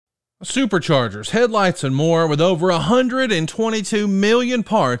Superchargers, headlights, and more. With over 122 million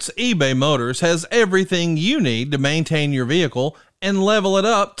parts, eBay Motors has everything you need to maintain your vehicle and level it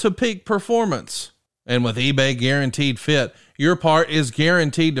up to peak performance. And with eBay Guaranteed Fit, your part is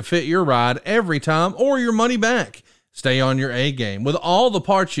guaranteed to fit your ride every time or your money back. Stay on your A game with all the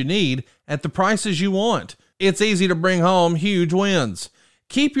parts you need at the prices you want. It's easy to bring home huge wins.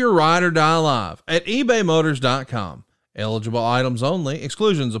 Keep your ride or die alive at ebaymotors.com. Eligible items only.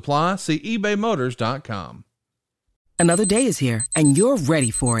 Exclusions apply. See ebaymotors.com. Another day is here, and you're ready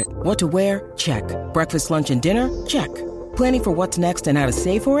for it. What to wear? Check. Breakfast, lunch, and dinner? Check. Planning for what's next and how to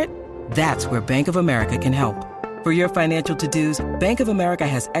save for it? That's where Bank of America can help. For your financial to-dos, Bank of America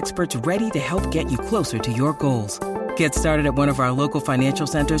has experts ready to help get you closer to your goals. Get started at one of our local financial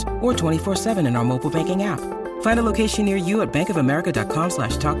centers or 24/7 in our mobile banking app. Find a location near you at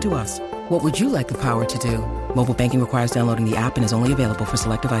bankofamerica.com/talktous. What would you like the power to do? Mobile banking requires downloading the app and is only available for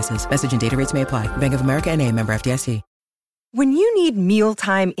select devices. Message and data rates may apply. Bank of America N.A., member FDIC. When you need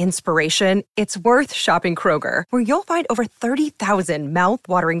mealtime inspiration, it's worth shopping Kroger, where you'll find over 30,000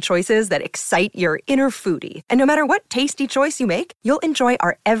 mouth-watering choices that excite your inner foodie. And no matter what tasty choice you make, you'll enjoy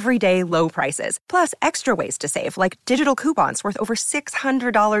our everyday low prices, plus extra ways to save, like digital coupons worth over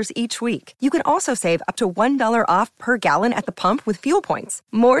 $600 each week. You can also save up to $1 off per gallon at the pump with fuel points.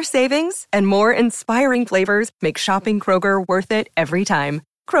 More savings and more inspiring flavors make shopping Kroger worth it every time.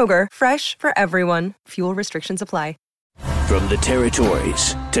 Kroger, fresh for everyone. Fuel restrictions apply. From the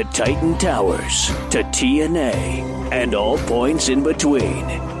territories to Titan Towers to TNA and all points in between,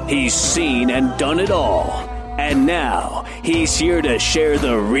 he's seen and done it all. And now he's here to share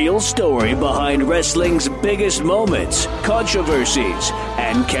the real story behind wrestling's biggest moments, controversies,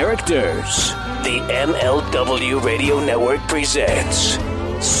 and characters. The MLW Radio Network presents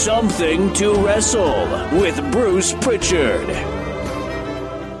Something to Wrestle with Bruce Pritchard.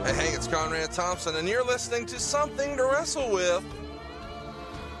 Hey, it's Conrad Thompson, and you're listening to Something to Wrestle With.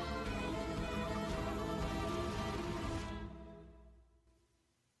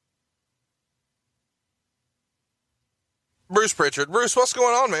 Bruce Pritchard. Bruce, what's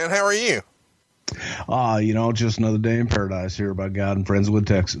going on, man? How are you? Just another day in paradise here by God and Friendswood,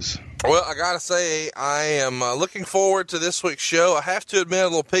 Texas. Well, I gotta say, I am looking forward to this week's show. I have to admit, a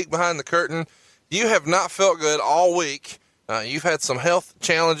little peek behind the curtain. You have not felt good all week. You've had some health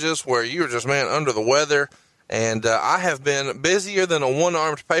challenges where you were just, under the weather, and I have been busier than a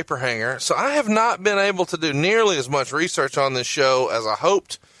one-armed paper hanger, so I have not been able to do nearly as much research on this show as I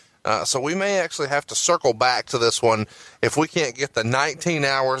hoped, so we may actually have to circle back to this one if we can't get the 19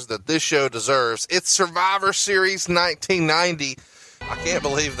 hours that this show deserves. It's Survivor Series 1990. I can't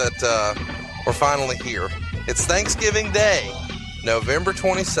believe that we're finally here. It's Thanksgiving Day, November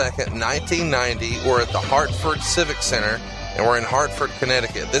 22nd, 1990. We're at the Hartford Civic Center, and we're in Hartford,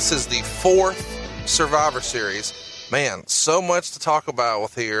 Connecticut. This is the fourth Survivor Series. Man, so much to talk about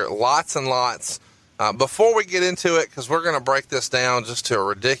with here. Lots and lots. Before we get into it, because we're going to break this down just to a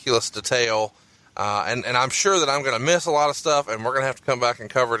ridiculous detail, and I'm sure that I'm going to miss a lot of stuff, and we're going to have to come back and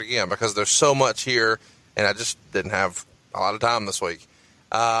cover it again because there's so much here, and I just didn't have a lot of time this week.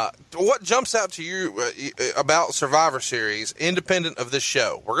 What jumps out to you about Survivor Series, independent of this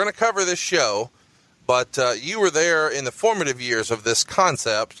show? We're going to cover this show, but you were there in the formative years of this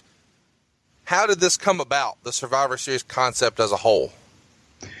concept. How did this come about, the Survivor Series concept as a whole?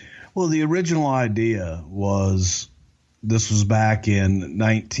 Well, the original idea was, this was back in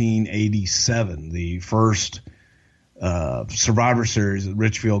 1987, the first Survivor Series at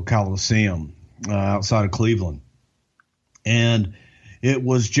Richfield Coliseum outside of Cleveland. And it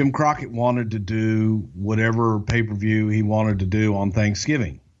was Jim Crockett wanted to do whatever pay-per-view he wanted to do on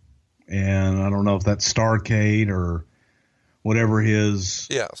Thanksgiving. And I don't know if that's Starrcade or whatever his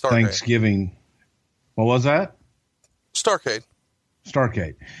Thanksgiving. What was that? Starrcade.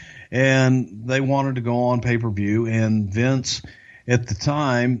 And they wanted to go on pay-per-view, and Vince at the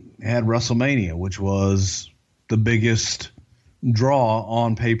time had WrestleMania, which was the biggest draw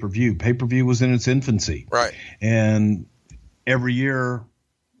on pay-per-view. Pay-per-view was in its infancy. Right. And every year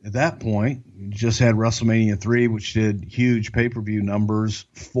at that point, you just had WrestleMania 3, which did huge pay-per-view numbers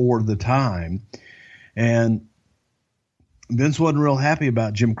for the time. And Vince wasn't real happy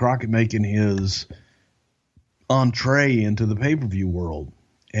about Jim Crockett making his entree into the pay-per-view world.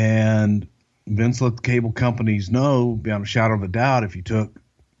 And Vince let the cable companies know, beyond a shadow of a doubt, if you took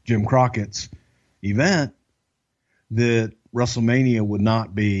Jim Crockett's event, that WrestleMania would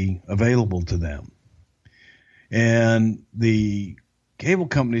not be available to them. And the cable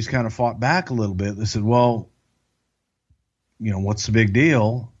companies kind of fought back a little bit. They said, well, what's the big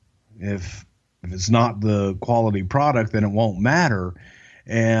deal? If it's not the quality product, then it won't matter.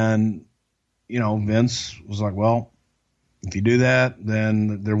 And, Vince was like, well, if you do that,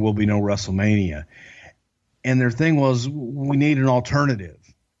 then there will be no WrestleMania. And their thing was, we need an alternative.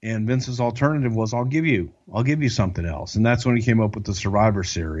 And Vince's alternative was, I'll give you something else. And that's when he came up with the Survivor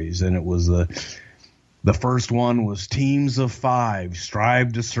Series. And it was the first one was Teams of 5,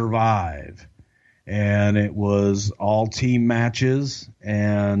 Strive to Survive. And it was all team matches.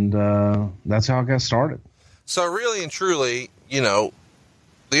 And that's how it got started. So really and truly,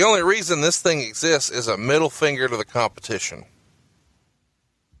 the only reason this thing exists is a middle finger to the competition.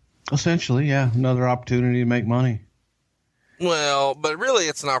 Essentially, yeah. Another opportunity to make money. Well, but really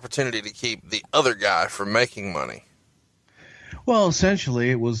it's an opportunity to keep the other guy from making money. Well, essentially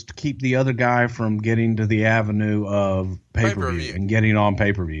it was to keep the other guy from getting to the avenue of pay-per-view and getting on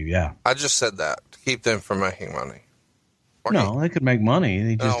pay-per-view, yeah. I just said that, to keep them from making money. No, they could make money.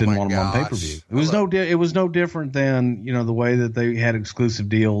 They just didn't want them on pay-per-view. It was no different than, the way that they had exclusive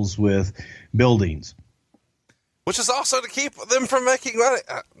deals with buildings. Which is also to keep them from making money.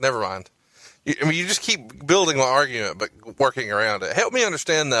 Never mind. You just keep building my argument, but working around it. Help me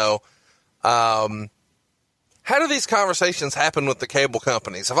understand, though, how do these conversations happen with the cable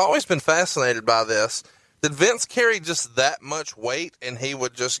companies? I've always been fascinated by this. Did Vince carry just that much weight, and he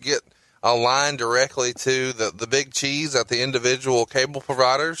would just get a line directly to the big cheese at the individual cable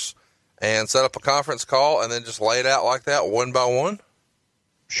providers and set up a conference call and then just lay it out like that one by one?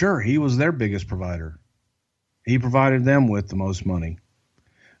 Sure. He was their biggest provider. He provided them with the most money.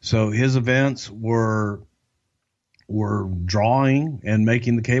 So his events were drawing and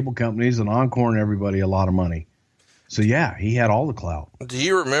making the cable companies and Encore and everybody a lot of money. So, yeah, he had all the clout. Do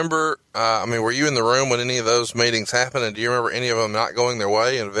you remember, were you in the room when any of those meetings happened? And do you remember any of them not going their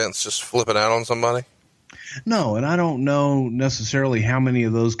way and Vince just flipping out on somebody? No, and I don't know necessarily how many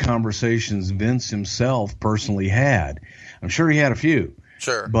of those conversations Vince himself personally had. I'm sure he had a few.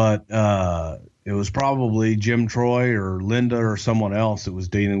 Sure. But it was probably Jim Troy or Linda or someone else that was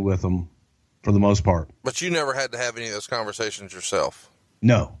dealing with them for the most part. But you never had to have any of those conversations yourself?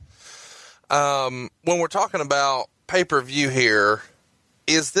 No. When we're talking about pay-per-view here,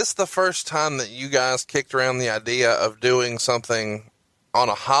 is this the first time that you guys kicked around the idea of doing something on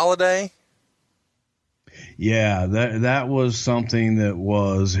a holiday? Yeah, that was something that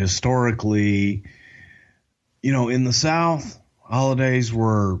was historically, in the South, holidays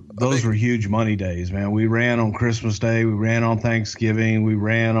were huge money days, man. We ran on Christmas Day, we ran on Thanksgiving, we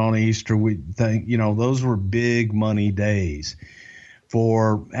ran on Easter. Those were big money days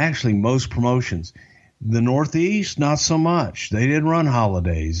for actually most promotions. The Northeast, not so much. They didn't run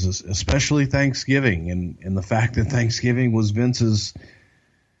holidays, especially Thanksgiving. And the fact that Thanksgiving was Vince's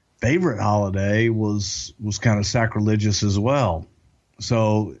favorite holiday was kind of sacrilegious as well.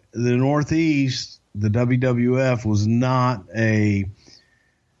 So the Northeast, the WWF was not a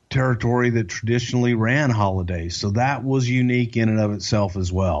territory that traditionally ran holidays. So that was unique in and of itself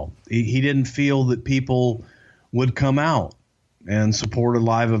as well. He didn't feel that people would come out and support a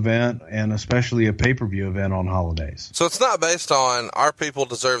live event and especially a pay-per-view event on holidays. So it's not based on our people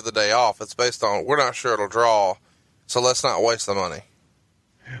deserve the day off. It's based on we're not sure it'll draw, so let's not waste the money.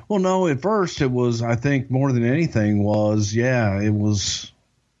 Well, no, at first it was, I think more than anything holiday was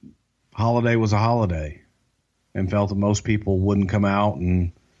a holiday and felt that most people wouldn't come out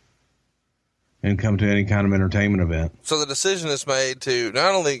and come to any kind of entertainment event. So the decision is made to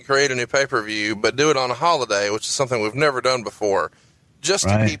not only create a new pay-per-view, but do it on a holiday, which is something we've never done before, just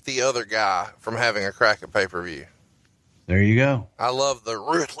to keep the other guy from having a crack at pay-per-view. There you go. I love the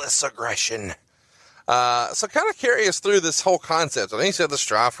ruthless aggression. So kind of carry us through this whole concept. I think you said the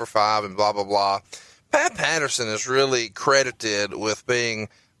Strive for 5 and blah, blah, blah. Pat Patterson is really credited with being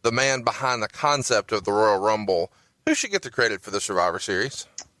the man behind the concept of the Royal Rumble. Who should get the credit for the Survivor Series?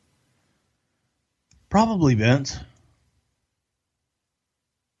 Probably Vince.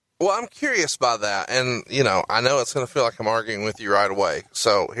 Well, I'm curious by that. And, I know it's going to feel like I'm arguing with you right away.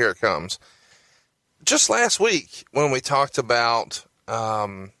 So here it comes. Just last week when we talked about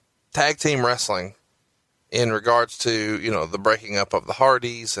tag team wrestling in regards to, the breaking up of the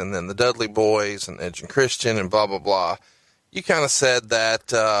Hardys and then the Dudley Boys and Edge and Christian and blah, blah, blah, you kind of said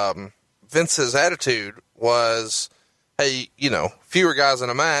that Vince's attitude was, hey, fewer guys in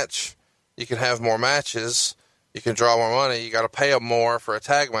a match, you can have more matches, you can draw more money, you got to pay them more for a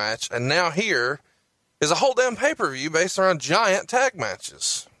tag match. And now here is a whole damn pay-per-view based around giant tag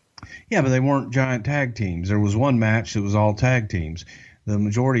matches. Yeah, but they weren't giant tag teams. There was one match that was all tag teams. The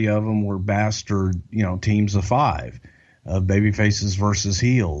majority of them were bastard, teams of 5, baby faces versus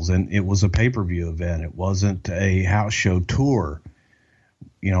heels. And it was a pay-per-view event. It wasn't a house show tour.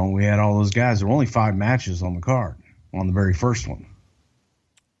 We had all those guys. There were only 5 matches on the card on the very first one.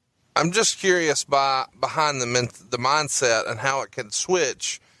 I'm just curious behind the mindset and how it can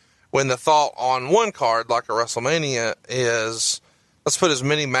switch when the thought on one card, like a WrestleMania, is let's put as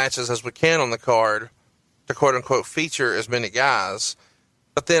many matches as we can on the card to quote unquote feature as many guys.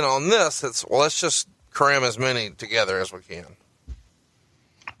 But then on this, it's, well, let's just cram as many together as we can.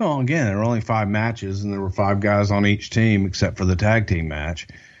 Well, again, there were only 5 matches, and there were 5 guys on each team except for the tag team match.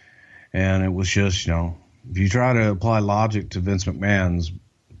 And it was just, if you try to apply logic to Vince McMahon's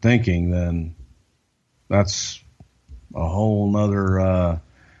thinking, then that's a whole nother,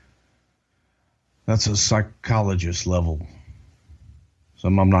 that's a psychologist level.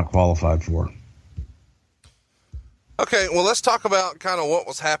 Something I'm not qualified for. Okay, well, let's talk about kind of what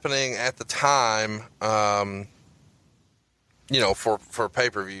was happening at the time, for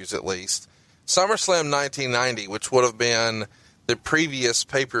pay-per-views at least. SummerSlam 1990, which would have been the previous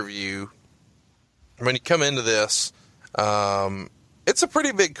pay-per-view. When you come into this, it's a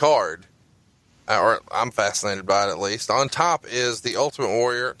pretty big card, or I'm fascinated by it at least. On top is the Ultimate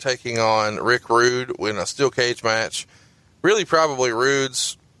Warrior taking on Rick Rude in a steel cage match. Really probably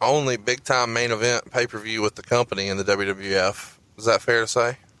Rude's only big-time main event pay-per-view with the company in the WWF. Is that fair to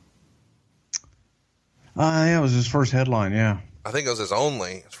say? Yeah, it was his first headline, yeah. I think it was his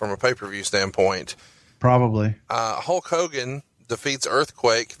only from a pay-per-view standpoint. Probably. Hulk Hogan defeats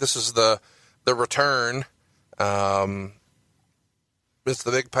Earthquake. This is the return. It's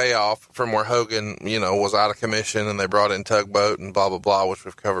the big payoff from where Hogan, was out of commission and they brought in Tugboat and blah, blah, blah, which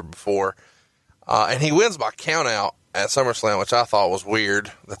we've covered before. And he wins by countout at SummerSlam, which I thought was weird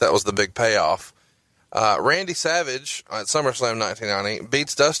that was the big payoff. Randy Savage at SummerSlam 1990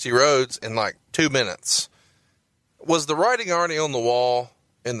 beats Dusty Rhodes in like 2 minutes. Was the writing already on the wall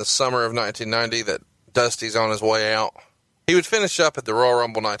in the summer of 1990 that Dusty's on his way out? He would finish up at the Royal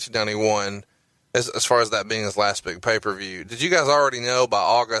Rumble 1991 as far as that being his last big pay-per-view. Did you guys already know by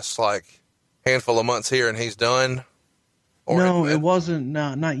August, like handful of months here and he's done? No, it wasn't.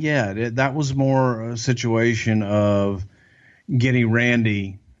 Not yet. That was more a situation of getting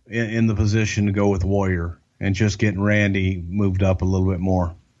Randy in the position to go with Warrior and just getting Randy moved up a little bit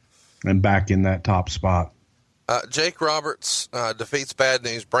more and back in that top spot. Jake Roberts defeats Bad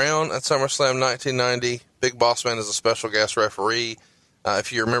News Brown at SummerSlam 1990. Big Boss Man is a special guest referee.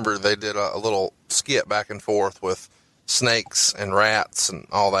 If you remember, they did a little skit back and forth with snakes and rats and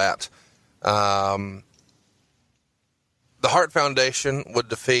all that. The Hart Foundation would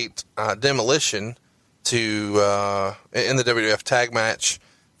defeat Demolition in the WWF tag match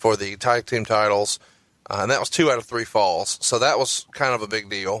for the tag team titles. And that was 2 out of 3 falls. So that was kind of a big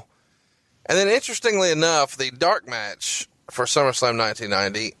deal. And then interestingly enough, the dark match for SummerSlam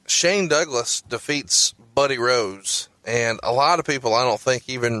 1990, Shane Douglas defeats Buddy Rose. And a lot of people, I don't think,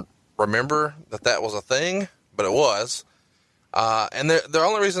 even remember that was a thing, but it was. And the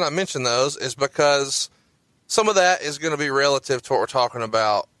only reason I mention those is because some of that is going to be relative to what we're talking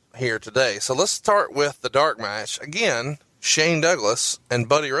about here today. So let's start with the dark match. Again, Shane Douglas and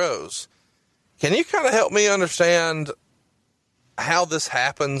Buddy Rose. Can you kind of help me understand how this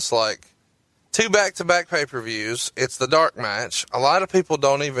happens? Like 2 back-to-back pay-per-views. It's the dark match. A lot of people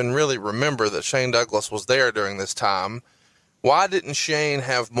don't even really remember that Shane Douglas was there during this time. Why didn't Shane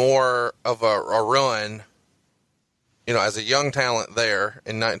have more of a run, as a young talent there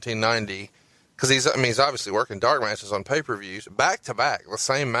in 1990? Because he's obviously working dark matches on pay-per-views, back-to-back, the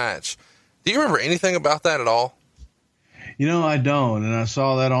same match. Do you remember anything about that at all? I don't, and I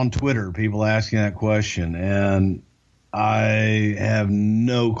saw that on Twitter, people asking that question, and I have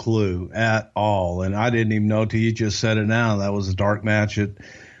no clue at all, and I didn't even know till you just said it now. That was a dark match at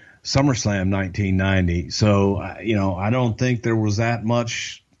SummerSlam 1990. So, I don't think there was that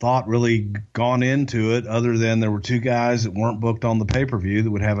much thought really gone into it other than there were 2 guys that weren't booked on the pay-per-view that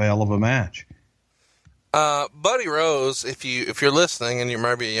would have a hell of a match. Buddy Rose, if you're listening and you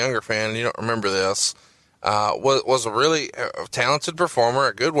might be a younger fan and you don't remember this, was a really talented performer,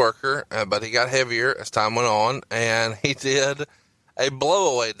 a good worker, but he got heavier as time went on, and he did a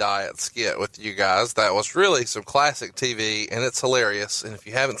blowaway diet skit with you guys. That was really some classic TV, and it's hilarious. And if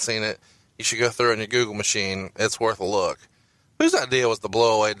you haven't seen it, you should go through it in your Google machine. It's worth a look. Whose idea was the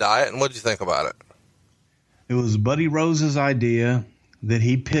blowaway diet, and what did you think about it? It was Buddy Rose's idea that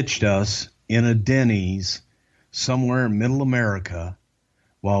he pitched us in a Denny's somewhere in middle America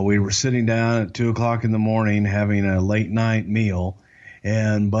while we were sitting down at 2:00 in the morning having a late night meal.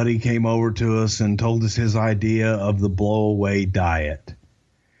 And Buddy came over to us and told us his idea of the blowaway diet.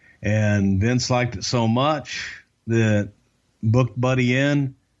 And Vince liked it so much that booked Buddy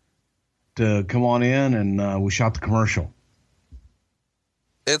in to come on in, and we shot the commercial.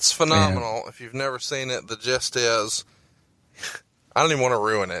 It's phenomenal. If you've never seen it, the gist is I don't even want to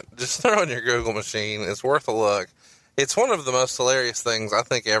ruin it. Just throw in your Google machine. It's worth a look. It's one of the most hilarious things I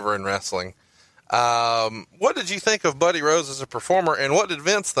think ever in wrestling. What did you think of Buddy Rose as a performer, and what did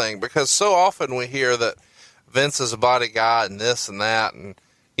Vince think? Because so often we hear that Vince is a body guy and this and that, and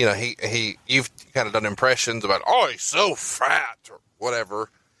you know, you've kind of done impressions about, oh, he's so fat or whatever.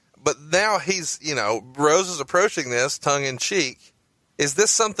 But now he's, you know, Rose is approaching this tongue in cheek. Is this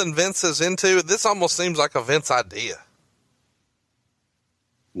something Vince is into? This almost seems like a Vince idea.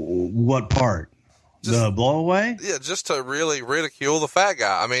 What part? The blowaway? Yeah, just to really ridicule the fat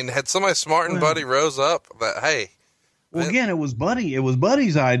guy. I mean, had somebody smartened Buddy Rose up that, hey. Well, again, it was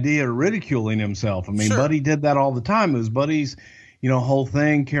Buddy's idea of ridiculing himself. I mean, Sure. Buddy did that all the time. It was Buddy's, you know, whole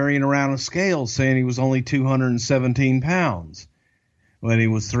thing, carrying around a scale saying he was only 217 pounds when he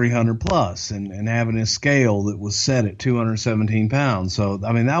was 300 plus, and having a scale that was set at 217 pounds. So,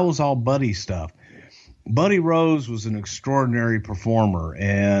 I mean, that was all Buddy stuff. Buddy Rose was an extraordinary performer,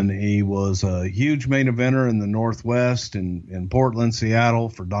 and he was a huge main eventer in the Northwest and in Portland, Seattle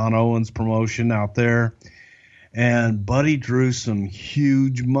for Don Owens promotion out there. And Buddy drew some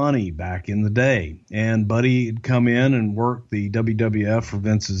huge money back in the day. And Buddy had come in and worked the WWF for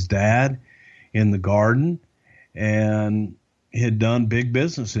Vince's dad in the Garden and had done big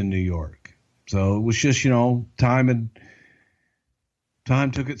business in New York. So it was just, you know, time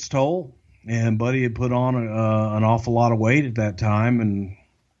took its toll. And Buddy had put on an awful lot of weight at that time, and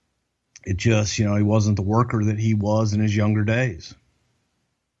it just, you know, he wasn't the worker that he was in his younger days.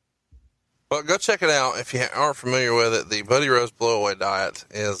 Well, go check it out if you aren't familiar with it. The Buddy Rose Blowaway Diet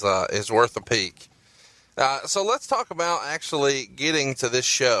is worth a peek. So let's talk about actually getting to this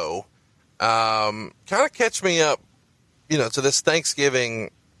show. Kind of catch me up, you know, to this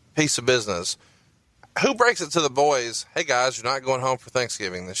Thanksgiving piece of business. Who breaks it to the boys? Hey guys, you're not going home for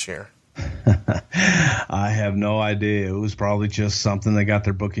Thanksgiving this year. I have no idea. It was probably just something they got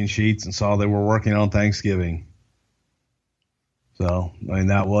their booking sheets and saw they were working on Thanksgiving. So, I mean,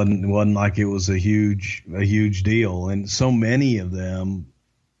 that wasn't like it was a huge deal. And so many of them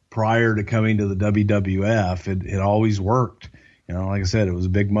prior to coming to the WWF, it always worked. You know, like I said, it was a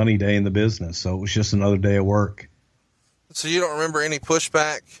big money day in the business. So it was just another day of work. So you don't remember any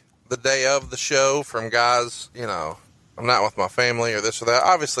pushback the day of the show from guys, you know, I'm not with my family or this or that.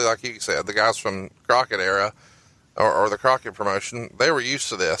 Obviously, like you said, the guys from Crockett era or the Crockett promotion, they were used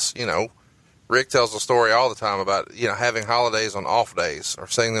to this. You know, Rick tells a story all the time about, you know, having holidays on off days or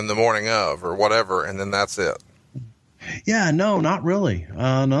seeing them the morning of or whatever, and then that's it. Yeah, no, not really.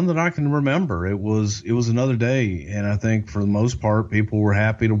 None that I can remember. It was another day, and I think for the most part, people were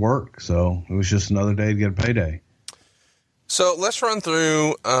happy to work. So it was just another day to get a payday. So let's run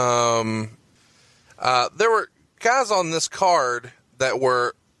through. There were guys on this card that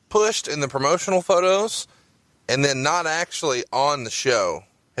were pushed in the promotional photos and then not actually on the show.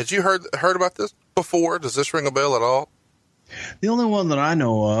 Had you heard about this before? Does this ring a bell at all? The only one that I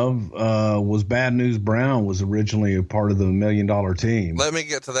know of was Bad News Brown was originally a part of the $1 Million Team. Let me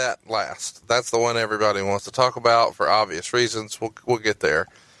get to that last. That's the one everybody wants to talk about for obvious reasons. We'll get there.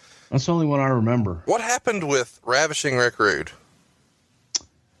 That's the only one I remember. What happened with Ravishing Rick Rude?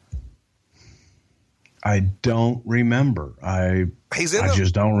 I don't remember. I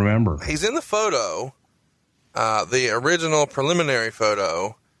just don't remember. He's in the photo, the original preliminary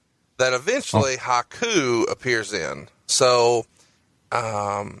photo that eventually Haku appears in. So,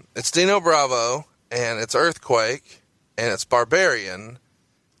 it's Dino Bravo and it's Earthquake and it's Barbarian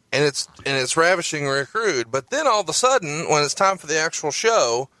and it's Ravishing Rick Rude. But then all of a sudden, when it's time for the actual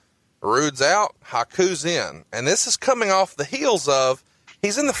show, Rude's out, Haku's in. And this is coming off the heels of,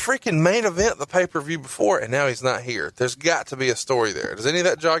 he's in the freaking main event, the pay-per-view before, and now he's not here. There's got to be a story there. Does any of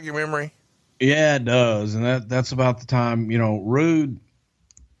that jog your memory? Yeah, it does. And that's about the time, you know, Rude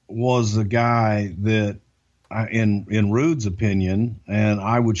was the guy that, in Rude's opinion, and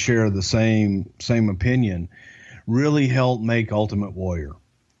I would share the same opinion, really helped make Ultimate Warrior.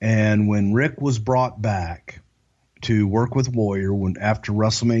 And when Rick was brought back to work with Warrior after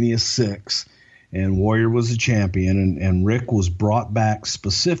WrestleMania 6, and Warrior was a champion, and Rick was brought back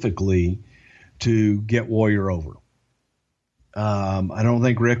specifically to get Warrior over. I don't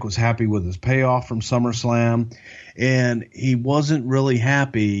think Rick was happy with his payoff from SummerSlam, and he wasn't really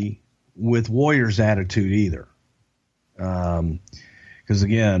happy with Warrior's attitude either. Because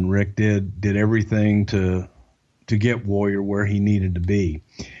again, Rick did everything to get Warrior where he needed to be,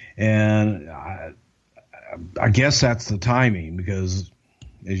 and I guess that's the timing, because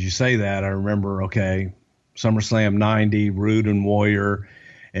as you say that, I remember, okay, SummerSlam 90, Rude and Warrior,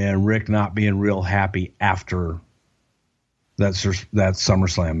 and Rick not being real happy after that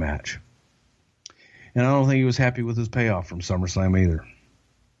SummerSlam match. And I don't think he was happy with his payoff from SummerSlam either,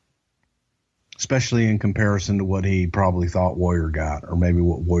 especially in comparison to what he probably thought Warrior got, or maybe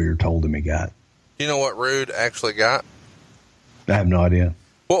what Warrior told him he got. You know what Rude actually got? I have no idea.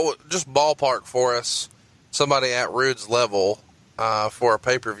 Just ballpark for us, somebody at Rude's level for a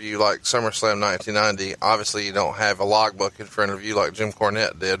pay-per-view like SummerSlam 1990. Obviously, you don't have a logbook in front of you like Jim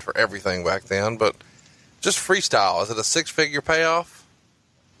Cornette did for everything back then, but just freestyle. Is it a six-figure payoff?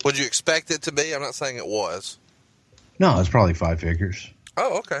 Would you expect it to be? I'm not saying it was. No, it's probably 5 figures.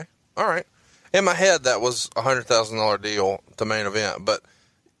 Oh, okay. All right. In my head, that was a $100,000 deal to main event, but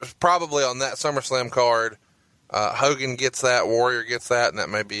probably on that SummerSlam card, Hogan gets that, Warrior gets that, and that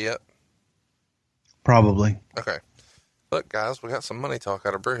may be it. Probably. Okay. Look, guys, we got some money talk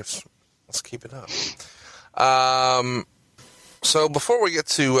out of Bruce. Let's keep it up. So before we get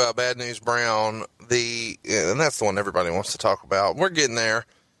to Bad News Brown, and that's the one everybody wants to talk about, we're getting there.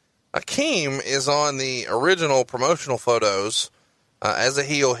 Akeem is on the original promotional photos as a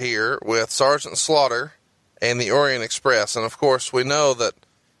heel here with Sergeant Slaughter and the Orient Express. And, of course, we know that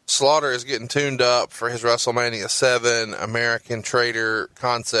Slaughter is getting tuned up for his WrestleMania 7 American Trader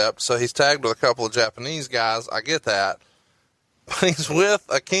concept. So he's tagged with a couple of Japanese guys. I get that. But he's with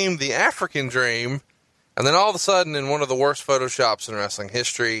Akeem the African Dream. And then all of a sudden, in one of the worst Photoshops in wrestling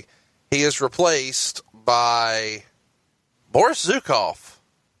history, he is replaced by Boris Zukov.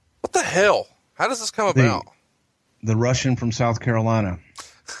 What the hell? How does this come about? The Russian from South Carolina.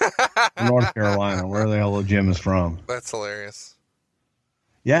 North Carolina, where the hell Jim is from. That's hilarious.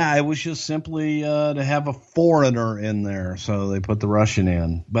 Yeah, it was just simply to have a foreigner in there, so they put the Russian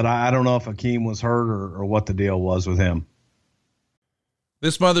in. But I don't know if Akeem was hurt or what the deal was with him.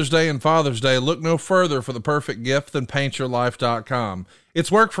 This Mother's Day and Father's Day, look no further for the perfect gift than PaintYourLife.com.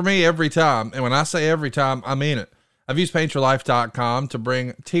 It's worked for me every time, and when I say every time, I mean it. I've used PaintYourLife.com to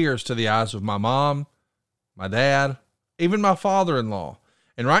bring tears to the eyes of my mom, my dad, even my father-in-law.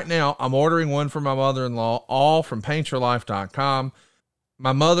 And right now, I'm ordering one for my mother-in-law, all from PaintYourLife.com.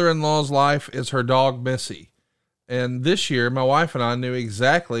 My mother-in-law's life is her dog, Missy. And this year, my wife and I knew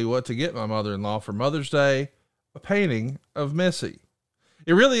exactly what to get my mother-in-law for Mother's Day, a painting of Missy.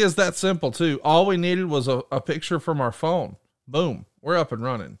 It really is that simple, too. All we needed was a picture from our phone. Boom, we're up and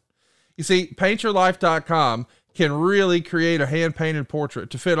running. You see, PaintYourLife.com can really create a hand-painted portrait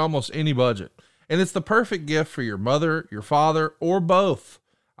to fit almost any budget. And it's the perfect gift for your mother, your father, or both.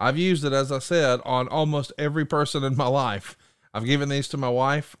 I've used it, as I said, on almost every person in my life. I've given these to my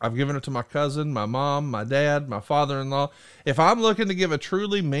wife. I've given it to my cousin, my mom, my dad, my father-in-law. If I'm looking to give a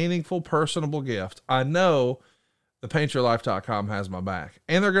truly meaningful, personable gift, I know the PaintYourLife.com has my back.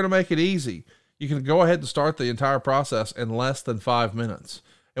 And they're going to make it easy. You can go ahead and start the entire process in less than 5 minutes.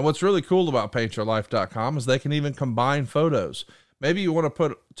 And what's really cool about PaintYourLife.com is they can even combine photos. Maybe you want to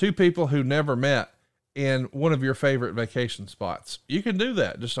put two people who never met in one of your favorite vacation spots. You can do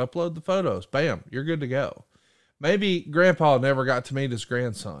that. Just upload the photos. Bam, you're good to go. Maybe Grandpa never got to meet his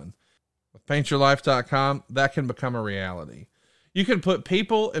grandson. With PaintYourLife.com, that can become a reality. You can put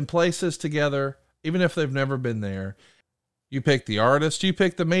people and places together, even if they've never been there. You pick the artist, you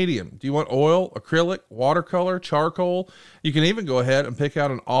pick the medium. Do you want oil, acrylic, watercolor, charcoal? You can even go ahead and pick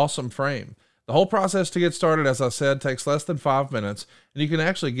out an awesome frame. The whole process to get started, as I said, takes less than 5 minutes, and you can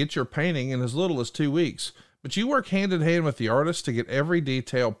actually get your painting in as little as 2 weeks. But you work hand in hand with the artist to get every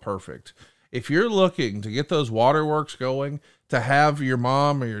detail perfect. If you're looking to get those waterworks going, to have your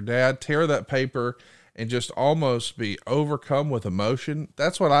mom or your dad tear that paper and just almost be overcome with emotion,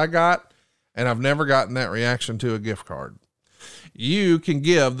 that's what I got, and I've never gotten that reaction to a gift card. You can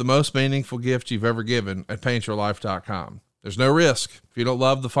give the most meaningful gift you've ever given at PaintYourLife.com. There's no risk. If you don't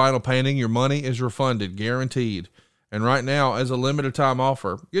love the final painting, your money is refunded, guaranteed. And right now, as a limited time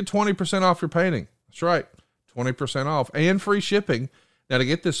offer, get 20% off your painting. That's right, 20% off and free shipping. Now, to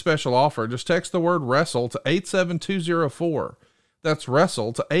get this special offer, just text the word WRESTLE to 87204. That's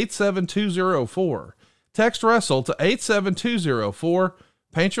WRESTLE to 87204. Text WRESTLE to 87204.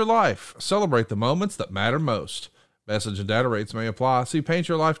 Paint your life. Celebrate the moments that matter most. Message and data rates may apply. See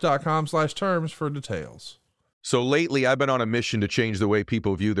PaintYourLife.com/terms for details. So lately, I've been on a mission to change the way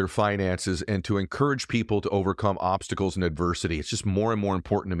people view their finances and to encourage people to overcome obstacles and adversity. It's just more and more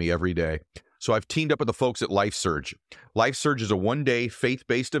important to me every day. So I've teamed up with the folks at LifeSurge. LifeSurge is a one-day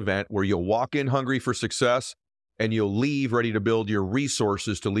faith-based event where you'll walk in hungry for success and you'll leave ready to build your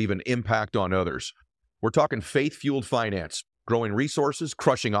resources to leave an impact on others. We're talking faith-fueled finance, growing resources,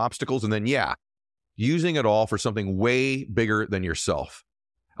 crushing obstacles, and then, using it all for something way bigger than yourself.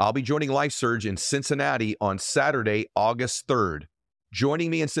 I'll be joining LifeSurge in Cincinnati on Saturday, August 3rd. Joining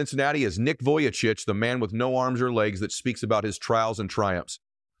me in Cincinnati is Nick Vujicic, the man with no arms or legs that speaks about his trials and triumphs.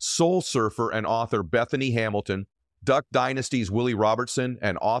 Soul Surfer and author Bethany Hamilton, Duck Dynasty's Willie Robertson,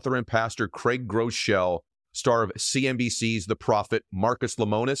 and author and pastor Craig Groeschel, star of CNBC's The Prophet Marcus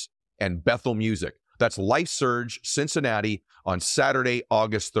Lemonis, and Bethel Music. That's Life Surge Cincinnati on Saturday,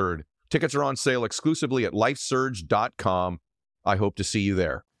 August 3rd. Tickets are on sale exclusively at lifesurge.com. I hope to see you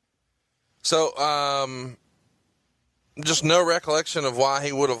there. So, just no recollection of why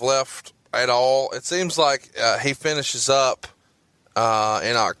he would have left at all. It seems like he finishes up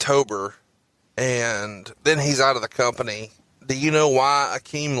in October, and then he's out of the company. Do you know why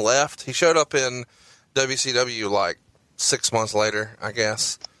Akeem left? He showed up in WCW like 6 months later, I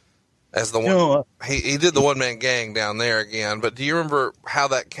guess, as the one. He did the one-man gang down there again. But do you remember how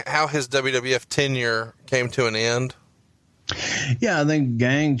his WWF tenure came to an end? Yeah, I think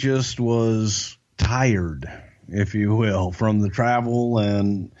Gang just was tired, if you will, from the travel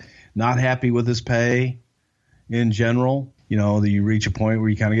and not happy with his pay in general. You know, you reach a point where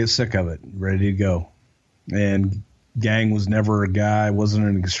you kind of get sick of it, ready to go. And Gang was never a guy, wasn't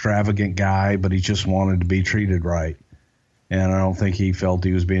an extravagant guy, but he just wanted to be treated right. And I don't think he felt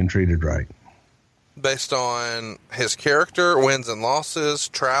he was being treated right. Based on his character, wins and losses,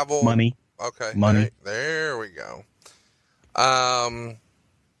 travel? Money. Okay. Money. There we go.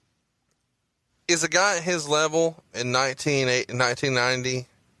 Is a guy at his level in 1990,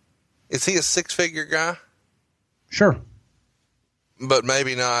 is he a six-figure guy? Sure. But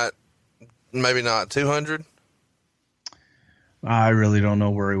maybe not 200? I really don't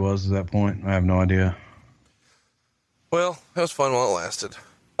know where he was at that point. I have no idea. Well, it was fun while it lasted.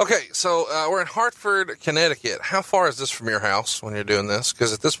 Okay, so we're in Hartford, Connecticut. How far is this from your house when you're doing this?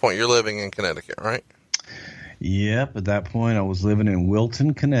 Because at this point, you're living in Connecticut, right? Yep, at that point, I was living in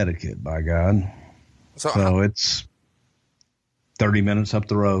Wilton, Connecticut, by God. So it's 30 minutes up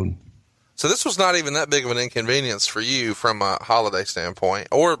the road. So this was not even that big of an inconvenience for you from a holiday standpoint,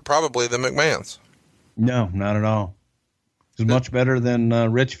 or probably the McMahons. No, not at all. It was much better than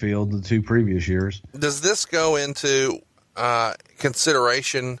Richfield the 2 previous years. Does this go into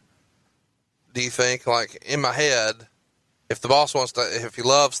consideration, do you think? Like, in my head, if the boss if he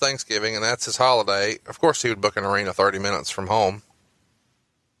loves Thanksgiving and that's his holiday, of course he would book an arena 30 minutes from home.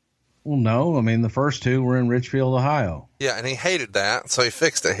 Well, no. I mean, the first 2 were in Richfield, Ohio. Yeah, and he hated that, so he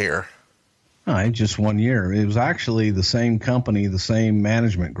fixed it here. All right, just 1 year. It was actually the same company, the same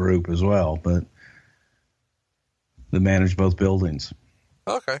management group as well, but they managed both buildings.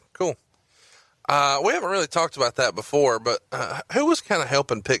 Okay, cool. We haven't really talked about that before, but who was kind of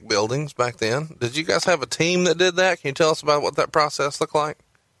helping pick buildings back then? Did you guys have a team that did that? Can you tell us about what that process looked like?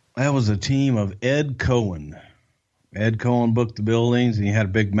 That was a team of Ed Cohen. Ed Cohen booked the buildings, and he had a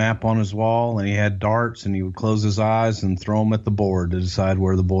big map on his wall, and he had darts, and he would close his eyes and throw them at the board to decide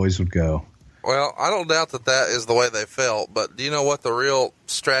where the boys would go. Well, I don't doubt that is the way they felt, but do you know what the real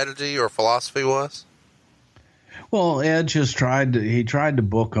strategy or philosophy was? Well, Ed just tried to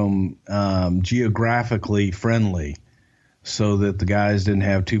book them geographically friendly so that the guys didn't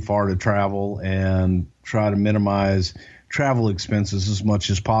have too far to travel and try to minimize travel expenses as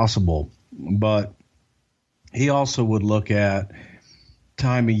much as possible. But he also would look at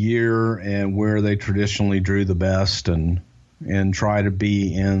time of year and where they traditionally drew the best and try to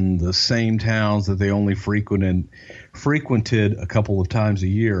be in the same towns that they only frequented a couple of times a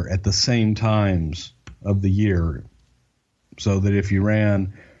year at the same times of the year, so that if you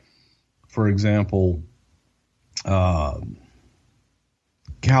ran, for example,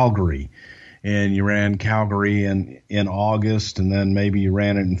 Calgary, and you ran Calgary in August, and then maybe you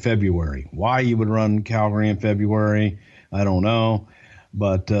ran it in February. Why you would run Calgary in February, I don't know,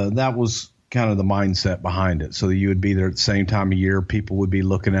 but that was kind of the mindset behind it, so that you would be there at the same time of year. People would be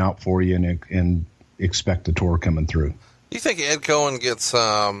looking out for you and expect the tour coming through. You think Ed Cohen gets,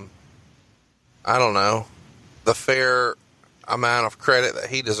 I don't know, the fair amount of credit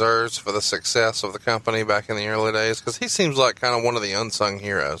that he deserves for the success of the company back in the early days? Because he seems like kind of one of the unsung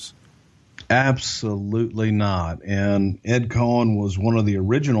heroes. Absolutely not. And Ed Cohen was one of the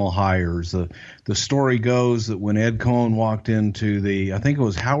original hires. The story goes that when Ed Cohen walked into I think it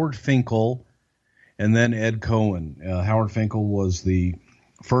was Howard Finkel and then Ed Cohen. Howard Finkel was the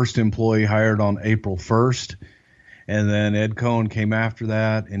first employee hired on April 1st. And then Ed Cohen came after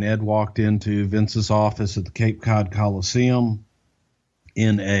that, and Ed walked into Vince's office at the Cape Cod Coliseum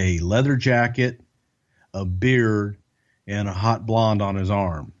in a leather jacket, a beard, and a hot blonde on his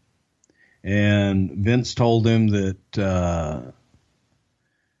arm. And Vince told him that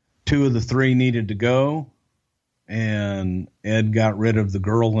 2 of the 3 needed to go, and Ed got rid of the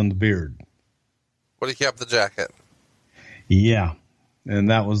girl and the beard. But he kept the jacket. Yeah, and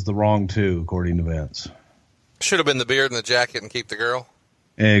that was the wrong 2, according to Vince. Should have been the beard and the jacket and keep the girl.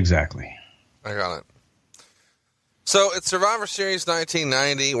 Exactly. I got it. So it's Survivor Series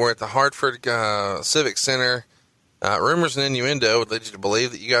 1990. We're at the Hartford Civic Center. Rumors and innuendo would lead you to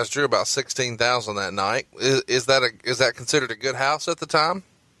believe that you guys drew about 16,000 that night. Is that considered a good house at the time?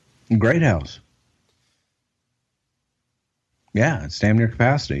 Great house. Yeah, it's damn near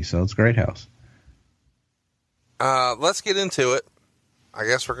capacity, so it's a great house. Let's get into it. I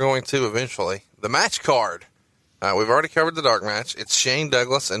guess we're going to eventually. The match card. We've already covered the dark match. It's Shane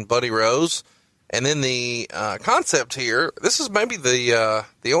Douglas and Buddy Rose. And then the concept here, this is maybe the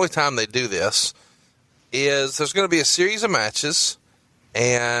only time they do this, is there's going to be a series of matches,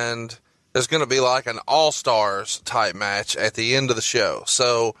 and there's going to be like an all-stars type match at the end of the show.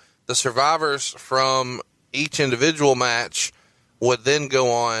 So the survivors from each individual match would then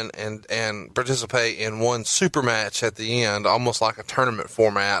go on and participate in one super match at the end, almost like a tournament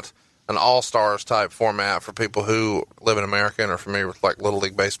format, an all-stars type format for people who live in America and are familiar with like Little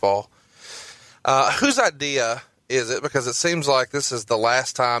League Baseball. Whose idea is it? Because it seems like this is the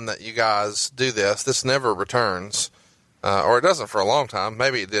last time that you guys do this. This never returns, or it doesn't for a long time.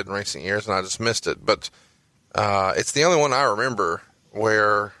 Maybe it did in recent years and I just missed it. But it's the only one I remember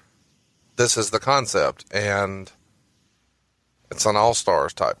where this is the concept, and it's an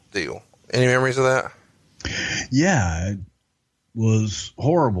all-stars type deal. Any memories of that? Yeah, it was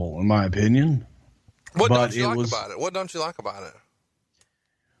horrible in my opinion. What don't you like about it? What don't you like about it?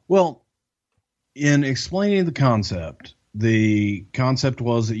 Well, in explaining the concept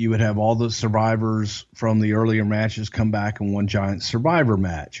was that you would have all the survivors from the earlier matches come back in one giant survivor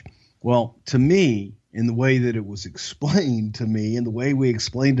match. Well, to me, in the way that it was explained to me and the way we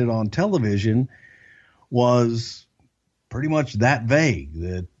explained it on television was pretty much that vague,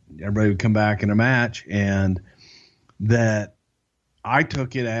 that everybody would come back in a match, and that I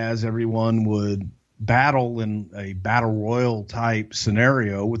took it as everyone would battle in a battle royal type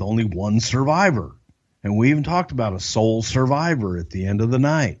scenario with only one survivor. And we even talked about a sole survivor at the end of the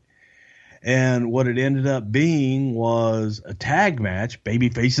night. And what it ended up being was a tag match, baby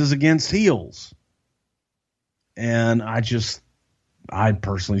faces against heels. And I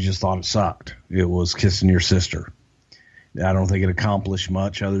personally just thought it sucked. It was kissing your sister. I don't think it accomplished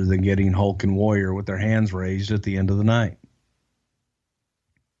much other than getting Hulk and Warrior with their hands raised at the end of the night.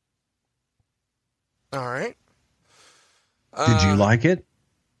 All right. Did you like it?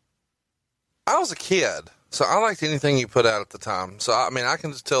 I was a kid, so I liked anything you put out at the time. So, I mean, I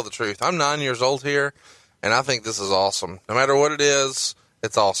can just tell the truth. I'm 9 years old here, and I think this is awesome. No matter what it is,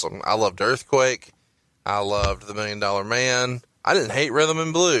 it's awesome. I loved Earthquake. I loved The $1 Million Man. I didn't hate Rhythm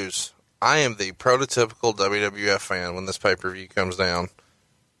and Blues. I am the prototypical WWF fan when this pay-per-view comes down.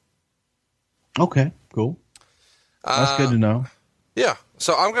 Okay, cool. That's good to know. Yeah.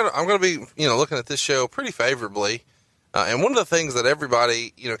 So I'm gonna be, looking at this show pretty favorably. And one of the things that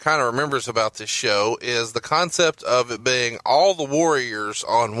everybody, kind of remembers about this show is the concept of it being all the Warriors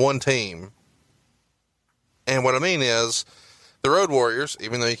on one team. And what I mean is the Road Warriors,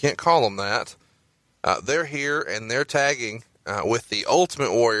 even though you can't call them that, they're here and they're tagging with the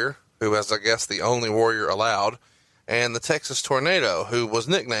Ultimate Warrior, who is, I guess, the only warrior allowed, and the Texas Tornado, who was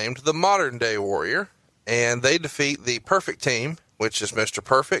nicknamed the Modern Day Warrior. And they defeat the Perfect Team, which is Mr.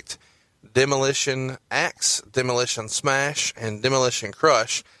 Perfect, Demolition Axe, Demolition Smash, and Demolition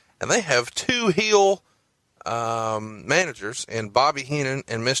Crush. And they have two heel managers in Bobby Heenan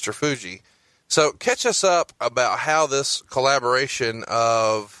and Mr. Fuji. So catch us up about how this collaboration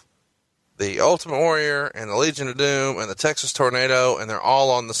of the Ultimate Warrior and the Legion of Doom and the Texas Tornado, and they're all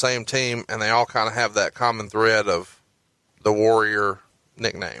on the same team, and they all kind of have that common thread of the Warrior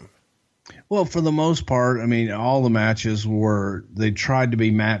nickname. Well, for the most part, I mean, all the matches they tried to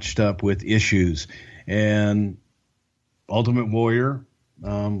be matched up with issues. And Ultimate Warrior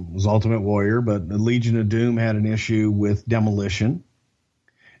was Ultimate Warrior, but the Legion of Doom had an issue with Demolition.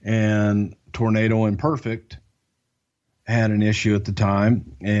 And Tornado and Perfect had an issue at the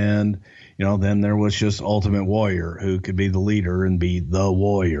time. And, then there was just Ultimate Warrior, who could be the leader and be the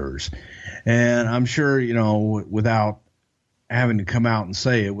Warriors. And I'm sure, without having to come out and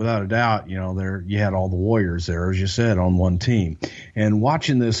say it, without a doubt, you had all the Warriors there, as you said, on one team. And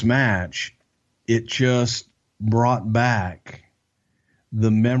watching this match, it just brought back the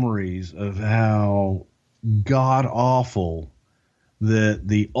memories of how god-awful that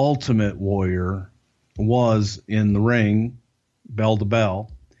the Ultimate Warrior was in the ring, bell to bell,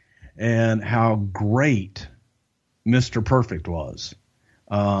 and how great Mr. Perfect was.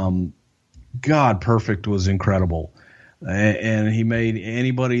 God, Perfect was incredible. And he made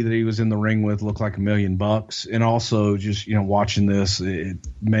anybody that he was in the ring with look like $1 million. And also just, watching this, it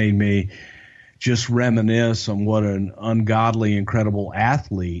made me just reminisce on what an ungodly, incredible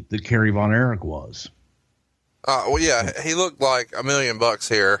athlete that Kerry Von Erich was. Well, yeah, he looked like $1 million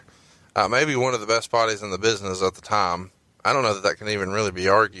here. Maybe one of the best bodies in the business at the time. I don't know that can even really be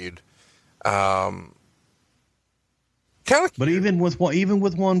argued. But even with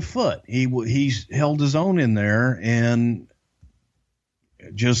one foot, he's held his own in there, and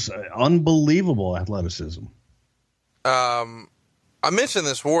just unbelievable athleticism. I mentioned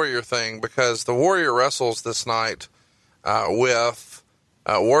this Warrior thing because the Warrior wrestles this night with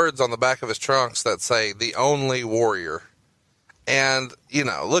words on the back of his trunks that say "The Only Warrior." And,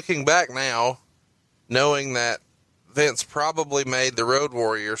 looking back now, knowing that Vince probably made the Road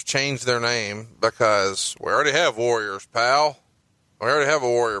Warriors change their name because we already have Warriors, pal. We already have a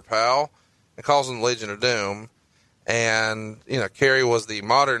Warrior, pal. And calls them Legion of Doom. And, Kerry was the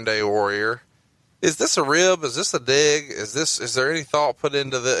modern day Warrior. Is this a rib? Is this a dig? Is there any thought put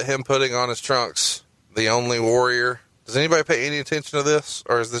into him putting on his trunks "The Only Warrior"? Does anybody pay any attention to this,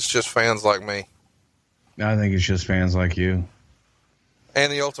 or is this just fans like me? I think it's just fans like you.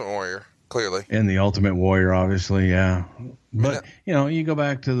 And the Ultimate Warrior, clearly. And the Ultimate Warrior, obviously, yeah. But, you go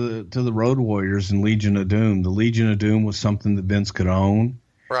back to the Road Warriors and Legion of Doom. The Legion of Doom was something that Vince could own.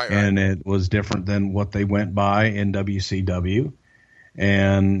 Right. And it was different than what they went by in WCW.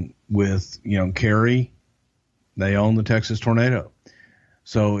 And with, Kerry, they own the Texas Tornado.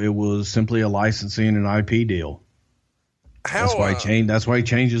 So it was simply a licensing and IP deal. That's why he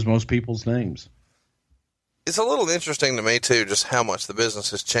changes most people's names. It's a little interesting to me, too, just how much the business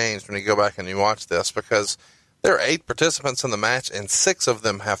has changed when you go back and you watch this, because there are 8 participants in the match, and 6 of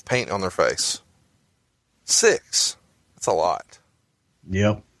them have paint on their face. 6. That's a lot.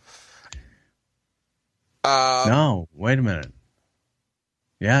 Yep. No, wait a minute.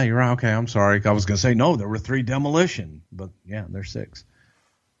 Yeah, you're right. Okay, I'm sorry. I was going to say, no, there were 3 Demolition, but yeah, there's 6.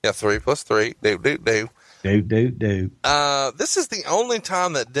 Yeah, 3 plus 3. Do. This is the only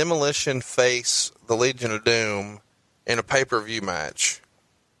time that Demolition face the Legion of Doom in a pay-per-view match.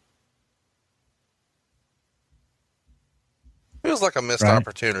 Feels like a missed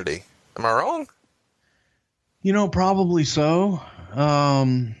opportunity. Am I wrong? Probably so.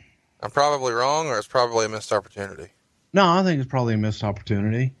 I'm probably wrong, or it's probably a missed opportunity. No, I think it's probably a missed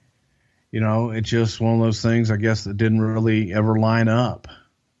opportunity. It's just one of those things, I guess, that didn't really ever line up.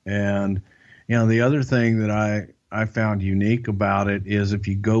 And, the other thing that I found unique about it is if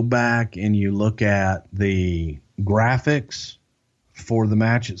you go back and you look at the graphics for the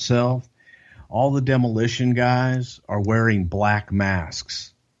match itself, all the Demolition guys are wearing black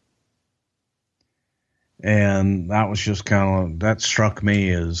masks. And that was just that struck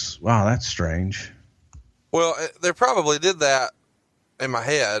me as, wow, that's strange. Well, they probably did that in my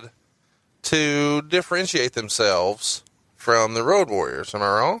head to differentiate themselves from the Road Warriors. Am I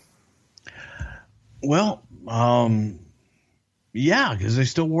wrong? Well, yeah, because they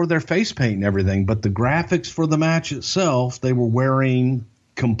still wore their face paint and everything, but the graphics for the match itself, they were wearing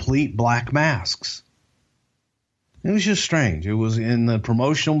complete black masks. It was just strange. It was in the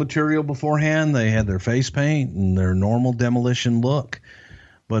promotional material beforehand. They had their face paint and their normal Demolition look.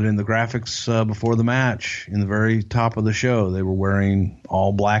 But in the graphics before the match, in the very top of the show, they were wearing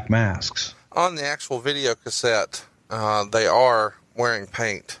all black masks. On the actual video cassette, they are wearing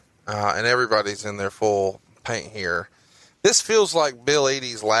paint, and everybody's in their full paint here. This feels like Bill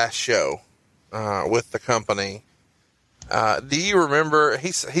Eadie's last show with the company. Do you remember?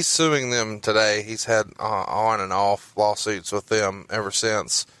 He's suing them today. He's had on and off lawsuits with them ever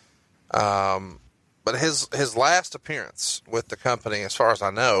since. But his last appearance with the company, as far as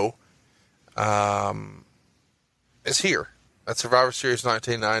I know, is here at Survivor Series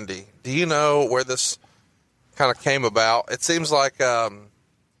 1990. Do you know where this kind of came about? It seems like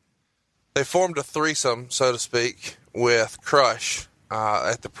they formed a threesome, so to speak, with Crush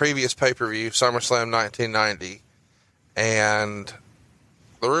at the previous pay-per-view, SummerSlam 1990. And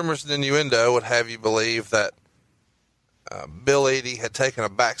the rumors and innuendo would have you believe that Bill Eadie had taken a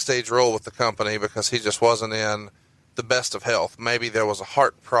backstage role with the company because he just wasn't in the best of health. Maybe there was a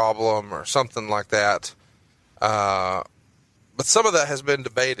heart problem or something like that. But some of that has been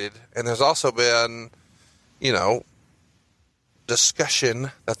debated, and there's also been,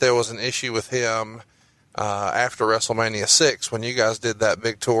 discussion that there was an issue with him after WrestleMania 6 when you guys did that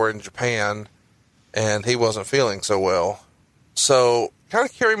big tour in Japan, and he wasn't feeling so well. So kind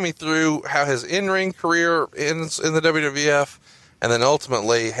of carry me through how his in-ring career ends in the WWF, and then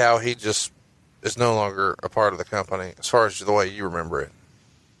ultimately how he just is no longer a part of the company, as far as the way you remember it.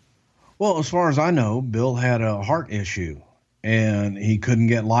 Well, as far as I know, Bill had a heart issue, and he couldn't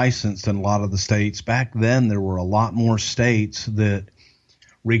get licensed in a lot of the states. Back then, there were a lot more states that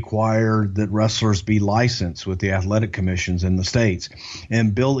required that wrestlers be licensed with the athletic commissions in the states.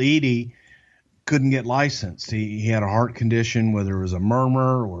 And Bill Eadie couldn't get licensed. He had a heart condition, whether it was a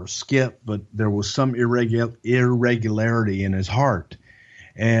murmur or a skip, but there was some irregularity in his heart.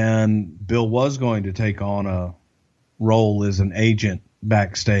 And Bill was going to take on a role as an agent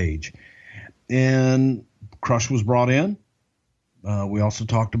backstage. And Crush was brought in. We also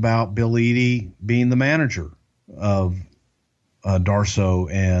talked about Bill Eadie being the manager of Darsow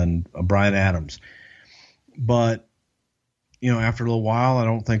and Brian Adams. But, after a little while, I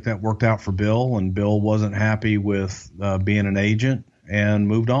don't think that worked out for Bill, and Bill wasn't happy with being an agent and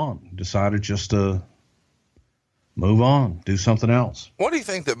moved on, decided just to move on, do something else. What do you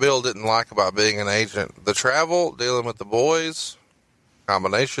think that Bill didn't like about being an agent? The travel, dealing with the boys,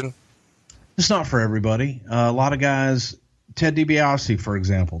 combination? It's not for everybody. A lot of guys, Ted DiBiase, for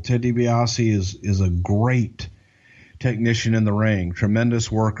example. Ted DiBiase is a great technician in the ring,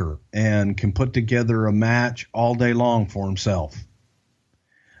 tremendous worker, and can put together a match all day long for himself.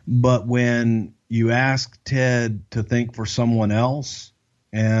 But when you ask Ted to think for someone else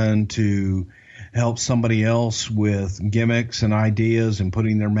and to help somebody else with gimmicks and ideas and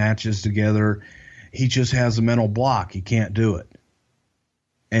putting their matches together, he just has a mental block. He can't do it.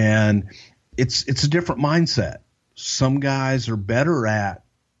 And it's a different mindset. Some guys are better at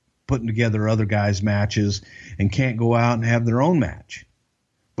putting together other guys' matches and can't go out and have their own match,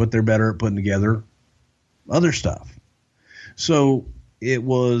 but they're better at putting together other stuff. So it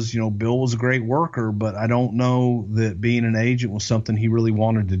was, Bill was a great worker, but I don't know that being an agent was something he really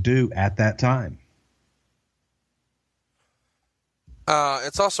wanted to do at that time.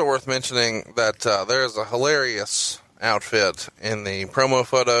 It's also worth mentioning that there's a hilarious outfit in the promo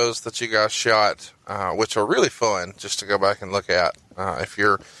photos that you guys shot, which are really fun just to go back and look at. If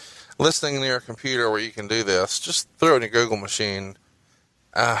you're listening near a computer where you can do this, just throw it in your Google machine.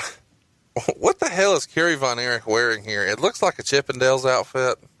 What the hell is Kerry Von Erich wearing here? It looks like a Chippendales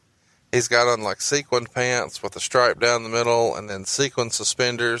outfit. He's got on like sequined pants with a stripe down the middle and then sequined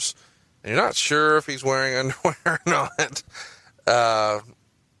suspenders. And you're not sure if he's wearing underwear or not.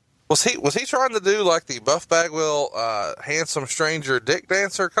 Was he trying to do like the Buff Bagwell, handsome stranger dick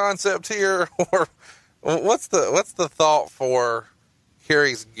dancer concept here? Or what's the thought for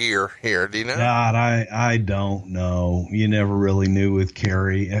Kerry's gear here? Do you know? God, I don't know. You never really knew with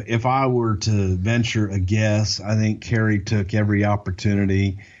Kerry. If I were to venture a guess, I think Kerry took every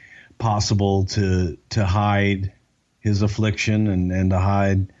opportunity possible to hide his affliction and to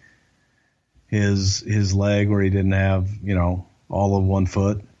hide his leg where he didn't have, all of one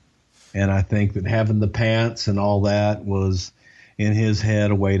foot. And I think that having the pants and all that was in his head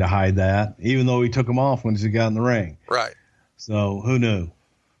a way to hide that, even though he took them off when he got in the ring. Right. So who knew?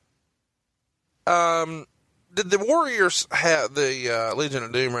 Did the Warriors have the Legion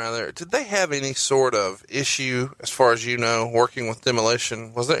of Doom around there? Did they have any sort of issue, as far as you know, working with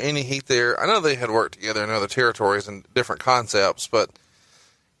Demolition? Was there any heat there? I know they had worked together in other territories and different concepts, but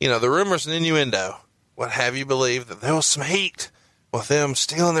the rumors and innuendo would have you believe that there was some heat with them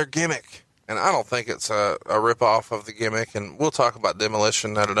stealing their gimmick. And I don't think it's a ripoff of the gimmick, and we'll talk about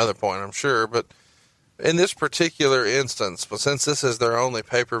Demolition at another point, I'm sure. But in this particular instance, but since this is their only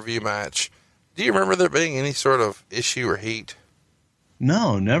pay-per-view match, do you remember there being any sort of issue or heat?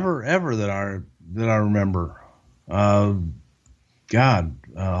 No, never ever that I remember. Hawk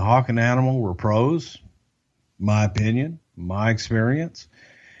and Animal were pros, my opinion, my experience,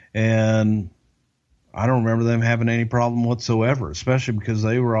 and I don't remember them having any problem whatsoever, especially because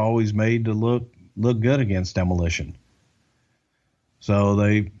they were always made to look good against Demolition. So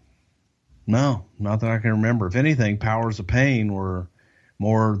no, not that I can remember. If anything, Powers of Pain were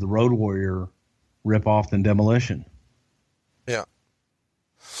more the Road Warrior ripoff than Demolition. Yeah.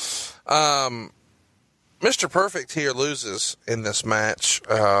 Mr. Perfect here loses in this match.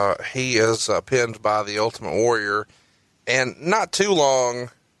 He is pinned by the Ultimate Warrior, and not too long.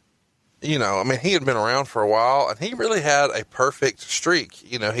 He had been around for a while, and he really had a perfect streak.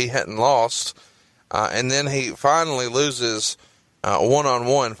 He hadn't lost. And then he finally loses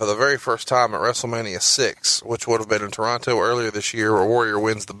one-on-one for the very first time at WrestleMania 6, which would have been in Toronto earlier this year, where Warrior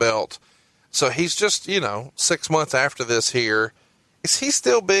wins the belt. So he's just, 6 months after this here. Is he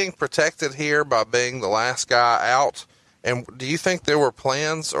still being protected here by being the last guy out? And do you think there were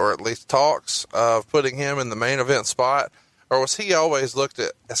plans, or at least talks, of putting him in the main event spot? Or was he always looked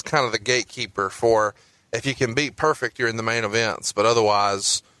at as kind of the gatekeeper for, if you can beat Perfect, you're in the main events, but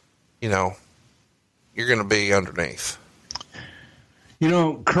otherwise, you're going to be underneath?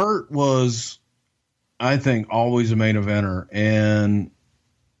 Kurt was, I think, always a main eventer. And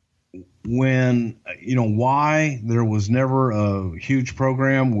when, why there was never a huge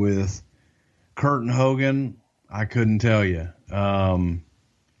program with Kurt and Hogan, I couldn't tell you.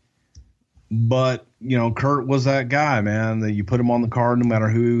 But, Kurt was that guy, man, that you put him on the card, no matter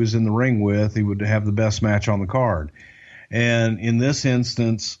who he was in the ring with, he would have the best match on the card. And in this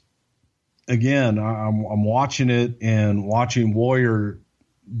instance, again, I'm watching it and watching Warrior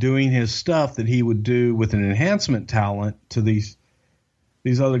doing his stuff that he would do with an enhancement talent to these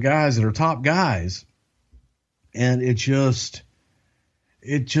other guys that are top guys. And it just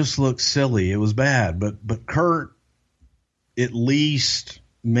looked silly. It was bad, but Kurt at least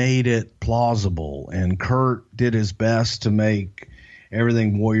made it plausible, and Kurt did his best to make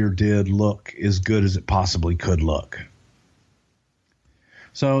everything Warrior did look as good as it possibly could look.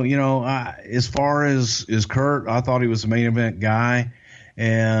 So, as far as Kurt, I thought he was a main event guy,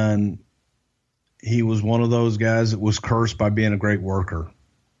 and he was one of those guys that was cursed by being a great worker,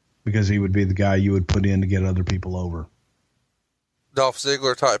 because he would be the guy you would put in to get other people over. Dolph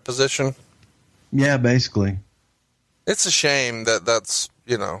Ziggler type position. Yeah, basically. It's a shame that that's,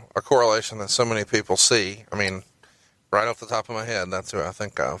 a correlation that so many people see. I mean, right off the top of my head, that's who I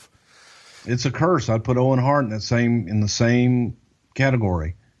think of. It's a curse. I'd put Owen Hart in the same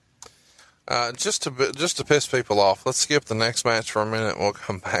category. Just to piss people off, let's skip the next match for a minute. We'll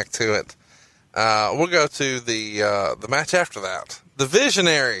come back to it. We'll go to the match after that. The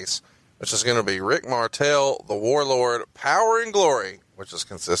Visionaries, which is going to be Rick Martel, the Warlord, Power and Glory, which is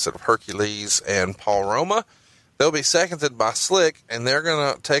consisted of Hercules and Paul Roma. They'll be seconded by Slick, and they're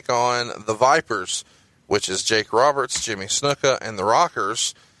going to take on the Vipers, which is Jake Roberts, Jimmy Snuka, and the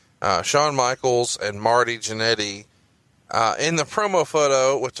Rockers, Shawn Michaels and Marty Jannetty. In the promo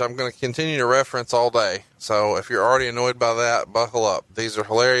photo, which I'm going to continue to reference all day. So if you're already annoyed by that, buckle up. These are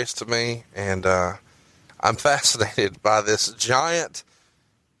hilarious to me, and I'm fascinated by this giant,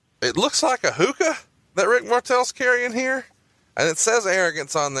 it looks like a hookah that Rick Martel's carrying here. And it says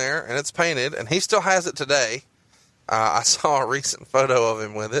Arrogance on there, and it's painted, and he still has it today. I saw a recent photo of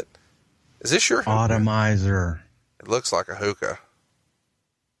him with it. Is this your hookah? Atomizer. It looks like a hookah.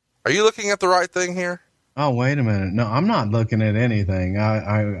 Are you looking at the right thing here? Oh, wait a minute. No, I'm not looking at anything.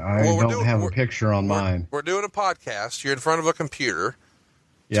 I don't have a picture on mine. We're doing a podcast. You're in front of a computer.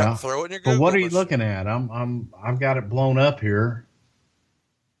 Yeah. Throw it in your Google. But what are you looking at? I've got it blown up here.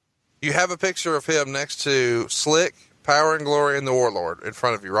 You have a picture of him next to Slick, Power and Glory, and the Warlord in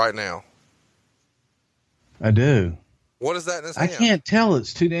front of you right now. I do. What is that in his I hand? can't tell.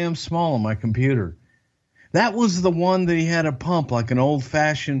 It's too damn small on my computer. That was the one that he had a pump like an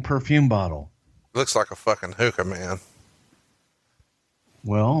old-fashioned perfume bottle. Looks like a fucking hookah, man.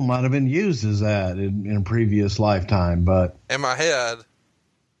 Well, it might have been used as that in a previous lifetime, but... In my head,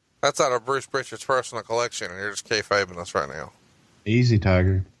 that's out of Bruce Pritchard's personal collection, and you're just kayfabing us right now. Easy,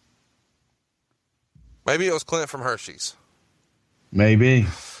 Tiger. Maybe it was Clint from Hershey's. Maybe.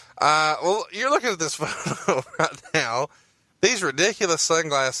 Well, you're looking at this photo right now. These ridiculous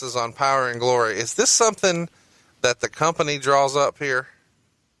sunglasses on Power and Glory. Is this something that the company draws up here?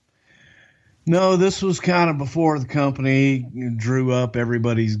 No, this was kind of before the company drew up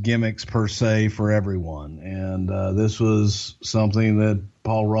everybody's gimmicks per se for everyone. And this was something that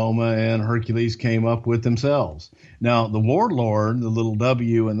Paul Roma and Hercules came up with themselves. Now, the Warlord, the little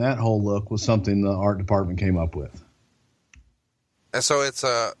W and that whole look was something the art department came up with. And so it's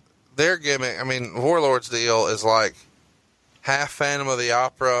their gimmick. I mean, Warlord's deal is like half Phantom of the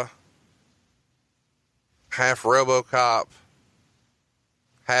Opera, half RoboCop,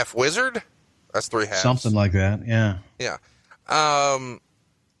 half Wizard. That's three halves. Something like that, yeah. Yeah.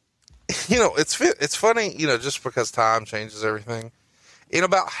 It's funny, just because time changes everything. In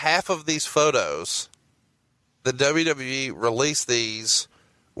about half of these photos, the WWE released these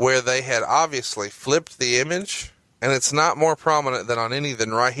where they had obviously flipped the image, and it's not more prominent than on any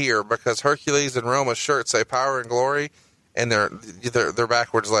than right here, because Hercules and Roma's shirts say Power and Glory, and they're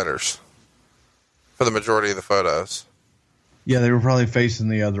backwards letters for the majority of the photos. Yeah, they were probably facing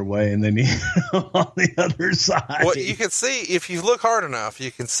the other way, and then on the other side. Well, you can see, if you look hard enough,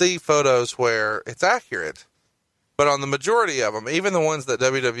 you can see photos where it's accurate. But on the majority of them, even the ones that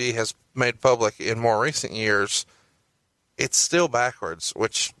WWE has made public in more recent years, it's still backwards,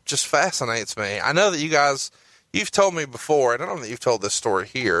 which just fascinates me. I know that you guys, you've told me before, and I don't know that you've told this story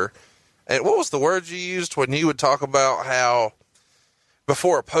here. And what was the word you used when you would talk about how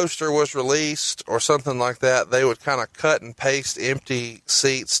before a poster was released or something like that, they would kind of cut and paste empty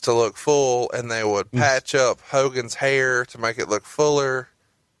seats to look full, and they would patch up Hogan's hair to make it look fuller?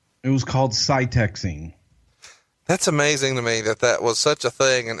 It was called Cytexing. That's amazing to me that was such a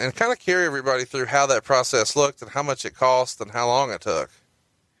thing, and kind of carry everybody through how that process looked and how much it cost and how long it took.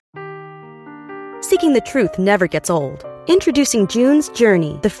 Seeking the truth never gets old. Introducing June's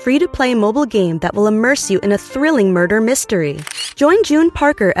Journey, the free-to-play mobile game that will immerse you in a thrilling murder mystery. Join June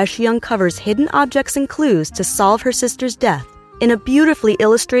Parker as she uncovers hidden objects and clues to solve her sister's death in a beautifully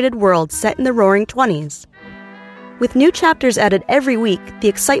illustrated world set in the Roaring '20s. With new chapters added every week, the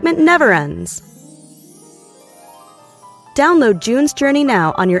excitement never ends. Download June's Journey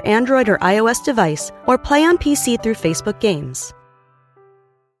now on your Android or iOS device, or play on PC through Facebook Games.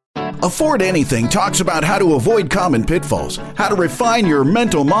 Afford Anything talks about how to avoid common pitfalls, how to refine your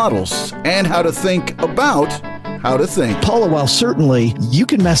mental models, and how to think about how to think. Paula, while certainly you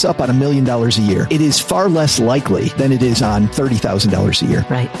can mess up on $1 million a year, it is far less likely than it is on $30,000 a year.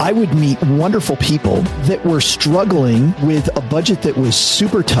 Right. I would meet wonderful people that were struggling with a budget that was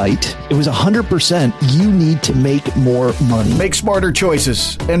super tight. It was 100% you need to make more money. Make smarter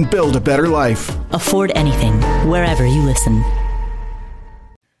choices and build a better life. Afford Anything, wherever you listen.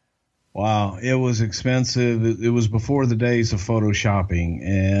 Wow, it was expensive. It was before the days of photoshopping,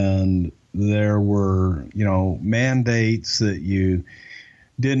 and there were, mandates that you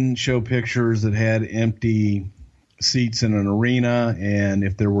didn't show pictures that had empty seats in an arena, and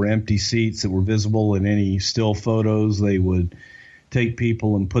if there were empty seats that were visible in any still photos, they would take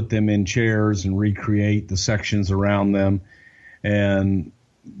people and put them in chairs and recreate the sections around them. And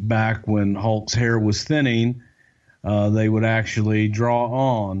back when Hulk's hair was thinning, they would actually draw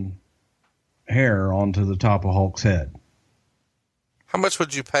on hair onto the top of Hulk's head. How much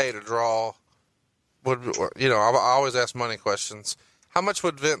would you pay to draw? I always ask money questions. How much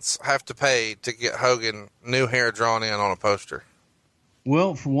would Vince have to pay to get Hogan new hair drawn in on a poster?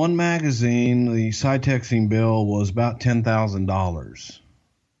 Well, for one magazine, the Cytexing bill was about $10,000.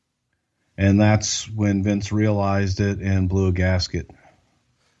 And that's when Vince realized it and blew a gasket.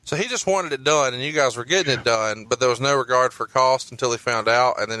 So he just wanted it done, and you guys were getting it done, but there was no regard for cost until he found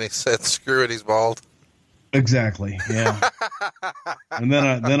out, and then he said, screw it, he's bald. Exactly, yeah. And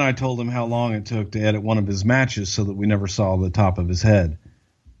then I told him how long it took to edit one of his matches so that we never saw the top of his head.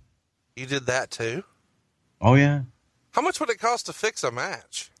 You did that too? Oh, yeah. How much would it cost to fix a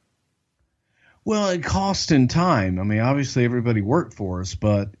match? Well, it cost in time. I mean, obviously everybody worked for us,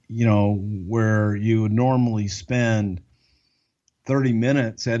 but, where you would normally spend 30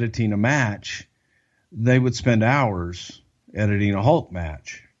 minutes editing a match, they would spend hours editing a Hulk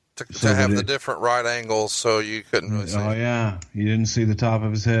match. To have the different right angles so you couldn't really see. Oh, yeah. You didn't see the top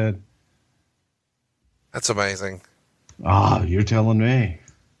of his head. That's amazing. You're telling me.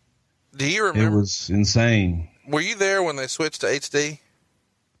 Do you remember? It was insane. Were you there when they switched to HD?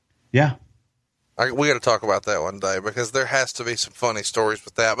 Yeah. We got to talk about that one day because there has to be some funny stories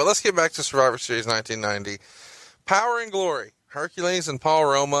with that. But let's get back to Survivor Series 1990. Power and Glory. Hercules and Paul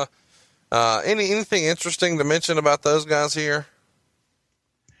Roma. Anything interesting to mention about those guys here?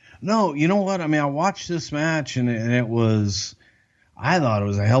 No, you know what? I mean, I watched this match and I thought it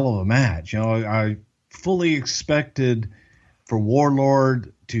was a hell of a match. I fully expected for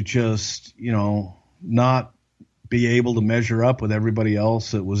Warlord to just, not be able to measure up with everybody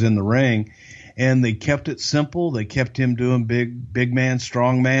else that was in the ring. And they kept it simple. They kept him doing big man,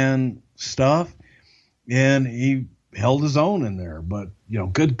 strong man stuff. And he held his own in there. But,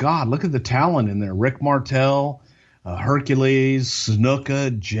 good God, look at the talent in there. Rick Martel, Hercules,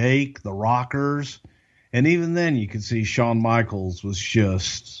 Snuka, Jake, the Rockers. And even then you could see Shawn Michaels was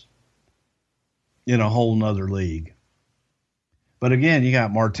just in a whole nother league. But again, you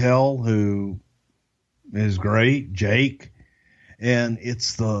got Martel, who is great, Jake. And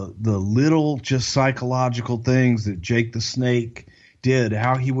it's the little just psychological things that Jake the Snake did,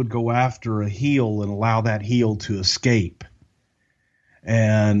 how he would go after a heel and allow that heel to escape.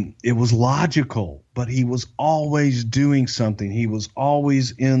 And it was logical, but he was always doing something. He was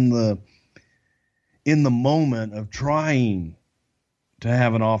always in the moment of trying to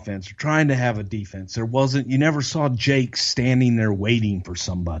have an offense or trying to have a defense. You never saw Jake standing there waiting for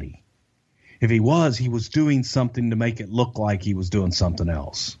somebody. If he was doing something to make it look like he was doing something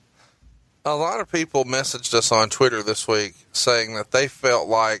else. A lot of people messaged us on Twitter this week saying that they felt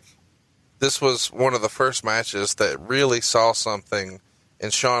like this was one of the first matches that really saw something in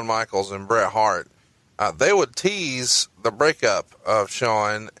Shawn Michaels and Bret Hart. They would tease the breakup of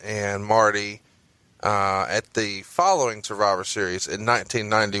Shawn and Marty at the following Survivor Series in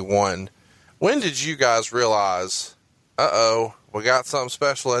 1991. When did you guys realize, we got something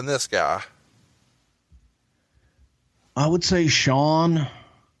special in this guy? I would say Shawn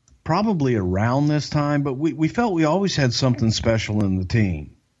probably around this time, but we felt we always had something special in the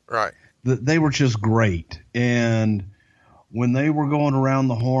team. Right. They were just great. And when they were going around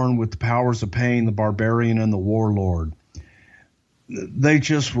the horn with the Powers of Pain, the Barbarian, and the Warlord, they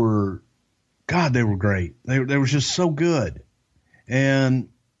just were God, they were great. They were just so good. And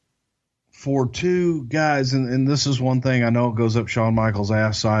for two guys, and this is one thing I know it goes up Shawn Michaels'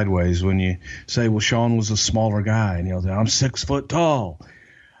 ass sideways when you say, well, Shawn was a smaller guy, and he'll say, I'm 6 foot tall.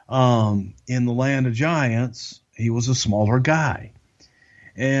 In the Land of Giants, he was a smaller guy.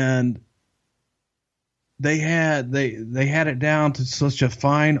 And they had it down to such a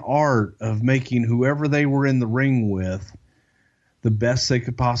fine art of making whoever they were in the ring with the best they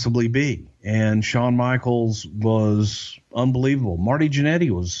could possibly be. And Shawn Michaels was unbelievable. Marty Jannetty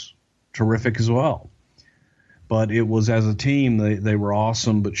was terrific as well. But it was as a team, they were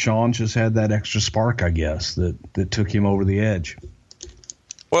awesome. But Shawn just had that extra spark, I guess, that took him over the edge.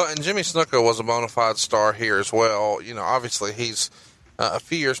 Well, and Jimmy Snuka was a bona fide star here as well. You know, obviously he's a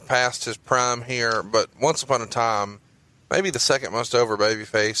few years past his prime here, but once upon a time, maybe the second most over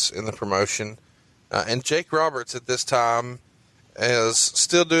babyface in the promotion. And Jake Roberts at this time is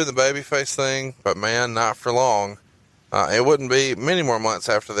still doing the babyface thing, but man, not for long. It wouldn't be many more months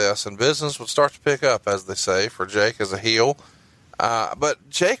after this, and business would start to pick up, as they say, for Jake as a heel. But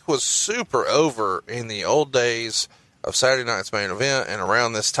Jake was super over in the old days of Saturday Night's Main Event and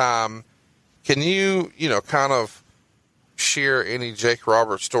around this time. Can you kind of share any Jake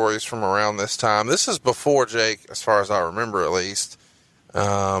Roberts stories from around this time? This is before Jake, as far as I remember at least,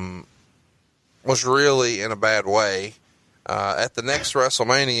 was really in a bad way. At the next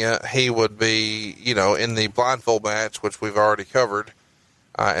WrestleMania, he would be, in the blindfold match, which we've already covered.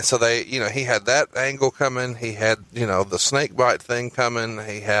 And so he had that angle coming. He had, the snake bite thing coming.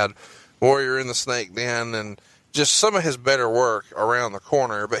 He had Warrior in the snake den and just some of his better work around the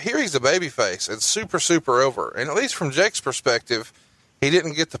corner. But here he's a babyface and super, super over. And at least from Jake's perspective, he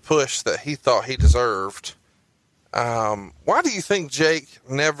didn't get the push that he thought he deserved. Why do you think Jake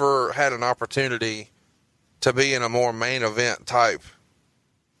never had an opportunity to be in a more main event type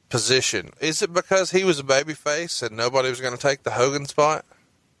position? Is it because he was a babyface and nobody was going to take the Hogan spot?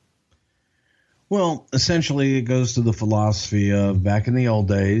 Well, essentially it goes to the philosophy of back in the old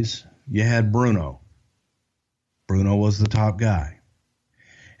days, you had Bruno. Bruno was the top guy.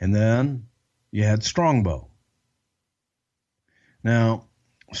 And then you had Strongbow. Now,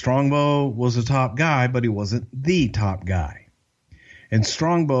 Strongbow was a top guy, but he wasn't the top guy. And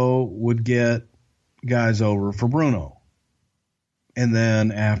Strongbow would get guys over for Bruno. And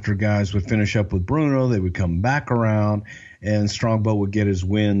then after guys would finish up with Bruno, they would come back around and Strongbow would get his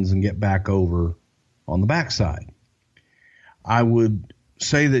wins and get back over on the backside. I would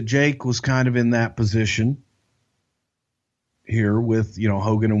say that Jake was kind of in that position here with,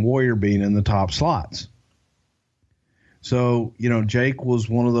 Hogan and Warrior being in the top slots. So, Jake was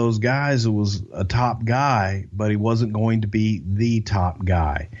one of those guys that was a top guy, but he wasn't going to be the top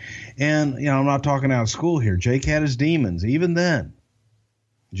guy. And, I'm not talking out of school here. Jake had his demons. Even then,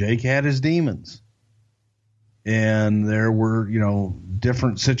 Jake had his demons. And there were,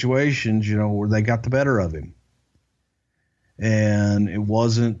 different situations, where they got the better of him. And it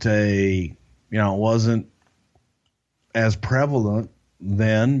wasn't it wasn't as prevalent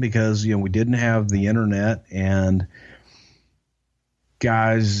then because, we didn't have the internet and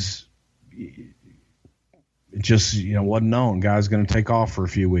guys, it just, wasn't known. Guys going to take off for a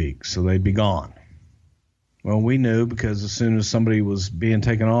few weeks, so they'd be gone. Well, we knew because as soon as somebody was being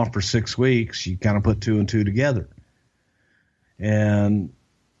taken off for 6 weeks, you kind of put two and two together. And,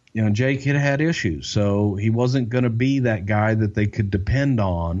 Jake had issues, so he wasn't going to be that guy that they could depend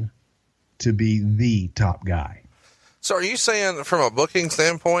on to be the top guy. So are you saying from a booking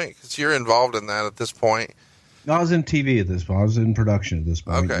standpoint, because you're involved in that at this point? I was in TV at this point. I was in production at this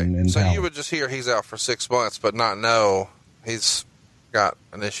point. Okay. So you would just hear he's out for 6 months, but not know he's got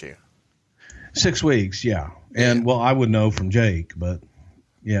an issue. 6 weeks, yeah. And, well, I would know from Jake, but,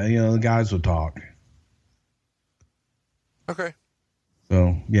 yeah, the guys would talk. Okay.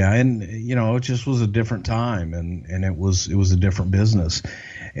 So, yeah, and, it just was a different time, and it was a different business.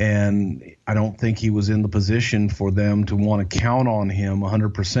 And I don't think he was in the position for them to want to count on him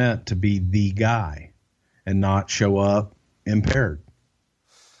 100% to be the guy and not show up impaired.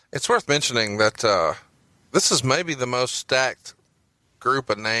 It's worth mentioning that this is maybe the most stacked group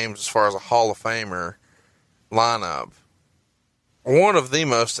of names as far as a Hall of Famer lineup. One of the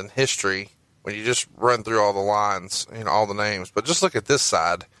most in history when you just run through all the lines, all the names. But just look at this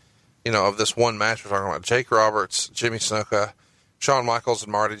side, of this one match we're talking about. Jake Roberts, Jimmy Snuka, Shawn Michaels,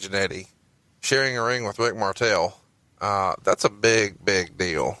 and Marty Jannetty sharing a ring with Rick Martel. That's a big, big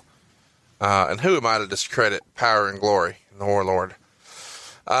deal. And who am I to discredit Power and Glory and the Warlord?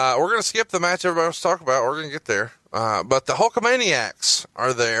 We're going to skip the match everybody wants to talk about. We're going to get there. But the Hulkamaniacs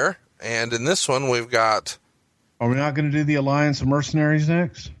are there. And in this one, we've got... Are we not going to do the Alliance of Mercenaries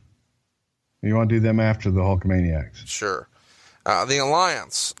next? You want to do them after the Hulkamaniacs? Sure. The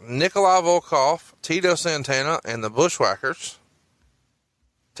Alliance, Nikolai Volkov, Tito Santana, and the Bushwhackers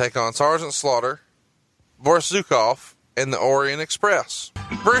take on Sergeant Slaughter, Boris Zukov, and the Orient Express.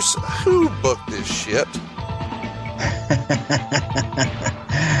 Bruce, who booked this shit?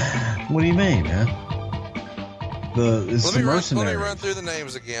 What do you mean, man? Let me run through the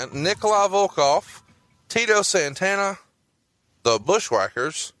names again. Nikolai Volkov, Tito Santana, the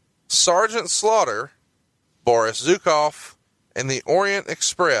Bushwhackers, Sergeant Slaughter, Boris Zukov, and the Orient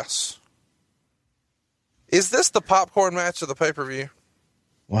Express. Is this the popcorn match of the pay-per-view?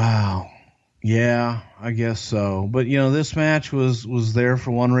 Wow. Yeah, I guess so. But, this match was there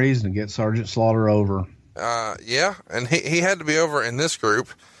for one reason, to get Sergeant Slaughter over. Yeah, and he had to be over in this group.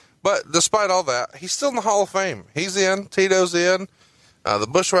 But despite all that, he's still in the Hall of Fame. He's in. Tito's in. The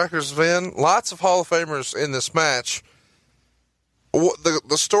Bushwhackers have in. Lots of Hall of Famers in this match.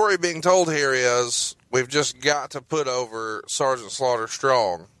 The story being told here is we've just got to put over Sergeant Slaughter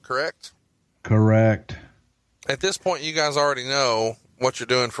strong, correct? Correct. At this point, you guys already know what you're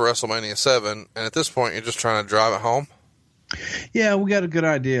doing for WrestleMania 7, and at this point, you're just trying to drive it home? Yeah, we got a good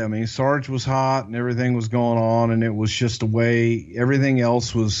idea. I mean, Sarge was hot and everything was going on, and it was just a way everything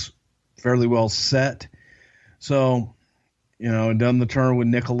else was fairly well set. So, done the turn with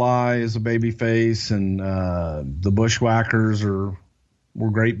Nikolai as a baby face, and the Bushwhackers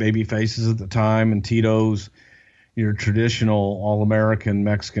were great baby faces at the time, and Tito's your traditional all-American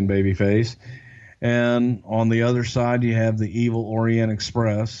Mexican baby face. And on the other side, you have the evil Orient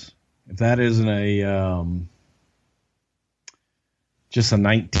Express. If that isn't just a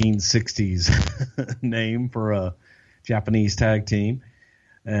 1960s name for a Japanese tag team.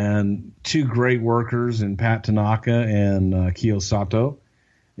 And two great workers in Pat Tanaka and Kiyo Sato,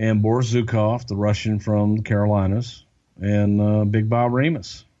 and Boris Zukov, the Russian from the Carolinas, and Big Bob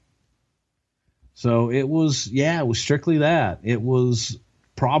Ramus. So it was strictly that. It was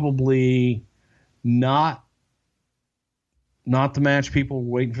probably not the match people were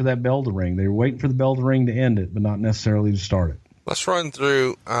waiting for that bell to ring. They were waiting for the bell to ring to end it, but not necessarily to start it. Let's run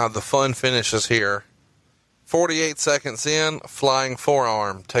through the fun finishes here. 48 seconds in, flying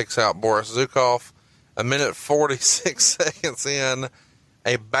forearm takes out Boris Zukov. A minute 46 seconds in,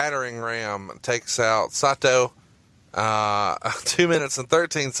 a battering ram takes out Sato. 2 minutes and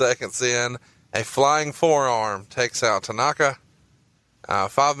 13 seconds in, a flying forearm takes out Tanaka.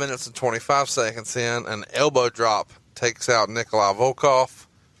 5 minutes and 25 seconds in, an elbow drop takes out Nikolai Volkov.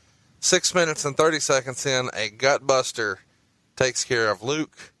 6 minutes and 30 seconds in, a gut buster takes care of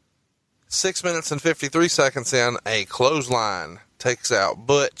Luke. 6 minutes and 53 seconds in, a clothesline takes out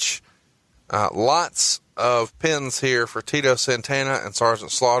Butch. Lots of pins here for Tito Santana and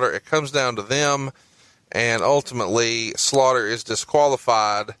Sergeant Slaughter. It comes down to them, and ultimately Slaughter is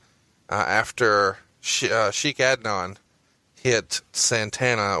disqualified after Sheik Adnan hit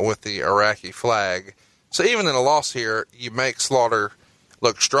Santana with the Iraqi flag. So even in a loss here, you make Slaughter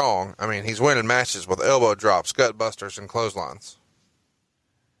look strong. I mean, he's winning matches with elbow drops, gut busters, and clotheslines.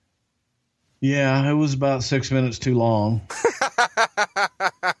 Yeah, it was about 6 minutes too long.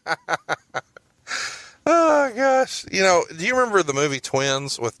 Oh, gosh. Do you remember the movie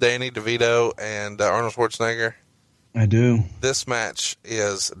Twins with Danny DeVito and Arnold Schwarzenegger? I do. This match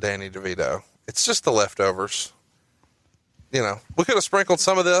is Danny DeVito. It's just the leftovers. We could have sprinkled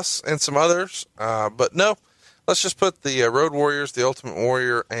some of this and some others, but no. Let's just put the Road Warriors, the Ultimate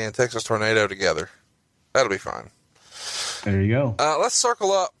Warrior, and Texas Tornado together. That'll be fine. There you go. Let's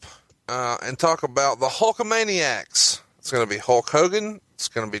circle up and talk about the Hulkamaniacs. It's going to be Hulk Hogan. It's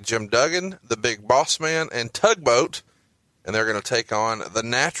going to be Jim Duggan, the Big Boss Man, and Tugboat. And they're going to take on the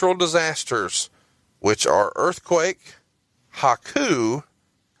Natural Disasters, which are Earthquake, Haku,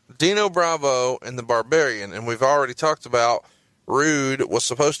 Dino Bravo, and the Barbarian. And we've already talked about Rude was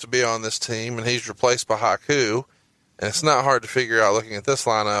supposed to be on this team, and he's replaced by Haku. And it's not hard to figure out, looking at this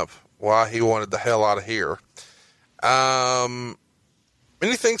lineup, why he wanted the hell out of here.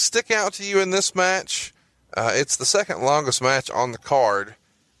 Anything stick out to you in this match? It's the second longest match on the card.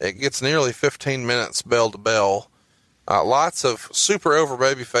 It gets nearly 15 minutes bell to bell. Lots of super over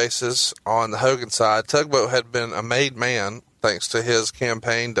baby faces on the Hogan side. Tugboat had been a made man thanks to his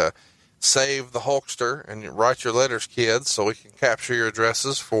campaign to save the Hulkster and write your letters, kids, so we can capture your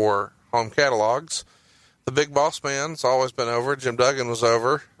addresses for home catalogs. The Big Boss Man's always been over. Jim Duggan was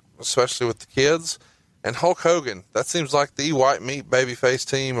over, especially with the kids. And Hulk Hogan, that seems like the white meat babyface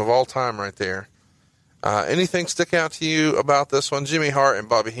team of all time right there. Anything stick out to you about this one? Jimmy Hart and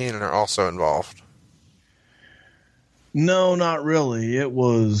Bobby Heenan are also involved. No, not really.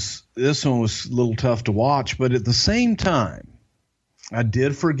 This one was a little tough to watch, but at the same time, I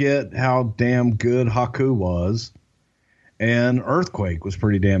did forget how damn good Haku was, and Earthquake was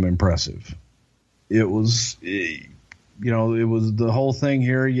pretty damn impressive. It was, it was the whole thing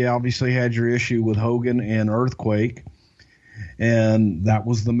here. You obviously had your issue with Hogan and Earthquake, and that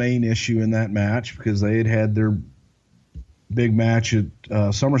was the main issue in that match because they had their big match at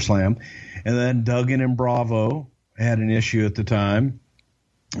SummerSlam, and then Duggan and Bravo had an issue at the time,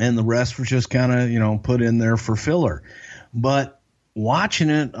 and the rest was just kind of, put in there for filler. But watching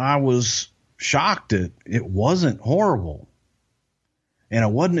it, I was shocked at it wasn't horrible, and I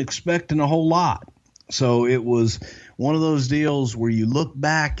wasn't expecting a whole lot. So it was one of those deals where you look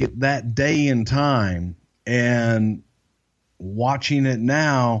back at that day in time and watching it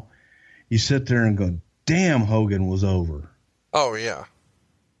now, you sit there and go, damn, Hogan was over. Oh, yeah.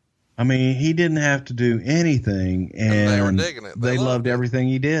 I mean, he didn't have to do anything, and they were digging it. They loved everything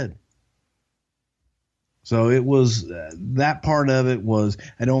he did. So it was that part of it was,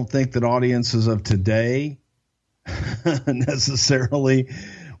 I don't think that audiences of today necessarily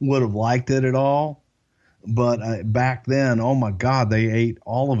would have liked it at all. But back then, oh my God, they ate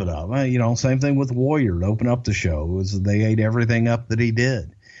all of it up. Same thing with Warrior to open up the show. They ate everything up that he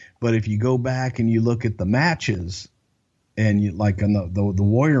did. But if you go back and you look at the matches, and you like in the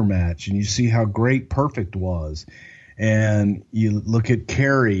Warrior match, and you see how great Perfect was, and you look at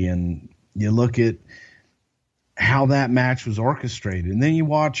Kerry, and you look at how that match was orchestrated, and then you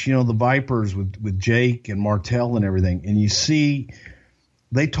watch, the Vipers with Jake and Martel and everything, and you see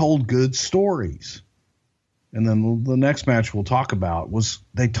they told good stories. And then the next match we'll talk about was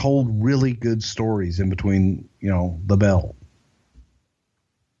they told really good stories in between, the bell.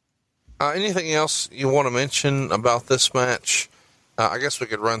 Anything else you want to mention about this match? I guess we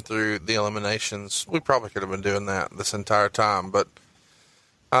could run through the eliminations. We probably could have been doing that this entire time, but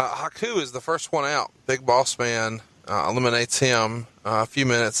Haku is the first one out. Big Boss Man eliminates him a few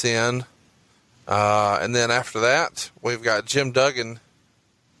minutes in. And then after that, we've got Jim Duggan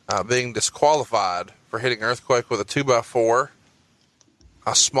being disqualified for hitting Earthquake with a 2x4.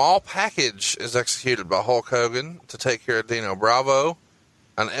 A small package is executed by Hulk Hogan to take care of Dino Bravo.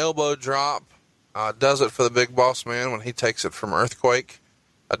 An elbow drop does it for the Big Boss Man when he takes it from Earthquake.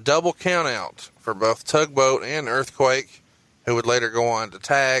 A double count out for both Tugboat and Earthquake, who would later go on to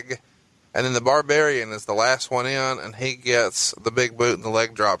tag. And then the Barbarian is the last one in, and he gets the big boot and the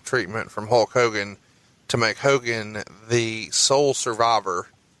leg drop treatment from Hulk Hogan to make Hogan the sole survivor.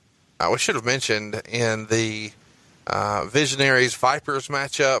 We should have mentioned in the Visionaries Vipers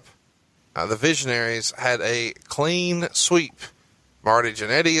matchup, the Visionaries had a clean sweep. Marty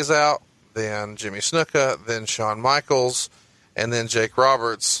Jannetty is out, then Jimmy Snuka, then Shawn Michaels, and then Jake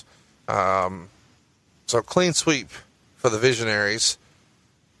Roberts. So clean sweep for the Visionaries.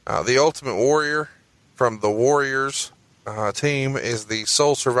 The Ultimate Warrior from the Warriors team is the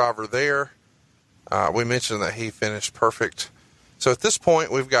sole survivor there. We mentioned that he finished perfect. So at this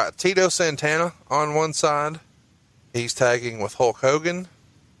point, we've got Tito Santana on one side. He's tagging with Hulk Hogan,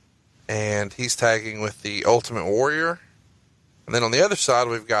 and he's tagging with the Ultimate Warrior. And then on the other side,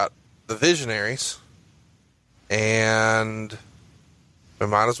 we've got the Visionaries, and we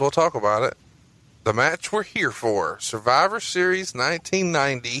might as well talk about it. The match we're here for, Survivor Series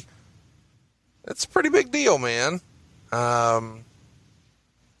 1990. It's a pretty big deal, man.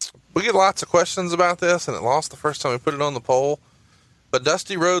 We get lots of questions about this, and it lost the first time we put it on the poll. But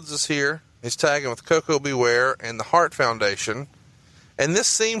Dusty Rhodes is here. He's tagging with Koko Beware and the Hart Foundation. And this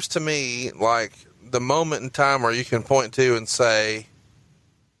seems to me like the moment in time where you can point to and say,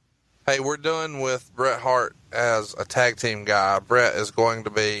 hey, we're done with Bret Hart as a tag team guy. Bret is going to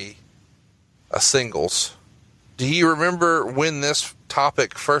be a singles. Do you remember when this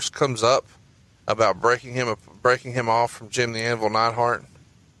topic first comes up about breaking him off from Jim the Anvil Neidhart?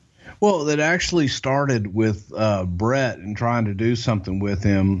 Well, it actually started with Bret and trying to do something with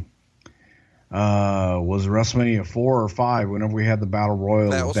him. Was WrestleMania 4 or 5 whenever we had the Battle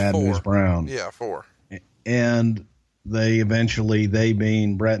Royal with Bad 4. News Brown. Yeah, 4. And they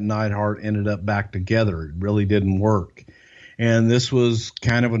being Bret and Neidhart, ended up back together. It really didn't work. And this was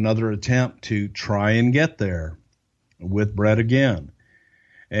kind of another attempt to try and get there with Bret again.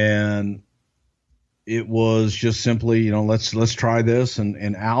 And it was just simply, let's try this.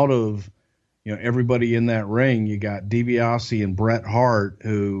 And out of, everybody in that ring, you got DiBiase and Bret Hart,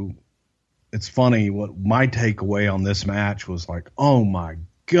 who, it's funny, what my takeaway on this match was like, oh my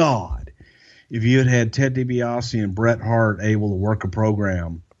God, if you had Ted DiBiase and Bret Hart able to work a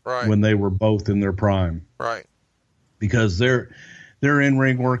program when they were both in their prime. Right. Because their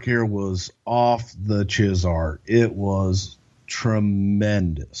in-ring work here was off the Chizart. It was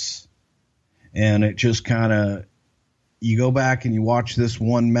tremendous. And it just kind of, you go back and you watch this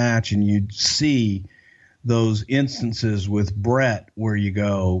one match and you see those instances with Brett where you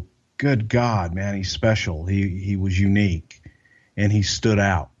go, good God, man, he's special. He was unique, and he stood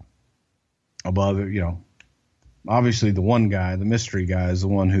out above it. You know, obviously the one guy, the mystery guy, is the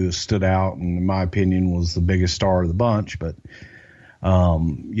one who stood out, and in my opinion was the biggest star of the bunch. But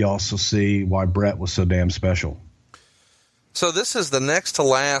you also see why Brett was so damn special. So this is the next to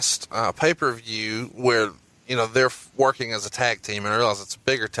last pay-per-view where, you know, they're working as a tag team, and I realize it's a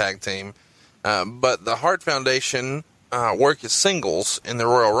bigger tag team. But the Hart Foundation work as singles in the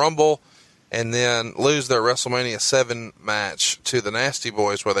Royal Rumble, and then lose their WrestleMania 7 match to the Nasty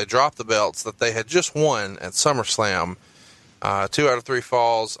Boys, where they dropped the belts that they had just won at SummerSlam. 2 out of 3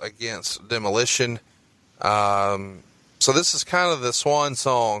 falls against Demolition. So this is kind of the swan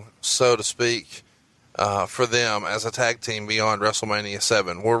song, so to speak, for them as a tag team beyond WrestleMania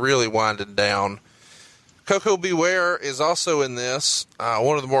 7. We're really winding down. Koko Beware is also in this,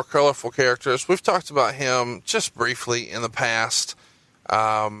 one of the more colorful characters. We've talked about him just briefly in the past.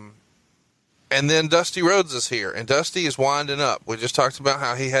 And then Dusty Rhodes is here, and Dusty is winding up. We just talked about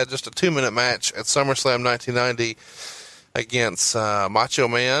how he had just a 2-minute match at SummerSlam 1990 against Macho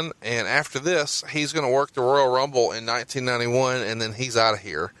Man, and after this, he's going to work the Royal Rumble in 1991, and then he's out of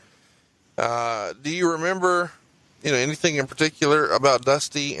here. Do you remember, anything in particular about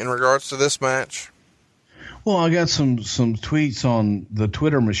Dusty in regards to this match? Well, I got some tweets on the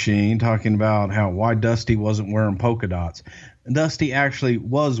Twitter machine talking about why Dusty wasn't wearing polka dots. Dusty actually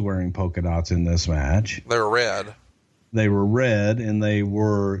was wearing polka dots in this match. They were red. They were red, and they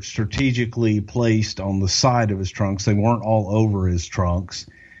were strategically placed on the side of his trunks. They weren't all over his trunks.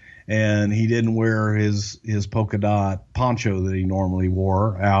 And he didn't wear his polka dot poncho that he normally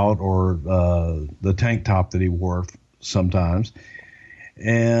wore out, or the tank top that he wore sometimes.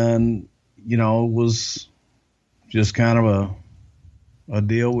 And, it was just kind of a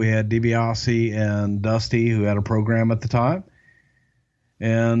deal. We had DiBiase and Dusty, who had a program at the time.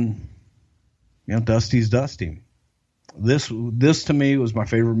 And, Dusty's Dusty. This to me was my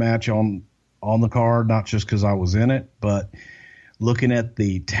favorite match on the card, not just because I was in it, but looking at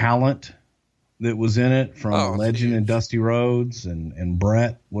the talent that was in it from Legend and Dusty Rhodes and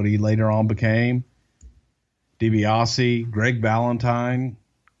Brett, what he later on became, DiBiase, Greg Valentine.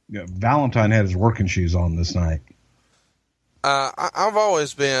 Valentine had his working shoes on this night. I've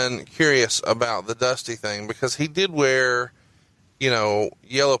always been curious about the Dusty thing because he did wear,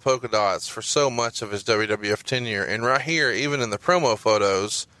 yellow polka dots for so much of his WWF tenure. And right here, even in the promo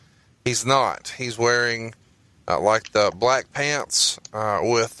photos, he's not. He's wearing like the black pants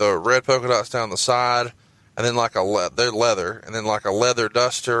with the red polka dots down the side, and then they're leather, and then like a leather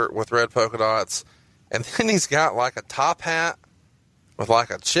duster with red polka dots. And then he's got like a top hat with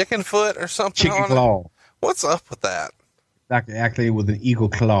like a chicken foot or something Chicken claw. What's up with that? Actually with an eagle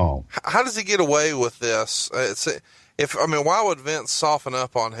claw. How does he get away with this? Why would Vince soften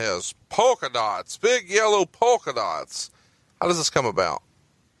up on his polka dots, big yellow polka dots? How does this come about?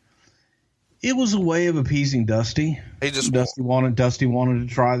 It was a way of appeasing Dusty. Dusty wanted to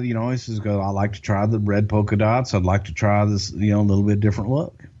try, he says, I'd like to try the red polka dots. I'd like to try this, a little bit different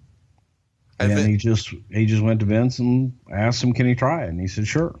look. And he just went to Vince and asked him, can he try it? And he said,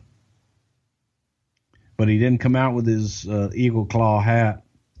 sure. But he didn't come out with his eagle claw hat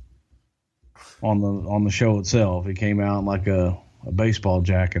on the show itself. He came out like a baseball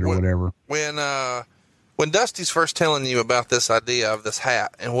jacket or whatever. When Dusty's first telling you about this idea of this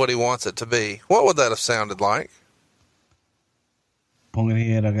hat and what he wants it to be, what would that have sounded like?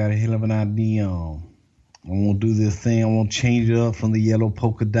 Pumpkinhead, I got a hell of an idea. I'm going to do this thing. I'm going to change it up from the yellow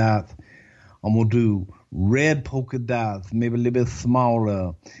polka dots. I'm going to do red polka dots, maybe a little bit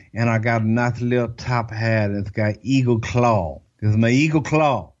smaller. And I got a nice little top hat, and it's got eagle claw. It's my eagle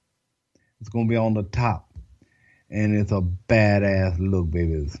claw. It's going to be on the top. And it's a badass look,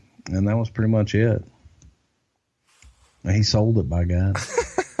 babies. And that was pretty much it. And he sold it, by God.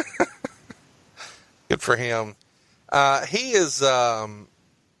 Good for him. He is,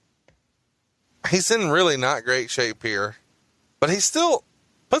 he's in really not great shape here, but he still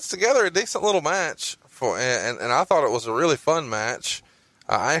puts together a decent little match and I thought it was a really fun match.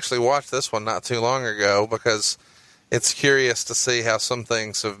 I actually watched this one not too long ago because it's curious to see how some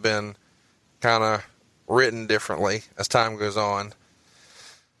things have been kind of written differently as time goes on.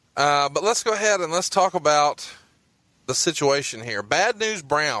 But let's go ahead and let's talk about the situation here. Bad News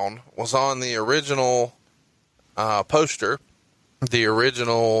Brown was on the original poster, the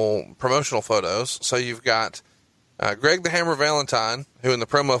original promotional photos. So you've got Greg the Hammer Valentine, who in the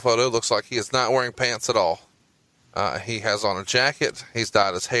promo photo looks like he is not wearing pants at all. He has on a jacket. He's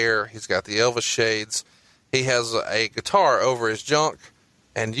dyed his hair. He's got the Elvis shades. He has a guitar over his junk,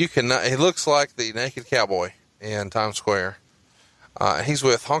 and he looks like the Naked Cowboy in Times Square. He's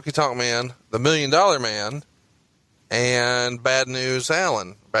with Honky Tonk Man, the $1 Million Man, and Bad News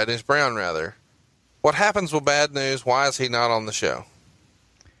Brown, rather. What happens with Bad News? Why is he not on the show?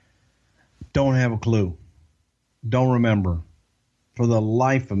 Don't have a clue. Don't remember. For the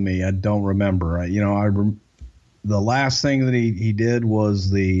life of me, I don't remember. The last thing that he did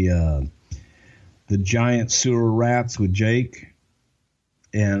was the giant sewer rats with Jake,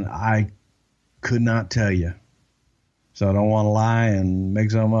 and I could not tell you. So I don't want to lie and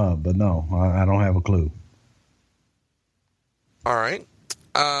make something up, but no, I don't have a clue. All right.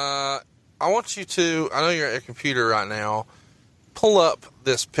 I want you to, I know you're at your computer right now, pull up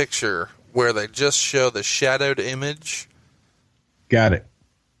this picture where they just show the shadowed image. Got it.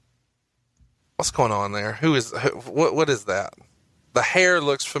 What's going on there? What is that? The hair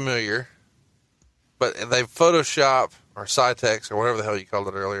looks familiar, but they Photoshop or Cytex or whatever the hell you called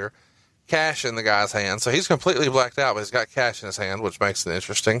it earlier, cash in the guy's hand. So he's completely blacked out, but he's got cash in his hand, which makes it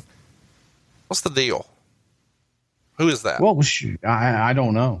interesting. What's the deal? Who is that? Well, I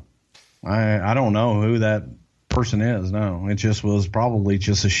don't know. I don't know who that person is. No, it just was probably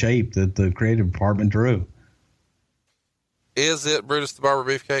just a shape that the creative department drew. Is it Brutus the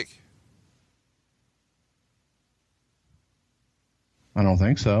Barber Beefcake? I don't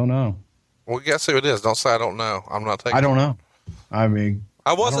think so. No. Well, guess who it is. Don't say I don't know. I'm not taking. I don't know. I mean,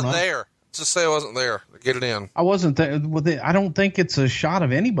 I wasn't there. Just say I wasn't there. Get it in. I wasn't there. I don't think it's a shot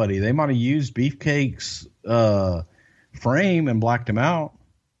of anybody. They might have used Beefcake's frame and blacked him out.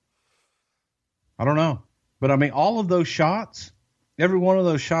 I don't know. But I mean, all of those shots, every one of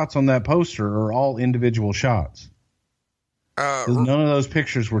those shots on that poster are all individual shots. None of those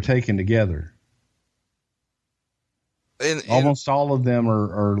pictures were taken together. Almost all of them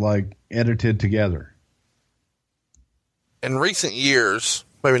are like edited together. In recent years,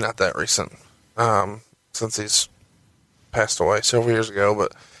 maybe not that recent, since he's passed away several years ago,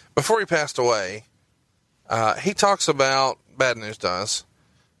 but before he passed away, he talks about, Bad News does,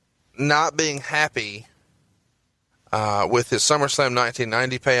 not being happy with his SummerSlam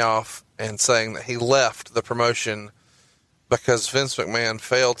 1990 payoff and saying that he left the promotion because Vince McMahon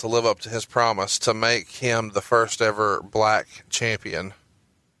failed to live up to his promise to make him the first ever black champion.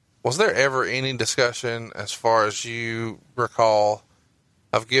 Was there ever any discussion, as far as you recall,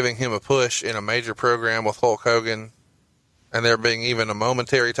 of giving him a push in a major program with Hulk Hogan and there being even a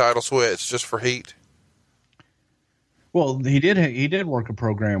momentary title switch just for heat? Well, he did work a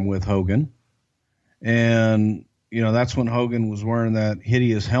program with Hogan, and that's when Hogan was wearing that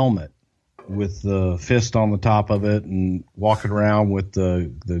hideous helmet with the fist on the top of it and walking around with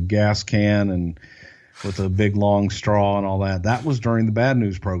the gas can and with a big long straw and all that. That was during the Bad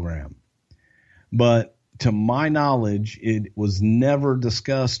News program. But to my knowledge, it was never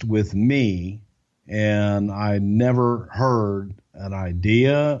discussed with me, and I never heard an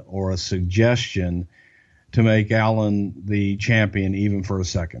idea or a suggestion to make Alan the champion even for a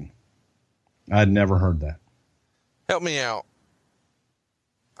second. I'd never heard that. Help me out.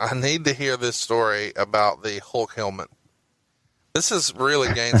 I need to hear this story about the Hulk helmet. This has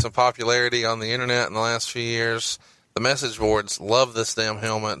really gained some popularity on the internet in the last few years. The message boards love this damn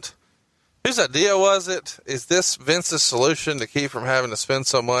helmet. Whose idea was it? Is this Vince's solution to keep from having to spend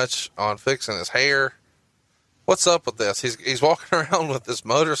so much on fixing his hair? What's up with this? He's walking around with this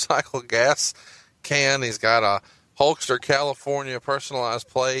motorcycle gas can. He's got a Hulkster California personalized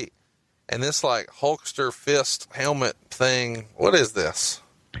plate and this like Hulkster fist helmet thing. What is this?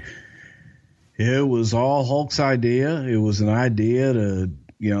 It was all Hulk's idea. It was an idea to,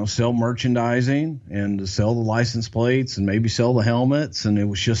 sell merchandising and to sell the license plates and maybe sell the helmets. And it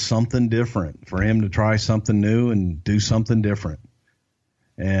was just something different for him to try something new and do something different.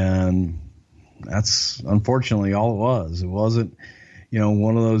 And that's unfortunately all it was. It wasn't,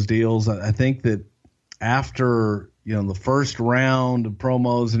 one of those deals. I think that after, the first round of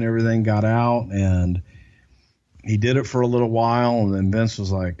promos and everything got out, and he did it for a little while, and then Vince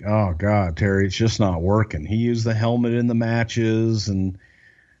was like, oh God, Terry, it's just not working. He used the helmet in the matches, and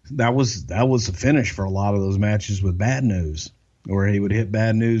that was the finish for a lot of those matches with Bad News, where he would hit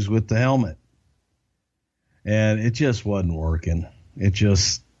Bad News with the helmet. And it just wasn't working. It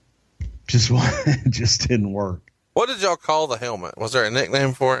just didn't work. What did y'all call the helmet? Was there a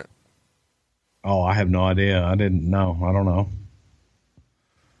nickname for it? Oh, I have no idea. I didn't know. I don't know.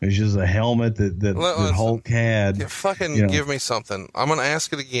 It's just a helmet that Hulk had. Give me something. I'm going to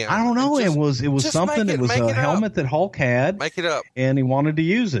ask it again. I don't know. It was something. It was a helmet that Hulk had. Make it up. And he wanted to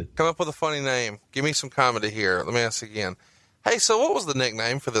use it. Come up with a funny name. Give me some comedy here. Let me ask again. Hey, so what was the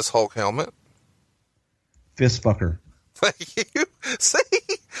nickname for this Hulk helmet? Fist fucker. Thank you. See,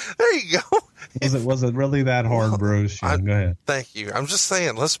 there you go. Was it really that hard, Bruce? Go ahead. Thank you. I'm just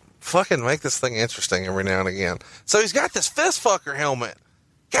saying, let's fucking make this thing interesting every now and again. So he's got this fist fucker helmet.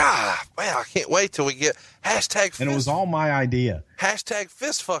 God, man, I can't wait till we get hashtag. And it was all my idea. Hashtag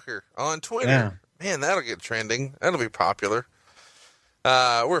fist fucker on Twitter. Yeah. Man, that'll get trending. That'll be popular.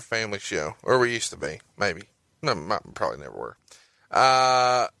 We're a family show, or we used to be, maybe. No, probably never were.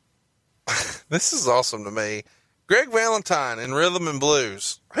 This is awesome to me. Greg Valentine in Rhythm and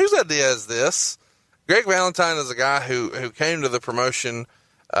Blues. Whose idea is this? Greg Valentine is a guy who came to the promotion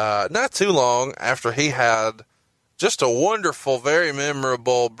not too long after he had just a wonderful, very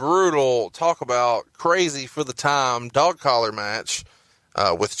memorable, brutal, talk about crazy for the time dog collar match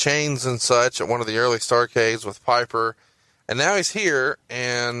with chains and such at one of the early Starrcades with Piper. And now he's here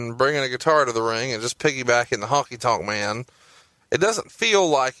and bringing a guitar to the ring and just piggybacking the Honky Tonk Man. It doesn't feel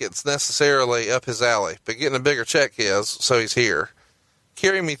like it's necessarily up his alley, but getting a bigger check is, so he's here.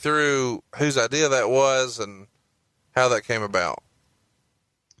 Carry me through whose idea that was and how that came about.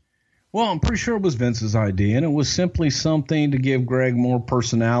 Well, I'm pretty sure it was Vince's idea, and it was simply something to give Greg more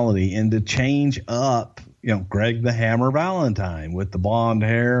personality and to change up, Greg the Hammer Valentine with the blonde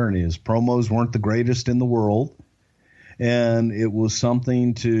hair, and his promos weren't the greatest in the world. And it was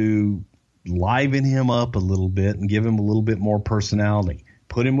something to liven him up a little bit and give him a little bit more personality.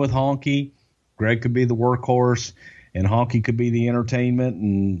 Put him with Honky. Greg could be the workhorse, and Honky could be the entertainment,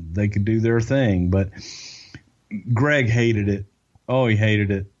 and they could do their thing. But Greg hated it. Oh, he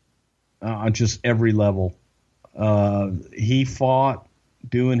hated it. On just every level. He fought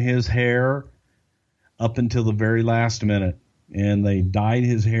doing his hair up until the very last minute, and they dyed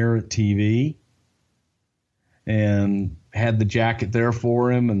his hair at TV and had the jacket there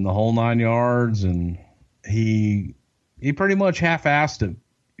for him and the whole 9 yards, and he pretty much half-assed it,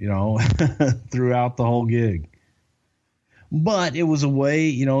 throughout the whole gig. But it was a way,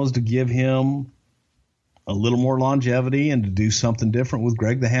 it was to give him a little more longevity and to do something different with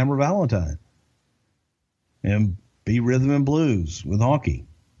Greg the Hammer Valentine and be Rhythm and Blues with Honky.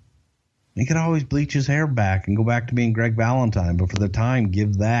 He could always bleach his hair back and go back to being Greg Valentine, but for the time,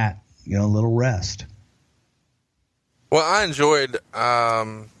 give that, a little rest. Well, I enjoyed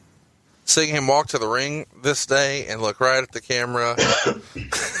seeing him walk to the ring this day and look right at the camera.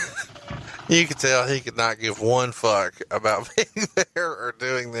 You could tell he could not give one fuck about being there or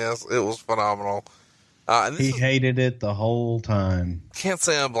doing this. It was phenomenal. He hated it the whole time. Can't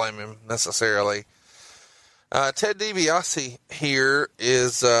say I blame him necessarily. Ted DiBiase here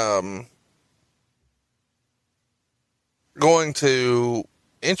is going to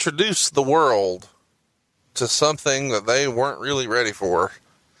introduce the world to something that they weren't really ready for.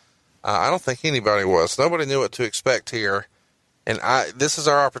 I don't think anybody was. Nobody knew what to expect here. And this is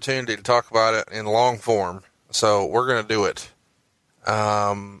our opportunity to talk about it in long form. So we're going to do it.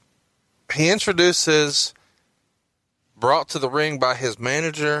 He introduces, brought to the ring by his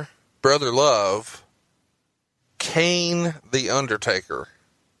manager, Brother Love, Kane the Undertaker.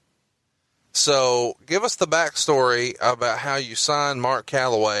 So give us the backstory about how you signed Mark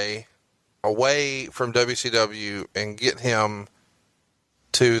Calloway away from WCW and get him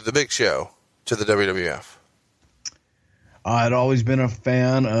to the big show, to the WWF. I'd always been a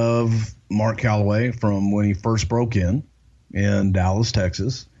fan of Mark Calloway from when he first broke in Dallas,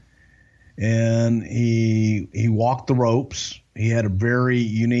 Texas. And he walked the ropes. He had a very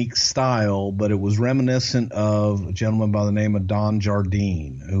unique style, but it was reminiscent of a gentleman by the name of Don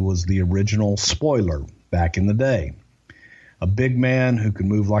Jardine, who was the original Spoiler back in the day. A big man who could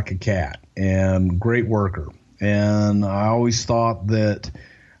move like a cat and great worker. And I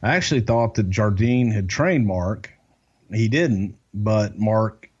actually thought that Jardine had trained Mark. He didn't, but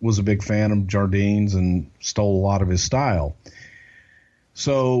Mark was a big fan of Jardine's and stole a lot of his style.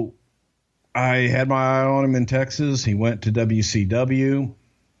 So I had my eye on him in Texas. He went to WCW,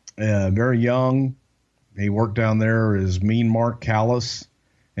 very young. He worked down there as Mean Mark Callis,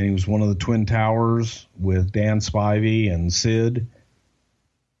 and he was one of the Twin Towers with Dan Spivey and Sid.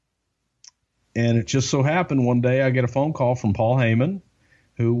 And it just so happened one day I get a phone call from Paul Heyman,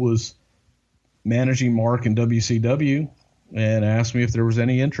 who was managing Mark in WCW, and asked me if there was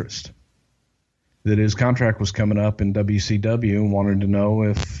any interest. That his contract was coming up in WCW and wanted to know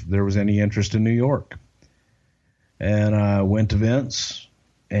if there was any interest in New York. And I went to Vince,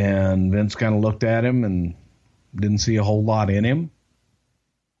 and Vince kind of looked at him and didn't see a whole lot in him.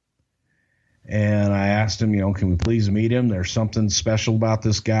 And I asked him, can we please meet him? There's something special about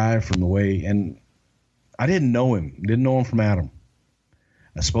this guy from the way, and I didn't know him from Adam.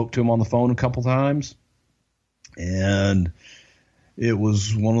 I spoke to him on the phone a couple times, and it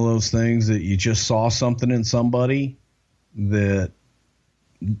was one of those things that you just saw something in somebody that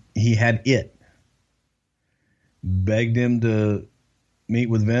he had it. Begged him to meet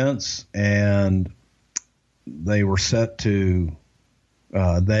with Vince, and they were set to,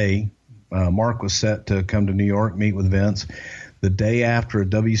 Mark was set to come to New York, meet with Vince the day after a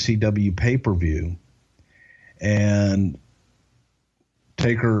WCW pay-per-view. And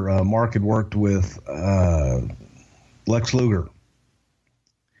Taker, Mark had worked with Lex Luger,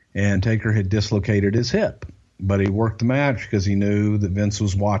 and Taker had dislocated his hip, but he worked the match because he knew that Vince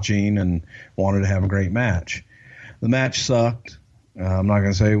was watching and wanted to have a great match. The match sucked. I'm not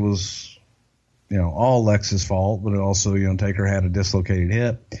going to say it was, all Lex's fault, but it also, Taker had a dislocated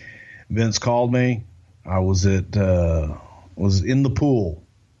hip. Vince called me. I was was in the pool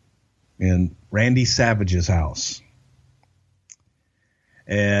in Randy Savage's house.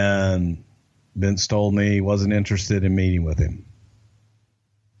 And Vince told me he wasn't interested in meeting with him.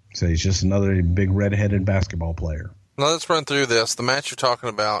 So he's just another big red-headed basketball player. Now let's run through this. The match you're talking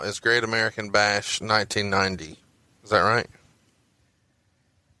about is Great American Bash 1990. Is that right?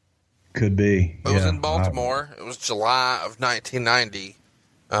 Could be. It was in Baltimore. It was July of 1990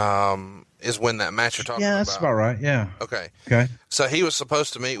 is when that match you're talking about. Yeah, that's about right. Yeah. Okay. Okay. So he was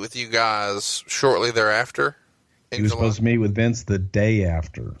supposed to meet with you guys shortly thereafter? He was supposed to meet with Vince the day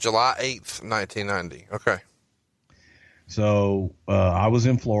after. July 8th, 1990. Okay. So I was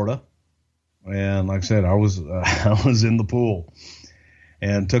in Florida, and like I said, I was in the pool,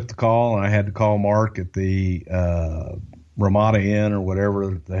 and took the call. And I had to call Mark at the Ramada Inn or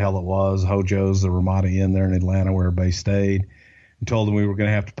whatever the hell it was, Hojo's, the Ramada Inn there in Atlanta where everybody stayed, and told him we were going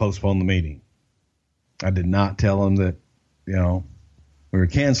to have to postpone the meeting. I did not tell him that, we were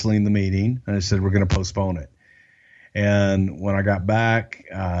canceling the meeting. I said we're going to postpone it. And when I got back,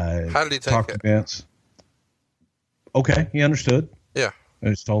 how did he talked take to Vince. Okay, he understood. Yeah. I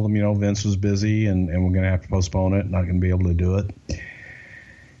just told him, Vince was busy and we're going to have to postpone it. Not going to be able to do it.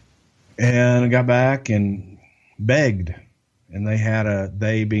 And I got back and begged. And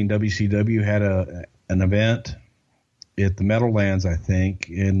they being WCW, had an event at the Meadowlands, I think,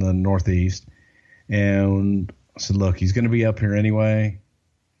 in the Northeast. And I said, look, he's going to be up here anyway.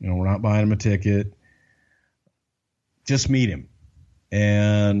 We're not buying him a ticket. Just meet him.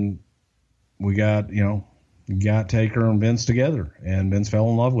 And we got Taker and Vince together, and Vince fell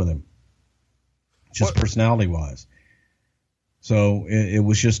in love with him, just personality-wise. So it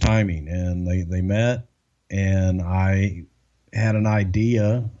was just timing, and they met, and I had an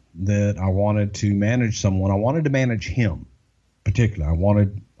idea that I wanted to manage someone. I wanted to manage him, particularly. I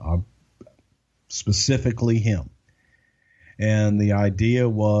wanted specifically him. And the idea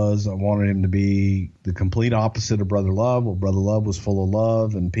was I wanted him to be the complete opposite of Brother Love. Well, Brother Love was full of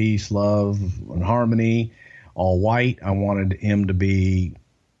love and peace, love and harmony, all white. I wanted him to be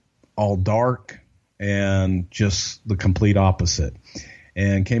all dark and just the complete opposite.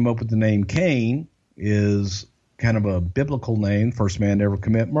 And came up with the name Cain. Is kind of a biblical name, first man to ever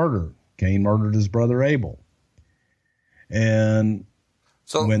commit murder. Cain murdered his brother Abel. And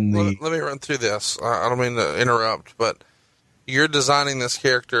so let me run through this. I don't mean to interrupt, but you're designing this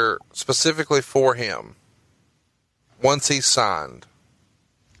character specifically for him once he's signed.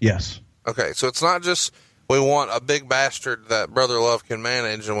 Yes. Okay, so it's not just we want a big bastard that Brother Love can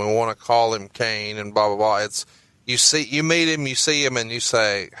manage and we want to call him Cain and blah, blah, blah. It's you meet him, you see him, and you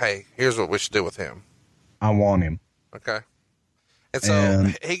say, hey, here's what we should do with him. I want him. Okay. And so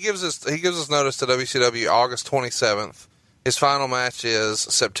he gives us notice to WCW August 27th. His final match is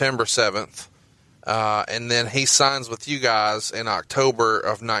September 7th. And then he signs with you guys in October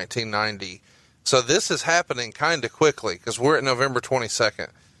of 1990. So this is happening kind of quickly because we're at November 22nd.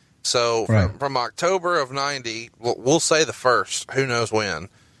 So from October of 90, we'll say the 1st, who knows when,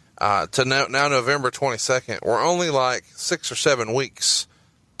 to now November 22nd, we're only like 6 or 7 weeks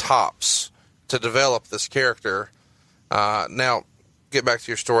tops to develop this character. Now, get back to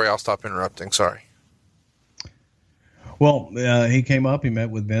your story. I'll stop interrupting. Sorry. Well, he came up, he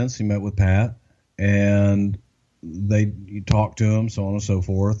met with Vince, he met with Pat, and you talked to him, so on and so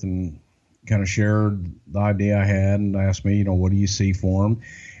forth, and kind of shared the idea I had and asked me, what do you see for him?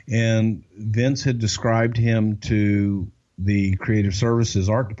 And Vince had described him to the creative services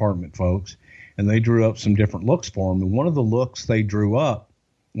art department folks, and they drew up some different looks for him. And one of the looks they drew up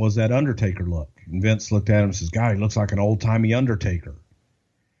was that Undertaker look. And Vince looked at him and says, God, he looks like an old-timey Undertaker.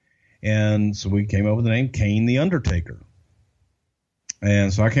 And so we came up with the name Cain the Undertaker.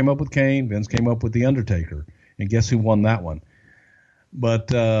 And so I came up with Cain. Vince came up with the Undertaker. And guess who won that one? But,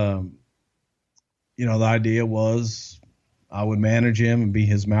 the idea was I would manage him and be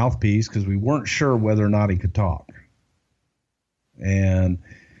his mouthpiece because we weren't sure whether or not he could talk. And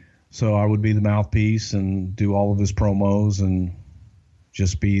so I would be the mouthpiece and do all of his promos and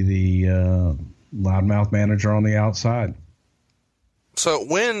just be the loudmouth manager on the outside. So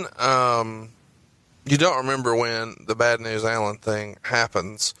when you don't remember when the Bad News Allen thing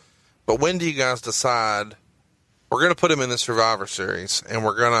happens, but when do you guys decide we're going to put him in the Survivor Series and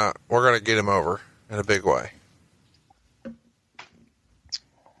we're going to get him over in a big way?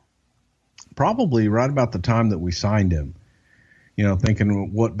 Probably right about the time that we signed him. You know,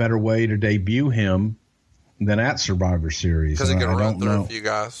 thinking what better way to debut him than at Survivor Series. Because he could run through a few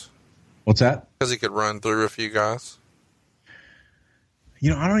guys. What's that? Because he could run through a few guys. You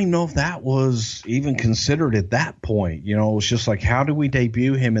know, I don't even know if that was even considered at that point. You know, it was just like, how do we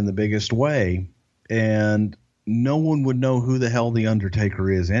debut him in the biggest way? And no one would know who the hell The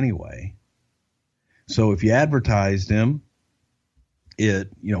Undertaker is anyway. So if you advertised him, it,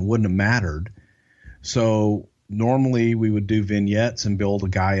 you know, wouldn't have mattered. So normally we would do vignettes and build a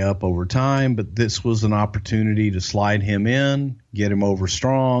guy up over time, but this was an opportunity to slide him in, get him over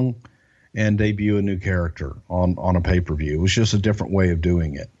strong, and debut a new character on a pay-per-view. It was just a different way of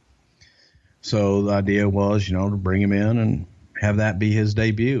doing it. So the idea was, you know, to bring him in and have that be his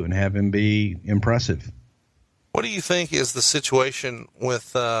debut and have him be impressive. What do you think is the situation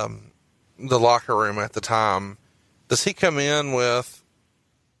with the locker room at the time? Does he come in with,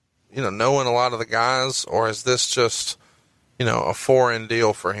 you know, knowing a lot of the guys, or is this just, you know, a foreign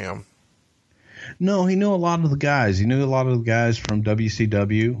deal for him? No, he knew a lot of the guys. He knew a lot of the guys from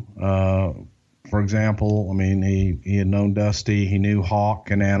WCW. For example, I mean, he had known Dusty. He knew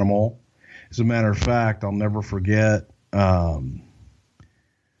Hawk and Animal. As a matter of fact, I'll never forget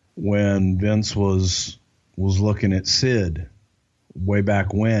when Vince was looking at Sid way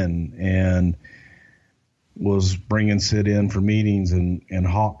back when and was bringing Sid in for meetings, and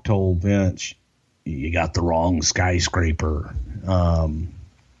Hawk told Vince, "You got the wrong skyscraper."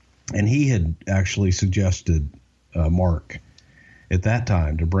 And he had actually suggested Mark at that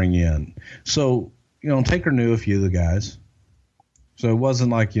time to bring in. So, you know, Taker knew a few of the guys. So it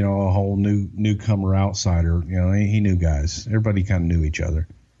wasn't like, you know, a whole newcomer outsider. You know, he knew guys. Everybody kind of knew each other.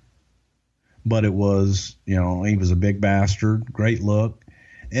 But it was, you know, he was a big bastard, great look.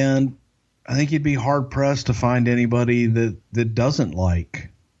 And I think you'd be hard-pressed to find anybody that doesn't like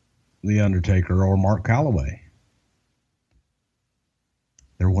The Undertaker or Mark Calloway.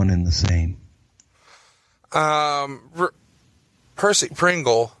 They're one and the same. Percy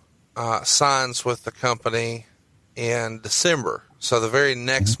Pringle signs with the company in December, so the very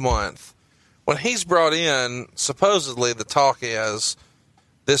next month. When he's brought in, supposedly the talk is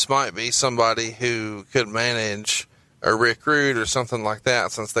this might be somebody who could manage a Rick Rude or something like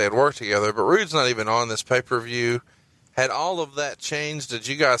that, since they had worked together. But Rude's not even on this pay-per-view. Had all of that changed? Did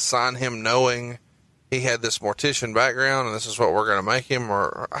you guys sign him knowing he had this mortician background and this is what we're going to make him,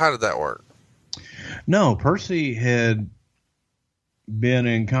 or how did that work? No, Percy had been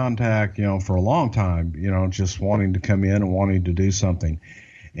in contact, you know, for a long time, you know, just wanting to come in and wanting to do something.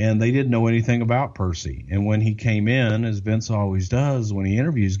 And they didn't know anything about Percy. And when he came in, as Vince always does, when he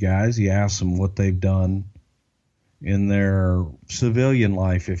interviews guys, he asks them what they've done in their civilian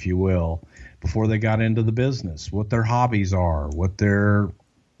life, if you will, before they got into the business, what their hobbies are, what their,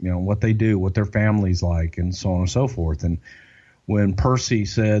 you know, what they do, what their family's like, and so on and so forth. And when Percy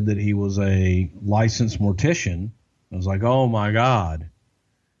said that he was a licensed mortician, I was like, oh my God.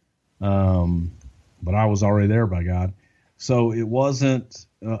 But I was already there, by God. So it wasn't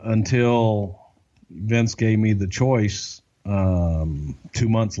until Vince gave me the choice 2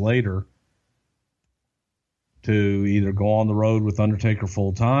 months later to either go on the road with Undertaker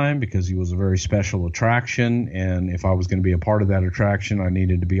full time, because he was a very special attraction, and if I was going to be a part of that attraction, I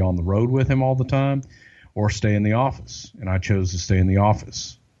needed to be on the road with him all the time, or stay in the office. And I chose to stay in the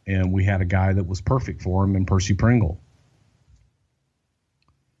office. And we had a guy that was perfect for him in Percy Pringle.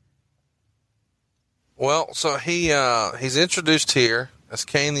 Well, so he's introduced here as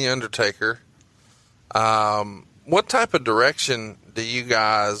Kane the Undertaker. What type of direction do you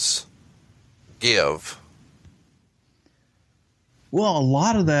guys give? Well, a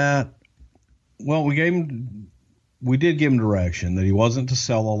lot of that, well, we did give him direction that he wasn't to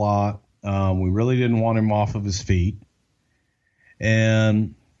sell a lot. We really didn't want him off of his feet.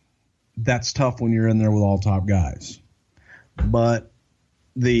 And that's tough when you're in there with all top guys. But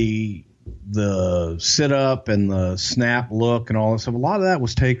the sit up and the snap look and all that stuff, a lot of that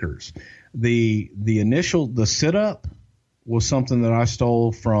was Taker's. The sit up was something that I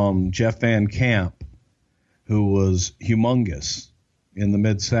stole from Jeff Van Camp, who was humongous in the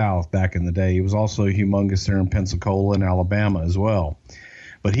Mid-South back in the day. He was also humongous there in Pensacola and Alabama as well.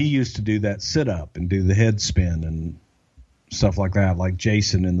 But he used to do that sit up and do the head spin and stuff like that, like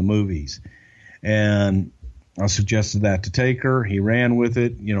Jason in the movies. And I suggested that to Taker. He ran with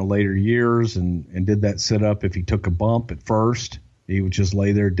it, later years and did that sit up. If he took a bump at first, he would just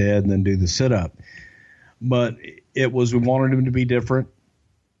lay there dead and then do the sit up. But we wanted him to be different,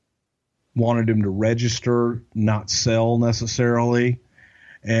 wanted him to register, not sell necessarily,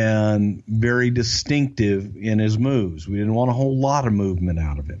 and very distinctive in his moves. We didn't want a whole lot of movement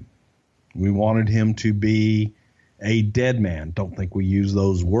out of him. We wanted him to be a dead man. Don't think we used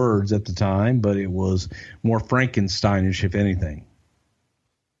those words at the time, but it was more Frankensteinish, if anything.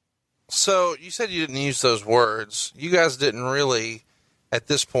 So you said you didn't use those words. You guys didn't really, at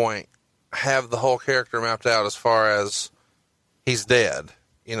this point, have the whole character mapped out as far as he's dead.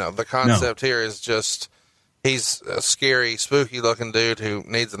 The concept here is just he's a scary, spooky looking dude who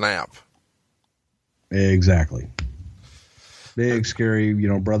needs a nap. Exactly. Big, scary,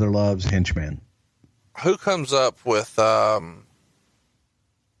 brother loves henchman. Who comes up with the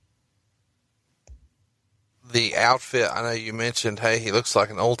outfit? I know you mentioned, hey, he looks like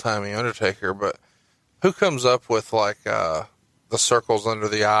an old-timey Undertaker, but who comes up with the circles under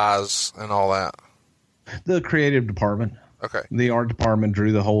the eyes and all that? The creative department. Okay. The art department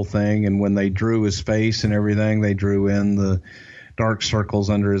drew the whole thing, and when they drew his face and everything, they drew in the dark circles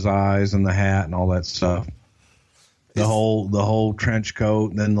under his eyes and the hat and all that stuff. The whole trench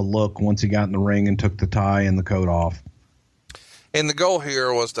coat, and then the look once he got in the ring and took the tie and the coat off. And the goal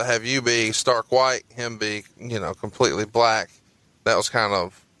here was to have you be stark white, him be, completely black. That was kind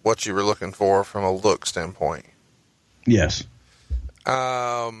of what you were looking for from a look standpoint. Yes.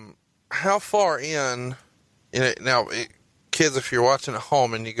 How far in now, kids, if you're watching at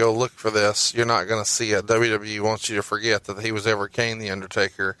home and you go look for this, you're not going to see it. WWE wants you to forget that he was ever Kane the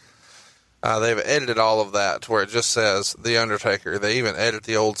Undertaker. They've edited all of that to where it just says The Undertaker. They even edit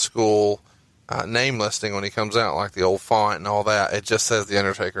the old school name listing when he comes out, like the old font and all that. It just says The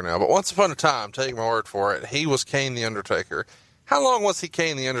Undertaker now. But once upon a time, take my word for it, he was Kane the Undertaker. How long was he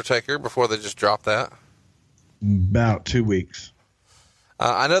Kane the Undertaker before they just dropped that? About 2 weeks.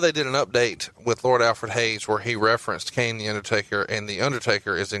 I know they did an update with Lord Alfred Hayes where he referenced Kane the Undertaker, and the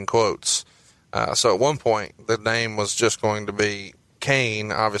Undertaker is in quotes. So at one point, the name was just going to be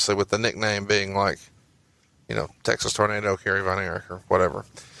Kane, obviously with the nickname being like, Texas Tornado, Kerry Von Erich, or whatever.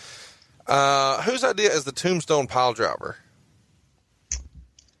 Whose idea is the Tombstone pile driver?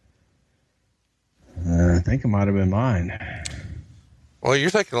 I think it might have been mine. Well,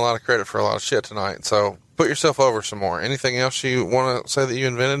 you're taking a lot of credit for a lot of shit tonight, so put yourself over some more. Anything else you want to say that you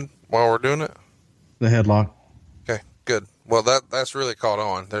invented while we're doing it? The headlock. Okay, good. Well, that's really caught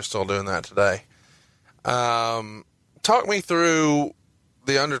on. They're still doing that today. Talk me through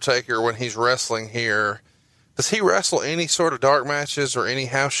the Undertaker when he's wrestling here. Does he wrestle any sort of dark matches or any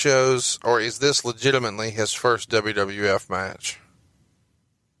house shows, or is this legitimately his first WWF match?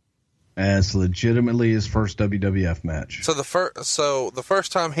 It's legitimately his first WWF match. So the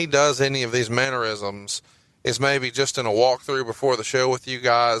first time he does any of these mannerisms is maybe just in a walkthrough before the show with you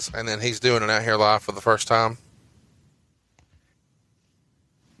guys, and then he's doing it out here live for the first time?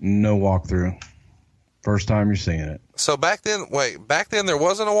 No walkthrough. First time you're seeing it. So back then there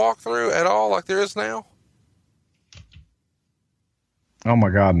wasn't a walkthrough at all like there is now? Oh my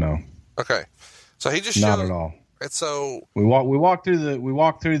God, no. Okay. So he just not at all. And so we walked through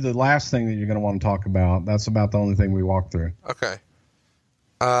the last thing that you're going to want to talk about. That's about the only thing we walked through. Okay.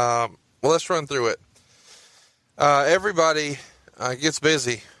 Well, let's run through it. Everybody gets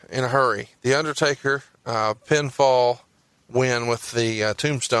busy in a hurry. The Undertaker pinfall win with the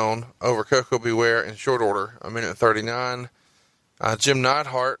Tombstone over Koko Beware in short order, 1:39. Jim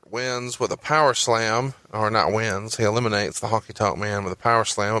Neidhart wins with a power slam, or not wins, he eliminates the Honky Tonk Man with a power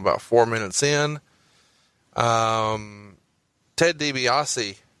slam about 4 minutes in. Ted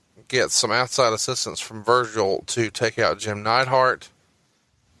DiBiase gets some outside assistance from Virgil to take out Jim Neidhart.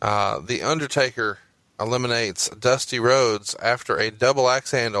 The Undertaker eliminates Dusty Rhodes after a double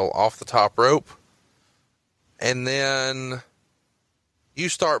axe handle off the top rope. And then you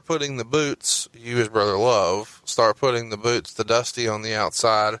start putting the boots, you as Brother Love, start putting the boots to Dusty on the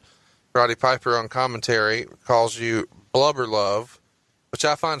outside. Roddy Piper on commentary calls you Blubber Love, which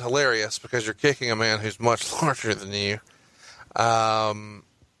I find hilarious because you're kicking a man who's much larger than you. And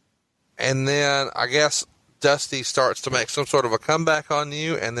then I guess Dusty starts to make some sort of a comeback on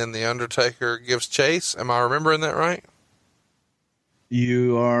you, and then the Undertaker gives chase. Am I remembering that right?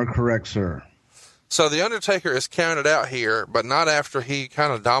 You are correct, sir. So the Undertaker is counted out here, but not after he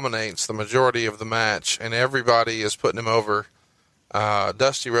kind of dominates the majority of the match, and everybody is putting him over,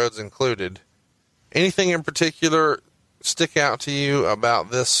 Dusty Rhodes included. Anything in particular stick out to you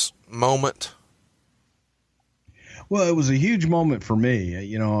about this moment? Well, it was a huge moment for me.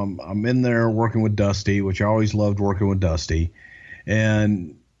 You know, I'm in there working with Dusty, which I always loved working with Dusty,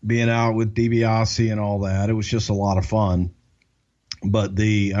 and being out with DiBiase and all that. It was just a lot of fun. But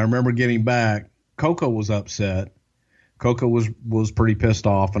I remember getting back, Coco was upset. Coco was pretty pissed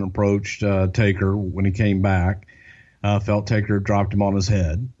off and approached Taker when he came back. Felt Taker dropped him on his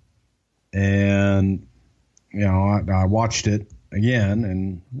head. And, you know, I watched it again,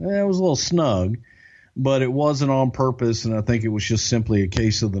 and it was a little snug. But it wasn't on purpose, and I think it was just simply a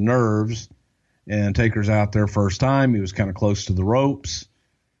case of the nerves. And Taker's out there first time. He was kind of close to the ropes.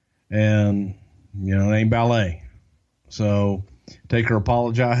 And, you know, it ain't ballet. So Taker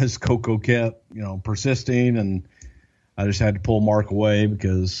apologized. Coco kept, you know, persisting, and I just had to pull Mark away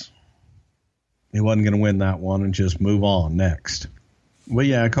because he wasn't going to win that one and just move on next. But,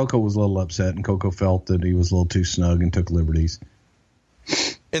 yeah, Coco was a little upset, and Coco felt that he was a little too snug and took liberties.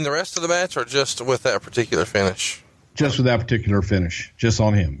 In the rest of the match, or just with that particular finish? Just with that particular finish. Just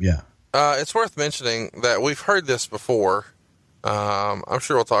on him, yeah. It's worth mentioning that we've heard this before. I'm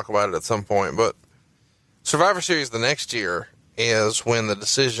sure we'll talk about it at some point, but Survivor Series the next year is when the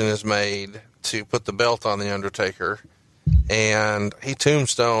decision is made to put the belt on The Undertaker, and he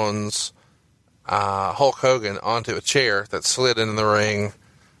tombstones Hulk Hogan onto a chair that slid into the ring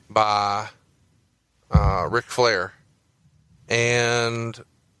by Ric Flair. And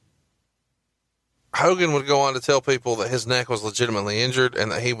Hogan would go on to tell people that his neck was legitimately injured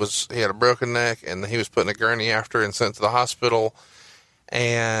and that he had a broken neck and that he was put in a gurney after and sent to the hospital.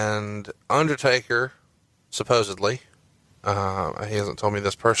 And Undertaker, supposedly, he hasn't told me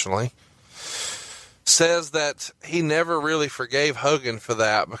this personally, says that he never really forgave Hogan for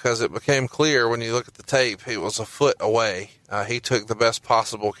that because it became clear when you look at the tape, he was a foot away. He took the best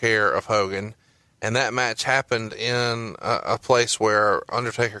possible care of Hogan. And that match happened in a place where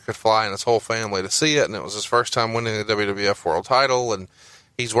Undertaker could fly and his whole family to see it. And it was his first time winning the WWF World title. And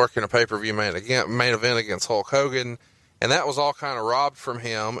he's working a pay-per-view main event against Hulk Hogan. And that was all kind of robbed from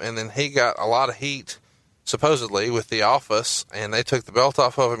him. And then he got a lot of heat, supposedly, with The Office. And they took the belt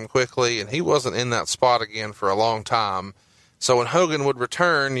off of him quickly. And he wasn't in that spot again for a long time. So when Hogan would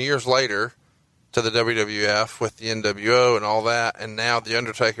return years later to the WWF with the NWO and all that, and now the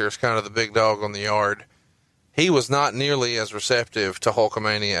Undertaker is kind of the big dog on the yard, he was not nearly as receptive to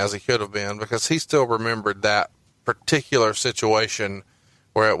Hulkamania as he could have been because he still remembered that particular situation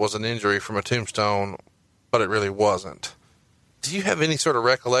where it was an injury from a tombstone, but it really wasn't. Do you have any sort of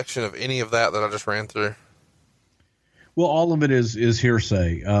recollection of any of that I just ran through? Well, all of it is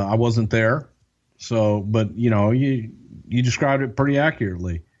hearsay. I wasn't there, so, but you know, you described it pretty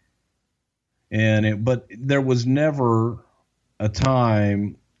accurately. But there was never a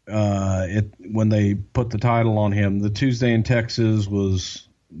time when they put the title on him. The Tuesday in Texas was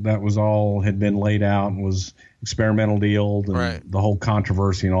all had been laid out and was experimental deal and right. The whole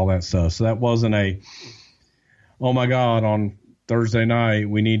controversy and all that stuff. So that wasn't oh my God, on Thursday night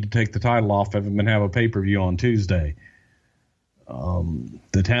we need to take the title off of him and have a pay-per-view on Tuesday.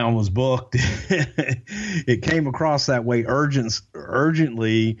 The town was booked. It came across that way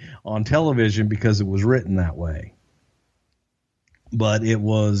urgently on television because it was written that way. But it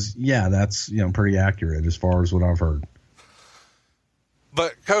was, that's, pretty accurate as far as what I've heard.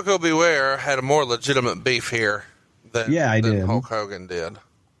 But Coco Beware had a more legitimate beef here than Hulk Hogan did.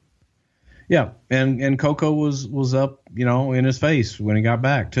 Yeah. And Coco was up, in his face when he got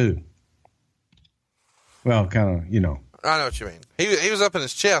back too. Well, kind of, I know what you mean. He was up in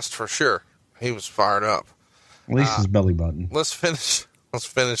his chest for sure. He was fired up. At least his belly button. Let's finish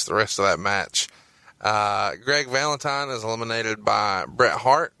the rest of that match. Greg Valentine is eliminated by Bret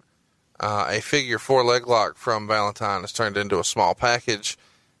Hart. A figure 4 leg lock from Valentine is turned into a small package.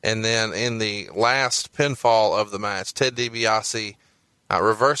 And then in the last pinfall of the match, Ted DiBiase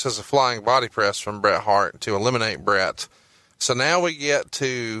reverses a flying body press from Bret Hart to eliminate Bret. So now we get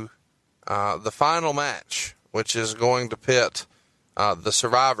to the final match, which is going to pit the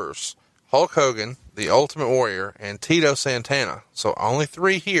survivors, Hulk Hogan, the Ultimate Warrior, and Tito Santana. So only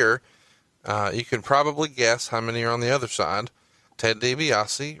 3 here. You can probably guess how many are on the other side. Ted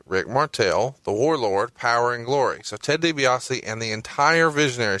DiBiase, Rick Martel, the Warlord, Power and Glory. So Ted DiBiase and the entire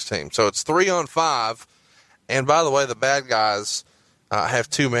Visionaries team. So it's 3 on 5. And by the way, the bad guys have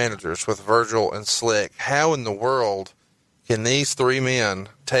 2 managers with Virgil and Slick. How in the world can these 3 men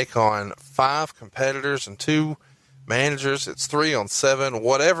take on 5 competitors and 2 managers? It's 3 on 7.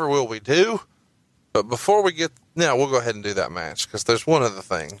 Whatever will we do? But before we we'll go ahead and do that match because there's one other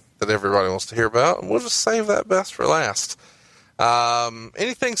thing that everybody wants to hear about, and we'll just save that best for last.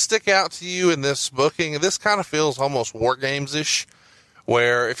 Anything stick out to you in this booking? This kind of feels almost War Games-ish,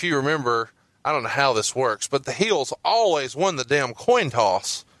 where if you remember, I don't know how this works, but the heels always won the damn coin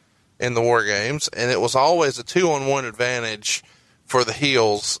toss in the War Games, and it was always a 2-on-1 advantage for the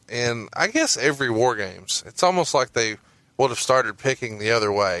heels. And I guess every War Games, it's almost like they would have started picking the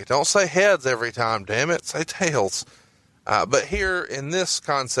other way. Don't say heads every time, damn it, say tails. But here in this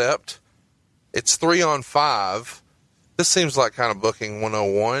concept, it's 3-on-5. This seems like kind of booking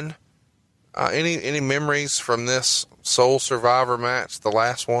 101. Any memories from this Sole Survivor match, the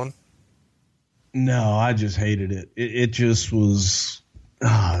last one? No, I just hated it. It just was,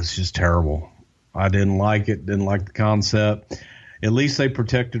 it's just terrible. I didn't like it, didn't like the concept. At least they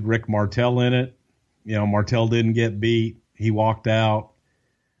protected Rick Martel in it. You know, Martel didn't get beat. He walked out,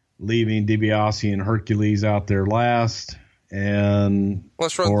 leaving DiBiase and Hercules out there last. And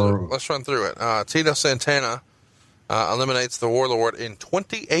let's run through it. Tito Santana eliminates the Warlord in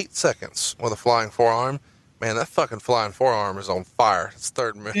 28 seconds with a flying forearm. Man, that fucking flying forearm is on fire. It's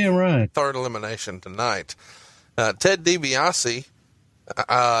third elimination tonight. Ted DiBiase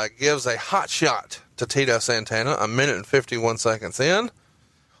gives a hot shot to Tito Santana a minute and 51 seconds in.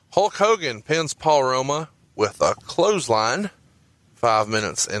 Hulk Hogan pins Paul Roma with a clothesline 5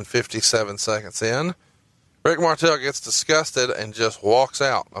 minutes and 57 seconds in. Rick Martel gets disgusted and just walks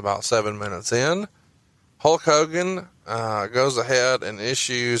out about 7 minutes in. Hulk Hogan goes ahead and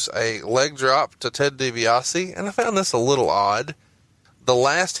issues a leg drop to Ted DiBiase, and I found this a little odd. The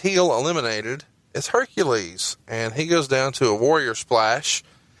last heel eliminated is Hercules, and he goes down to a Warrior Splash,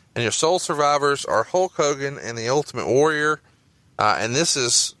 and your sole survivors are Hulk Hogan and the Ultimate Warrior, and this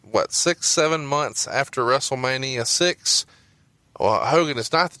is, 6-7 months after WrestleMania 6. Well, Hogan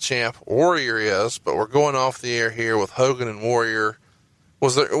is not the champ, Warrior is, but we're going off the air here with Hogan and Warrior.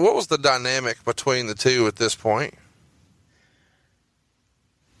 What was the dynamic between the two at this point?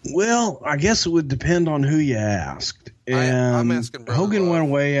 Well, I guess it would depend on who you asked. And I'm asking Hogan went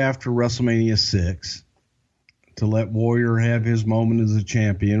away after WrestleMania 6 to let Warrior have his moment as a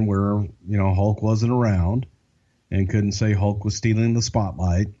champion where, Hulk wasn't around and couldn't say Hulk was stealing the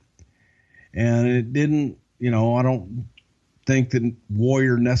spotlight. And it didn't, I don't think that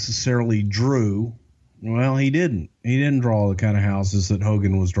Warrior necessarily drew. Well, he didn't. He didn't draw the kind of houses that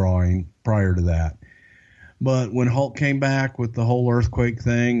Hogan was drawing prior to that. But when Hulk came back with the whole earthquake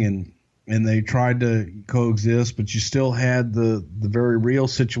thing and they tried to coexist, but you still had the very real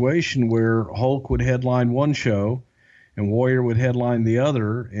situation where Hulk would headline one show and Warrior would headline the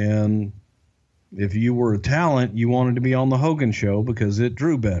other. And if you were a talent, you wanted to be on the Hogan show because it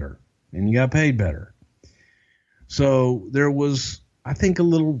drew better and you got paid better. So there was, I think, a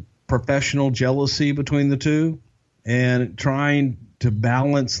little professional jealousy between the two, and trying to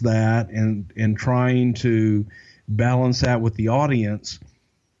balance that and trying to balance that with the audience.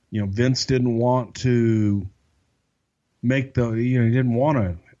 Vince didn't want to make he didn't want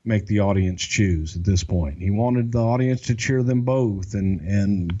to make the audience choose at this point. He wanted the audience to cheer them both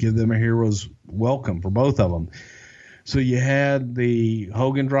and give them a hero's welcome for both of them. So you had the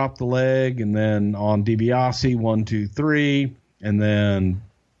Hogan drop the leg, and then on DiBiase 1, 2, 3, and then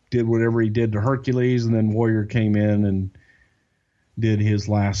did whatever he did to Hercules, and then Warrior came in and did his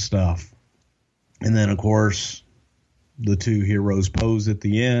last stuff. And then, of course, the two heroes pose at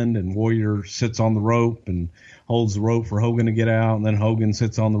the end, and Warrior sits on the rope and holds the rope for Hogan to get out, and then Hogan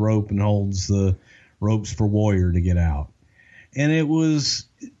sits on the rope and holds the ropes for Warrior to get out. And it was,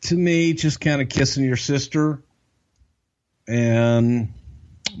 to me, just kind of kissing your sister.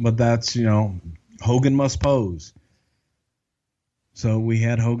 But that's, Hogan must pose. So we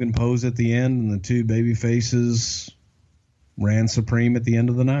had Hogan pose at the end, and the two baby faces ran supreme at the end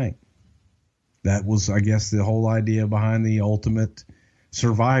of the night. That was, I guess, the whole idea behind the Ultimate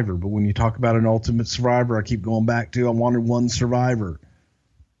Survivor. But when you talk about an Ultimate Survivor, I keep going back to I wanted one survivor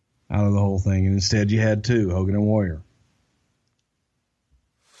out of the whole thing, and instead you had two, Hogan and Warrior.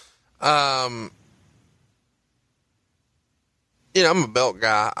 I'm a belt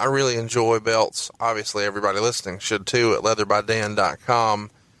guy. I really enjoy belts. Obviously, everybody listening should too at leatherbydan.com.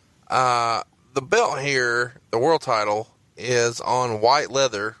 The belt here, the world title, is on white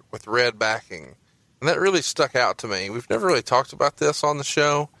leather with red backing. And that really stuck out to me. We've never really talked about this on the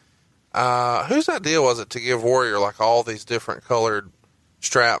show. Whose idea was it to give Warrior all these different colored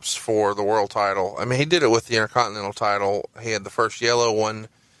straps for the world title? I mean, he did it with the Intercontinental title. He had the first yellow one.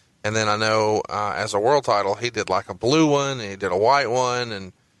 And then I know as a world title, he did a blue one, and he did a white one,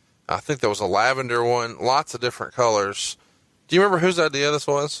 and I think there was a lavender one, lots of different colors. Do you remember whose idea this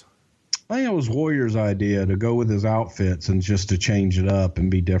was? I think it was Warrior's idea to go with his outfits and just to change it up and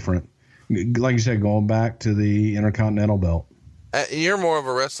be different. Like you said, going back to the Intercontinental belt. You're more of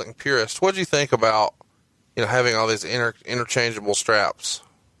a wrestling purist. What do you think about having all these interchangeable straps?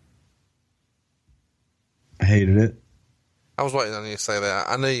 I hated it. I was waiting on you to say that.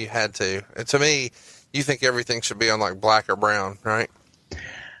 I knew you had to. And to me, you think everything should be on like black or brown, right?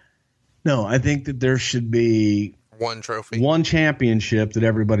 No, I think that there should be one trophy, one championship that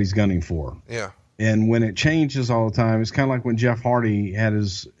everybody's gunning for. Yeah. And when it changes all the time, it's kind of like when Jeff Hardy had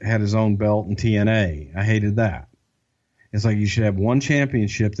his own belt in TNA. I hated that. It's like you should have one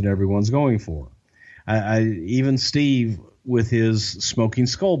championship that everyone's going for. I even Steve with his Smoking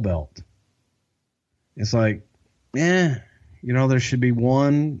Skull belt. It's like, there should be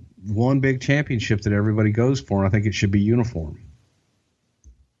one big championship that everybody goes for. And I think it should be uniform.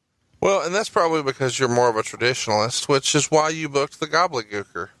 Well, and that's probably because you're more of a traditionalist, which is why you booked the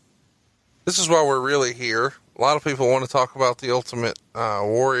Gobbledygooker. This is why we're really here. A lot of people want to talk about the Ultimate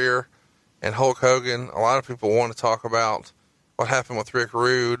Warrior and Hulk Hogan. A lot of people want to talk about what happened with Rick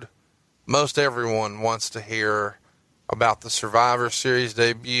Rude. Most everyone wants to hear about the Survivor Series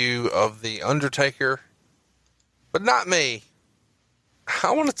debut of The Undertaker, but not me.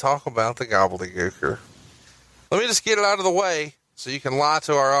 I want to talk about the Gobbledygooker. Let me just get it out of the way so you can lie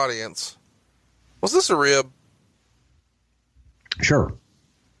to our audience. Was this a rib? Sure.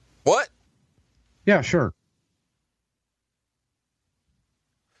 What? Yeah, sure.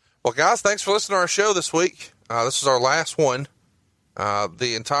 Well, guys, thanks for listening to our show this week. This is our last one.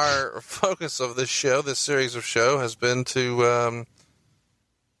 The entire focus of this show, this series of show, has been to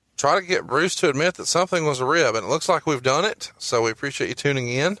try to get Bruce to admit that something was a rib, and it looks like we've done it. So we appreciate you tuning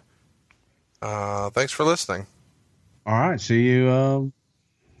in. Thanks for listening. All right. See you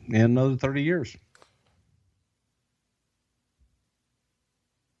in another 30 years.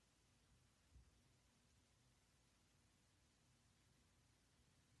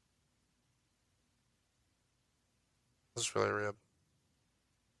 This is really a rib.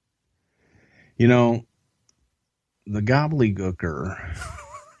 The Gobbledygooker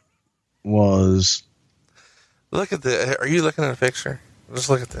was... Look at this. Are you looking at a picture?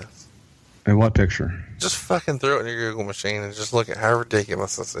 Just look at this. And what picture? Just fucking throw it in your Google machine and just look at how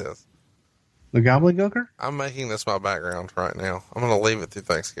ridiculous this is. The Gobbledygooker? I'm making this my background right now. I'm going to leave it through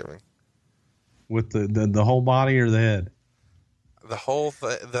Thanksgiving. With the whole body or the head? The whole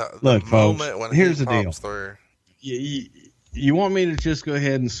thing. Look, the folks, moment when here's he the deal. pops through. You want me to just go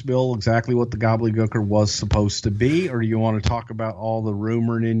ahead and spill exactly what the Gobbledygooker was supposed to be, or do you want to talk about all the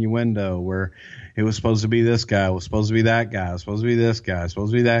rumor and innuendo where it was supposed to be this guy, it was supposed to be that guy, it was supposed to be this guy, it was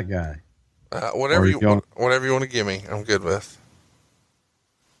supposed to be that guy? Whatever you want to give me, I'm good with.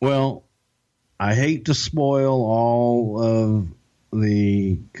 Well, I hate to spoil all of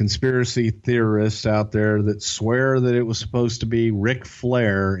the conspiracy theorists out there that swear that it was supposed to be Ric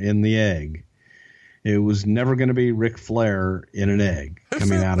Flair in the egg. It was never going to be Ric Flair in an egg,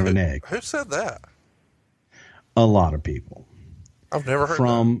 coming out of an egg. Who said that? A lot of people. I've never heard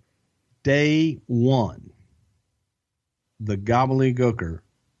From that. Day one, the Gobbledygooker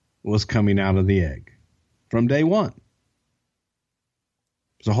was coming out of the egg. From day one.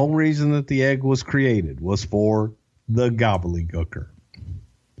 The whole reason that the egg was created was for the Gobbledygooker.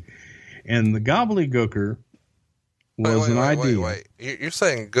 And the Gobbledygooker was an idea. Wait. You're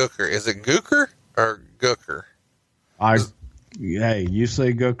saying gooker. Is it gooker or gooker? Hey, you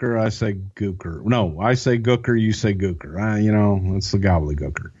say gooker, I say gooker. No, I say gooker, you say gooker. It's the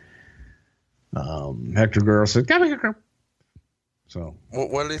Gobbledygooker. Hector Guerrero said, Gobbledygooker. So.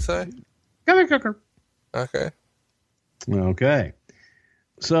 What did he say? Gobbledygooker. Okay.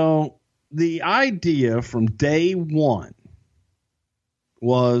 So the idea from day one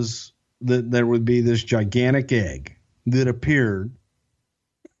was that there would be this gigantic egg that appeared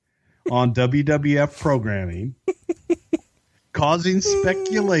on WWF programming, causing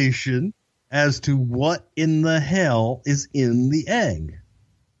speculation as to what in the hell is in the egg.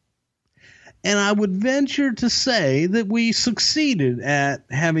 And I would venture to say that we succeeded at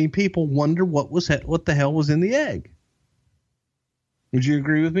having people wonder what the hell was in the egg. Would you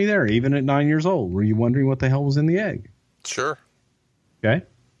agree with me there? Even at 9 years old, were you wondering what the hell was in the egg? Sure. Okay.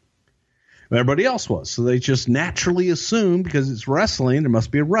 Everybody else was. So they just naturally assumed because it's wrestling, there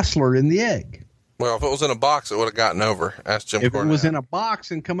must be a wrestler in the egg. Well, if it was in a box, it would have gotten over. Asked Jim Cornette. If it was in a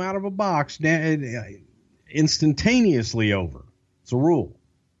box and come out of a box, instantaneously over. It's a rule.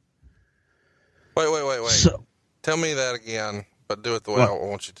 Wait. So, tell me that again, but do it the way I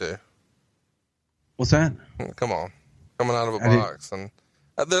want you to. What's that? Come on. Coming out of a box. And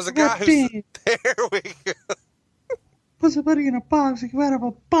there's a guy who's... There we go. Put somebody in a box, they come out of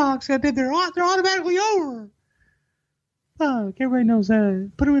a box, and then they're automatically over. Fuck, everybody knows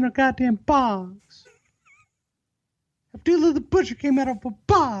that. Put them in a goddamn box. Abdullah the Butcher came out of a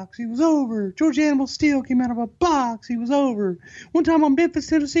box. He was over. George Animal Steel came out of a box. He was over. One time on Memphis,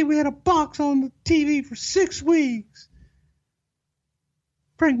 Tennessee, we had a box on the TV for 6 weeks.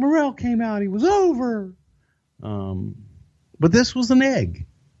 Frank Morrell came out. He was over. But this was an egg.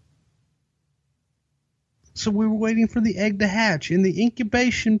 So we were waiting for the egg to hatch. And the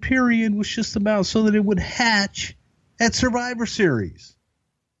incubation period was just about so that it would hatch at Survivor Series.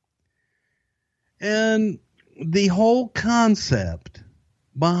 And the whole concept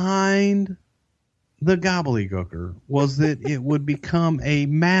behind the gobbledygooker was that it would become a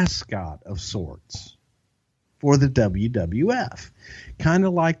mascot of sorts for the WWF, kind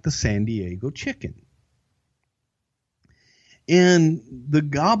of like the San Diego Chicken. And the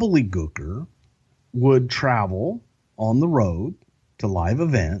gobbledygooker would travel on the road to live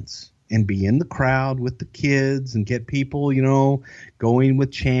events and be in the crowd with the kids and get people, you know, going with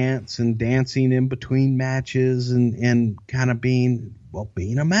chants and dancing in between matches and kind of being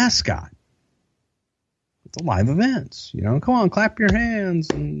a mascot. It's a live events, you know, come on, clap your hands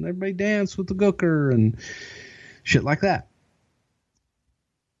and everybody dance with the gooker and shit like that.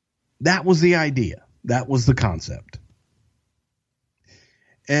 That was the idea. That was the concept.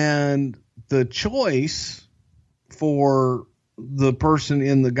 And the choice for the person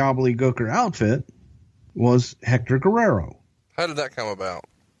in the gobbledygooker outfit was Hector Guerrero. How did that come about?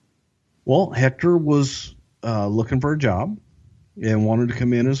 Well, Hector was looking for a job and wanted to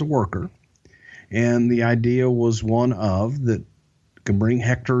come in as a worker. And the idea was one of that could bring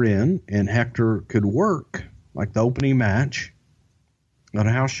Hector in, and Hector could work like the opening match at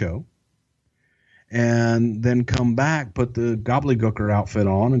a house show, and then come back, put the gobbledygooker outfit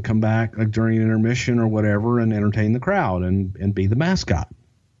on, and come back like during intermission or whatever and entertain the crowd and be the mascot.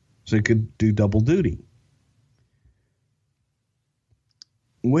 So he could do double duty.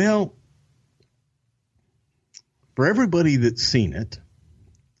 Well, for everybody that's seen it,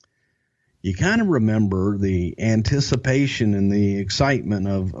 you kind of remember the anticipation and the excitement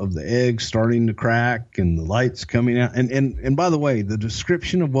of the egg starting to crack and the lights coming out. And by the way, the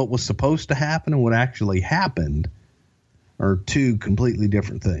description of what was supposed to happen and what actually happened are two completely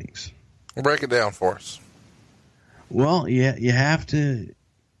different things. Break it down for us. Well, you have to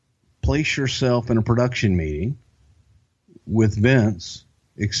place yourself in a production meeting with Vince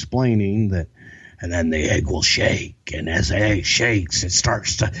explaining that, and then the egg will shake, and as the egg shakes, you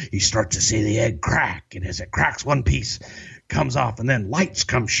start to see the egg crack, and as it cracks, one piece comes off, and then lights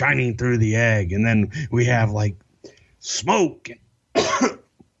come shining through the egg, and then we have like smoke and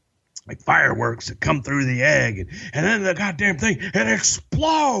like fireworks that come through the egg, and then the goddamn thing, it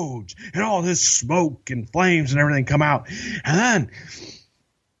explodes, and all this smoke and flames and everything come out, and then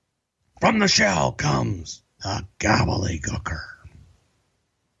from the shell comes the gobbledygooker.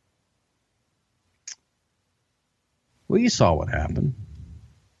 Well, you saw what happened.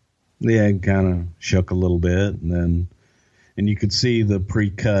 The egg kind of shook a little bit, and you could see the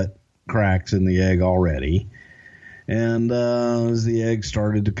pre-cut cracks in the egg already. And as the egg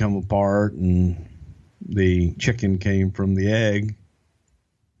started to come apart and the chicken came from the egg,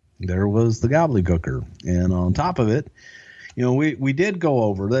 there was the gobbledygooker. And on top of it, you know, we did go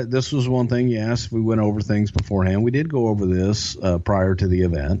over that. This was one thing you asked if we went over things beforehand. We did go over this prior to the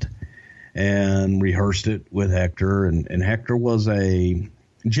event and rehearsed it with Hector. And Hector was a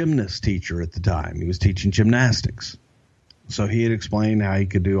gymnast teacher at the time. He was teaching gymnastics. So he had explained how he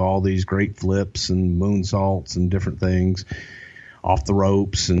could do all these great flips and moonsaults and different things off the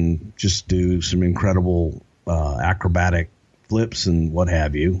ropes and just do some incredible acrobatic flips and what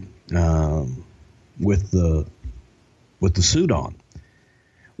have you with the suit on.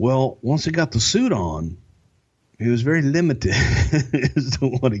 Well, once he got the suit on, he was very limited as to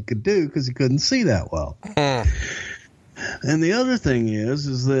what he could do because he couldn't see that well. And the other thing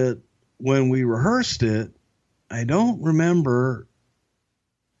is that when we rehearsed it, I don't remember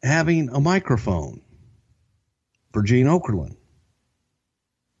having a microphone for Gene Okerlund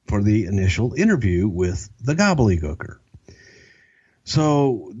for the initial interview with the gobbledygooker.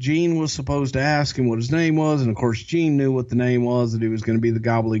 So Gene was supposed to ask him what his name was, and of course Gene knew what the name was, that he was going to be the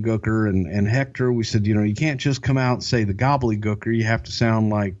gobbledygooker. And Hector, we said, you know, you can't just come out and say the gobbledygooker. You have to sound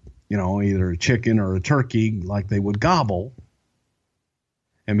like, you know, either a chicken or a turkey, like they would gobble,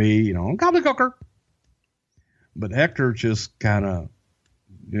 and be, you know, gobbledygooker. But Hector just kind of,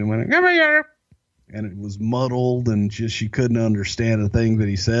 you know, went, come here, and it was muddled, and just she couldn't understand a thing that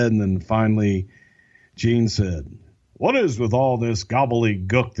he said. And then finally, Gene said, "What is with all this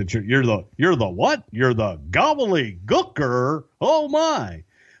gobbledygook that you're the what? You're the gobbledygooker? Oh my!"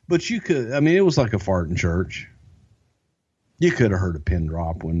 But you could, I mean, it was like a fart in church. You could have heard a pin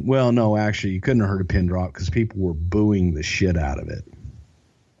drop well, no, actually, you couldn't have heard a pin drop because people were booing the shit out of it.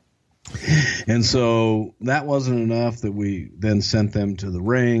 And so that wasn't enough that we then sent them to the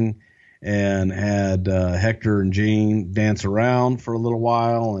ring and had Hector and Gene dance around for a little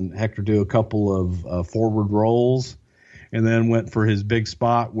while, and Hector do a couple of forward rolls, and then went for his big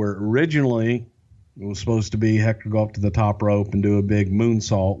spot where originally it was supposed to be Hector go up to the top rope and do a big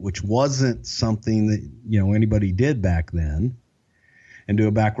moonsault, which wasn't something that, anybody did back then, and do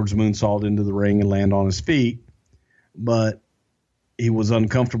a backwards moonsault into the ring and land on his feet. But he was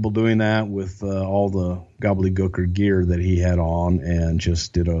uncomfortable doing that with all the gobbledygooker gear that he had on, and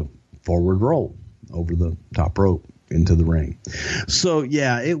just did a forward roll over the top rope into the ring. So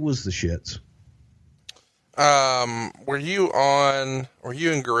yeah, it was the shits. Were you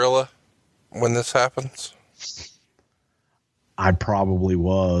in Gorilla when this happens? I probably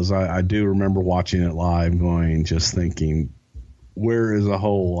was. I do remember watching it live, just thinking, where is a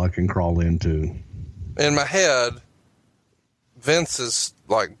hole I can crawl into? In my head, Vince is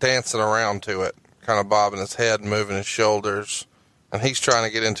like dancing around to it, kind of bobbing his head and moving his shoulders, and he's trying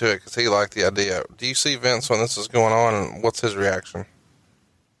to get into it because he liked the idea. Do you see Vince when this is going on, and what's his reaction?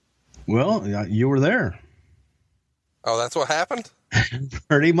 Well, you were there. Oh, that's what happened?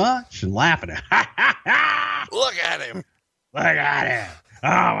 Pretty much, and laughing. Look at him. Look at him. Oh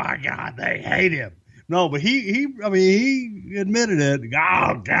my God, they hate him. No, but he admitted it.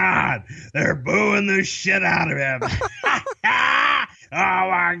 Oh God, they're booing the shit out of him. Oh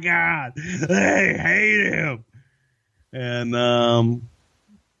my God, they hate him. And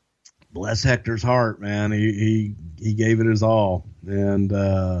bless Hector's heart, man. He gave it his all.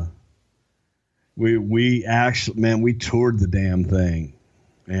 And we actually, man, we toured the damn thing,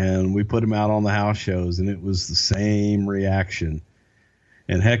 and we put him out on the house shows, and it was the same reaction.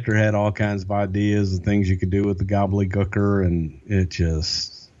 And Hector had all kinds of ideas and things you could do with the gobbledygooker, and it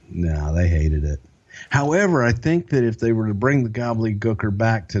just, they hated it. However, I think that if they were to bring the gobbledygooker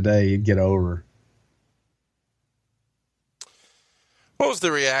back today, you'd get over. What was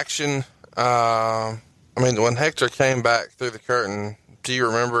the reaction? When Hector came back through the curtain, do you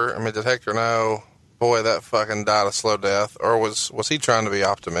remember? Did Hector know, boy, that fucking died a slow death, or was he trying to be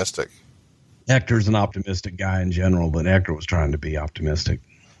optimistic? Hector's an optimistic guy in general, but Hector was trying to be optimistic.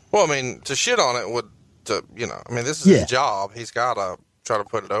 Well, to shit on it this is his job. He's got to try to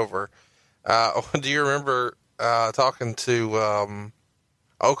put it over. Do you remember talking to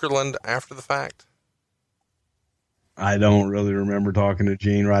Okerlund after the fact? I don't really remember talking to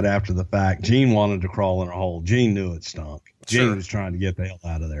Gene right after the fact. Gene wanted to crawl in a hole. Gene knew it stunk. Gene was trying to get the hell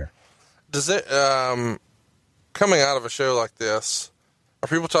out of there. Does it, coming out of a show like this, are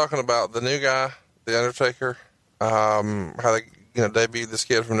people talking about the new guy, The Undertaker? How they, debuted this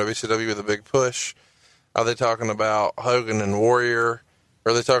kid from WCW with a big push? Are they talking about Hogan and Warrior?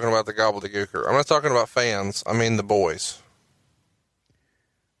 Or are they talking about the gobbledygooker? I'm not talking about fans. I mean the boys.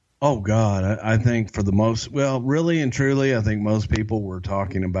 Oh, God. I think for the most, really and truly, I think most people were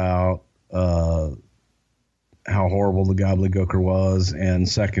talking about how horrible the gobbledygooker was, and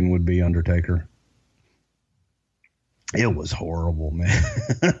second would be Undertaker. It was horrible, man.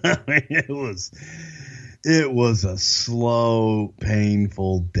 It was a slow,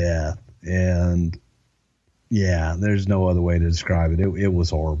 painful death, and yeah, there's no other way to describe it. It was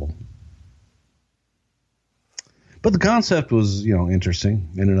horrible. But the concept was, interesting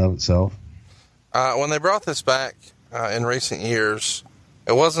in and of itself. When they brought this back in recent years,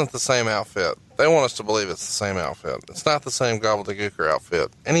 it wasn't the same outfit. They want us to believe it's the same outfit. It's not the same gobbledygooker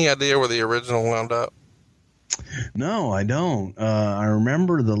outfit. Any idea where the original wound up? No, I don't. I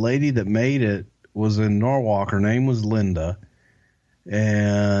remember the lady that made it was in Norwalk. Her name was Linda.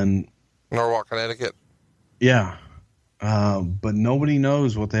 And Norwalk, Connecticut? Yeah. But nobody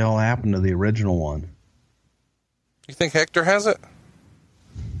knows what the hell happened to the original one. You think Hector has it?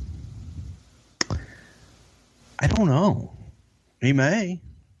 I don't know. He may.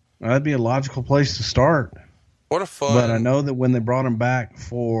 That'd be a logical place to start. What a fun. But I know that when they brought him back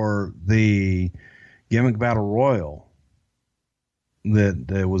for the Gimmick Battle Royal,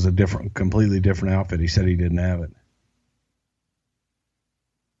 that it was a completely different outfit. He said he didn't have it.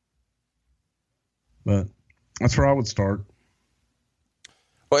 But that's where I would start.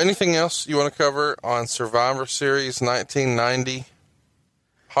 Well, anything else you want to cover on Survivor Series 1990?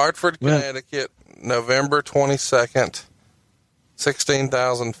 Hartford, Connecticut, November 22nd,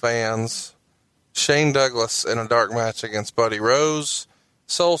 16,000 fans. Shane Douglas in a dark match against Buddy Rose.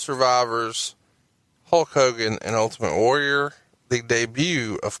 Sole survivors, Hulk Hogan and Ultimate Warrior. The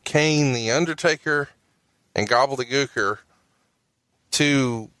debut of Kane, The Undertaker, and Gobbledygooker.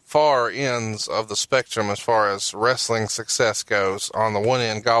 Two far ends of the spectrum as far as wrestling success goes. On the one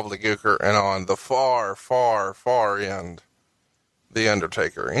end, Gobbledygooker, and on the far, far, far end, The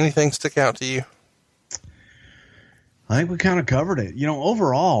Undertaker. Anything stick out to you? I think we kind of covered it. You know,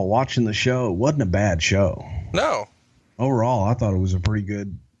 overall, watching the show, it wasn't a bad show. No. Overall, I thought it was a pretty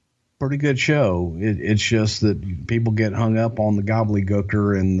good show. It's just that people get hung up on the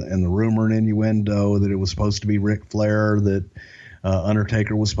gobbledygooker and the rumor and innuendo that it was supposed to be Ric Flair, that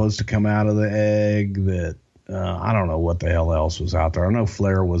Undertaker was supposed to come out of the egg, that I don't know what the hell else was out there. I know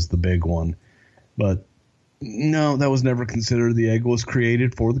Flair was the big one, but no, that was never considered. The egg was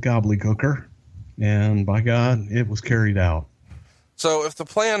created for the gobbledygooker, and by God, it was carried out. So if the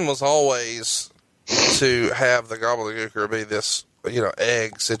plan was always to have the gobbledygooker be this,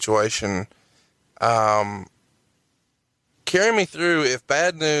 egg situation, carry me through. If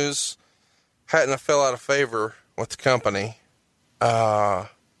Bad News hadn't have fell out of favor with the company,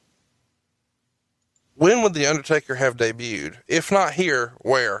 when would the Undertaker have debuted? If not here,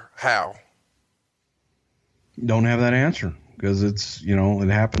 where? How? Don't have that answer, because it's, it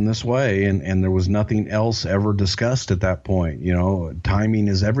happened this way, and there was nothing else ever discussed at that point. Timing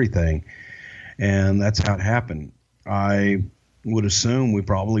is everything, and that's how it happened. I would assume we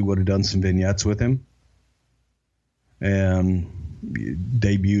probably would have done some vignettes with him and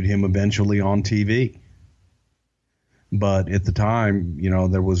debuted him eventually on TV. But at the time,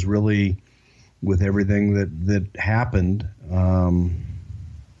 there was really, with everything that happened,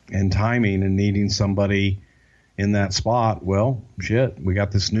 and timing and needing somebody in that spot, well, shit, we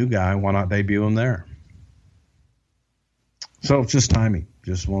got this new guy. Why not debut him there? So it's just timing,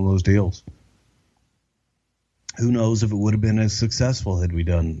 just one of those deals. Who knows if it would have been as successful had we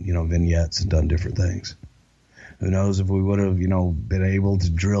done, vignettes and done different things. Who knows if we would have, been able to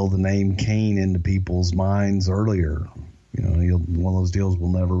drill the name Kane into people's minds earlier. One of those deals we'll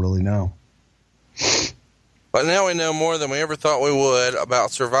never really know. But now we know more than we ever thought we would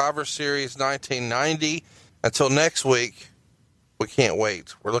about Survivor Series 1990. Until next week, we can't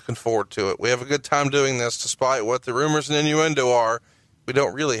wait. We're looking forward to it. We have a good time doing this, despite what the rumors and innuendo are. We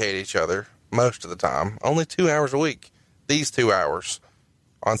don't really hate each other most of the time. Only 2 hours a week. These 2 hours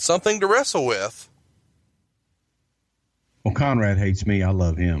on something to wrestle with. Well, Conrad hates me. I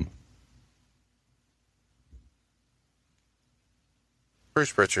love him.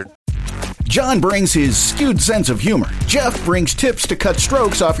 Bruce Pritchard. John brings his skewed sense of humor. Jeff brings tips to cut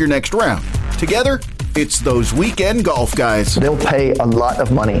strokes off your next round. Together, it's those weekend golf guys. They'll pay a lot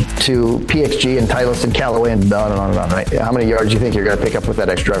of money to PXG and Titleist and Callaway and on and on and on, right? How many yards do you think you're going to pick up with that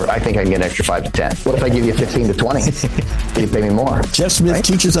extra driver? I think I can get an extra 5 to 10. What if I give you 15 to 20? You pay me more. Jeff Smith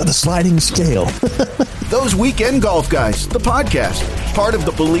teaches on the sliding scale. Those Weekend Golf Guys, the podcast, part of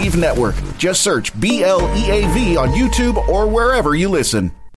the Believe Network. Just search BLEAV on YouTube or wherever you listen.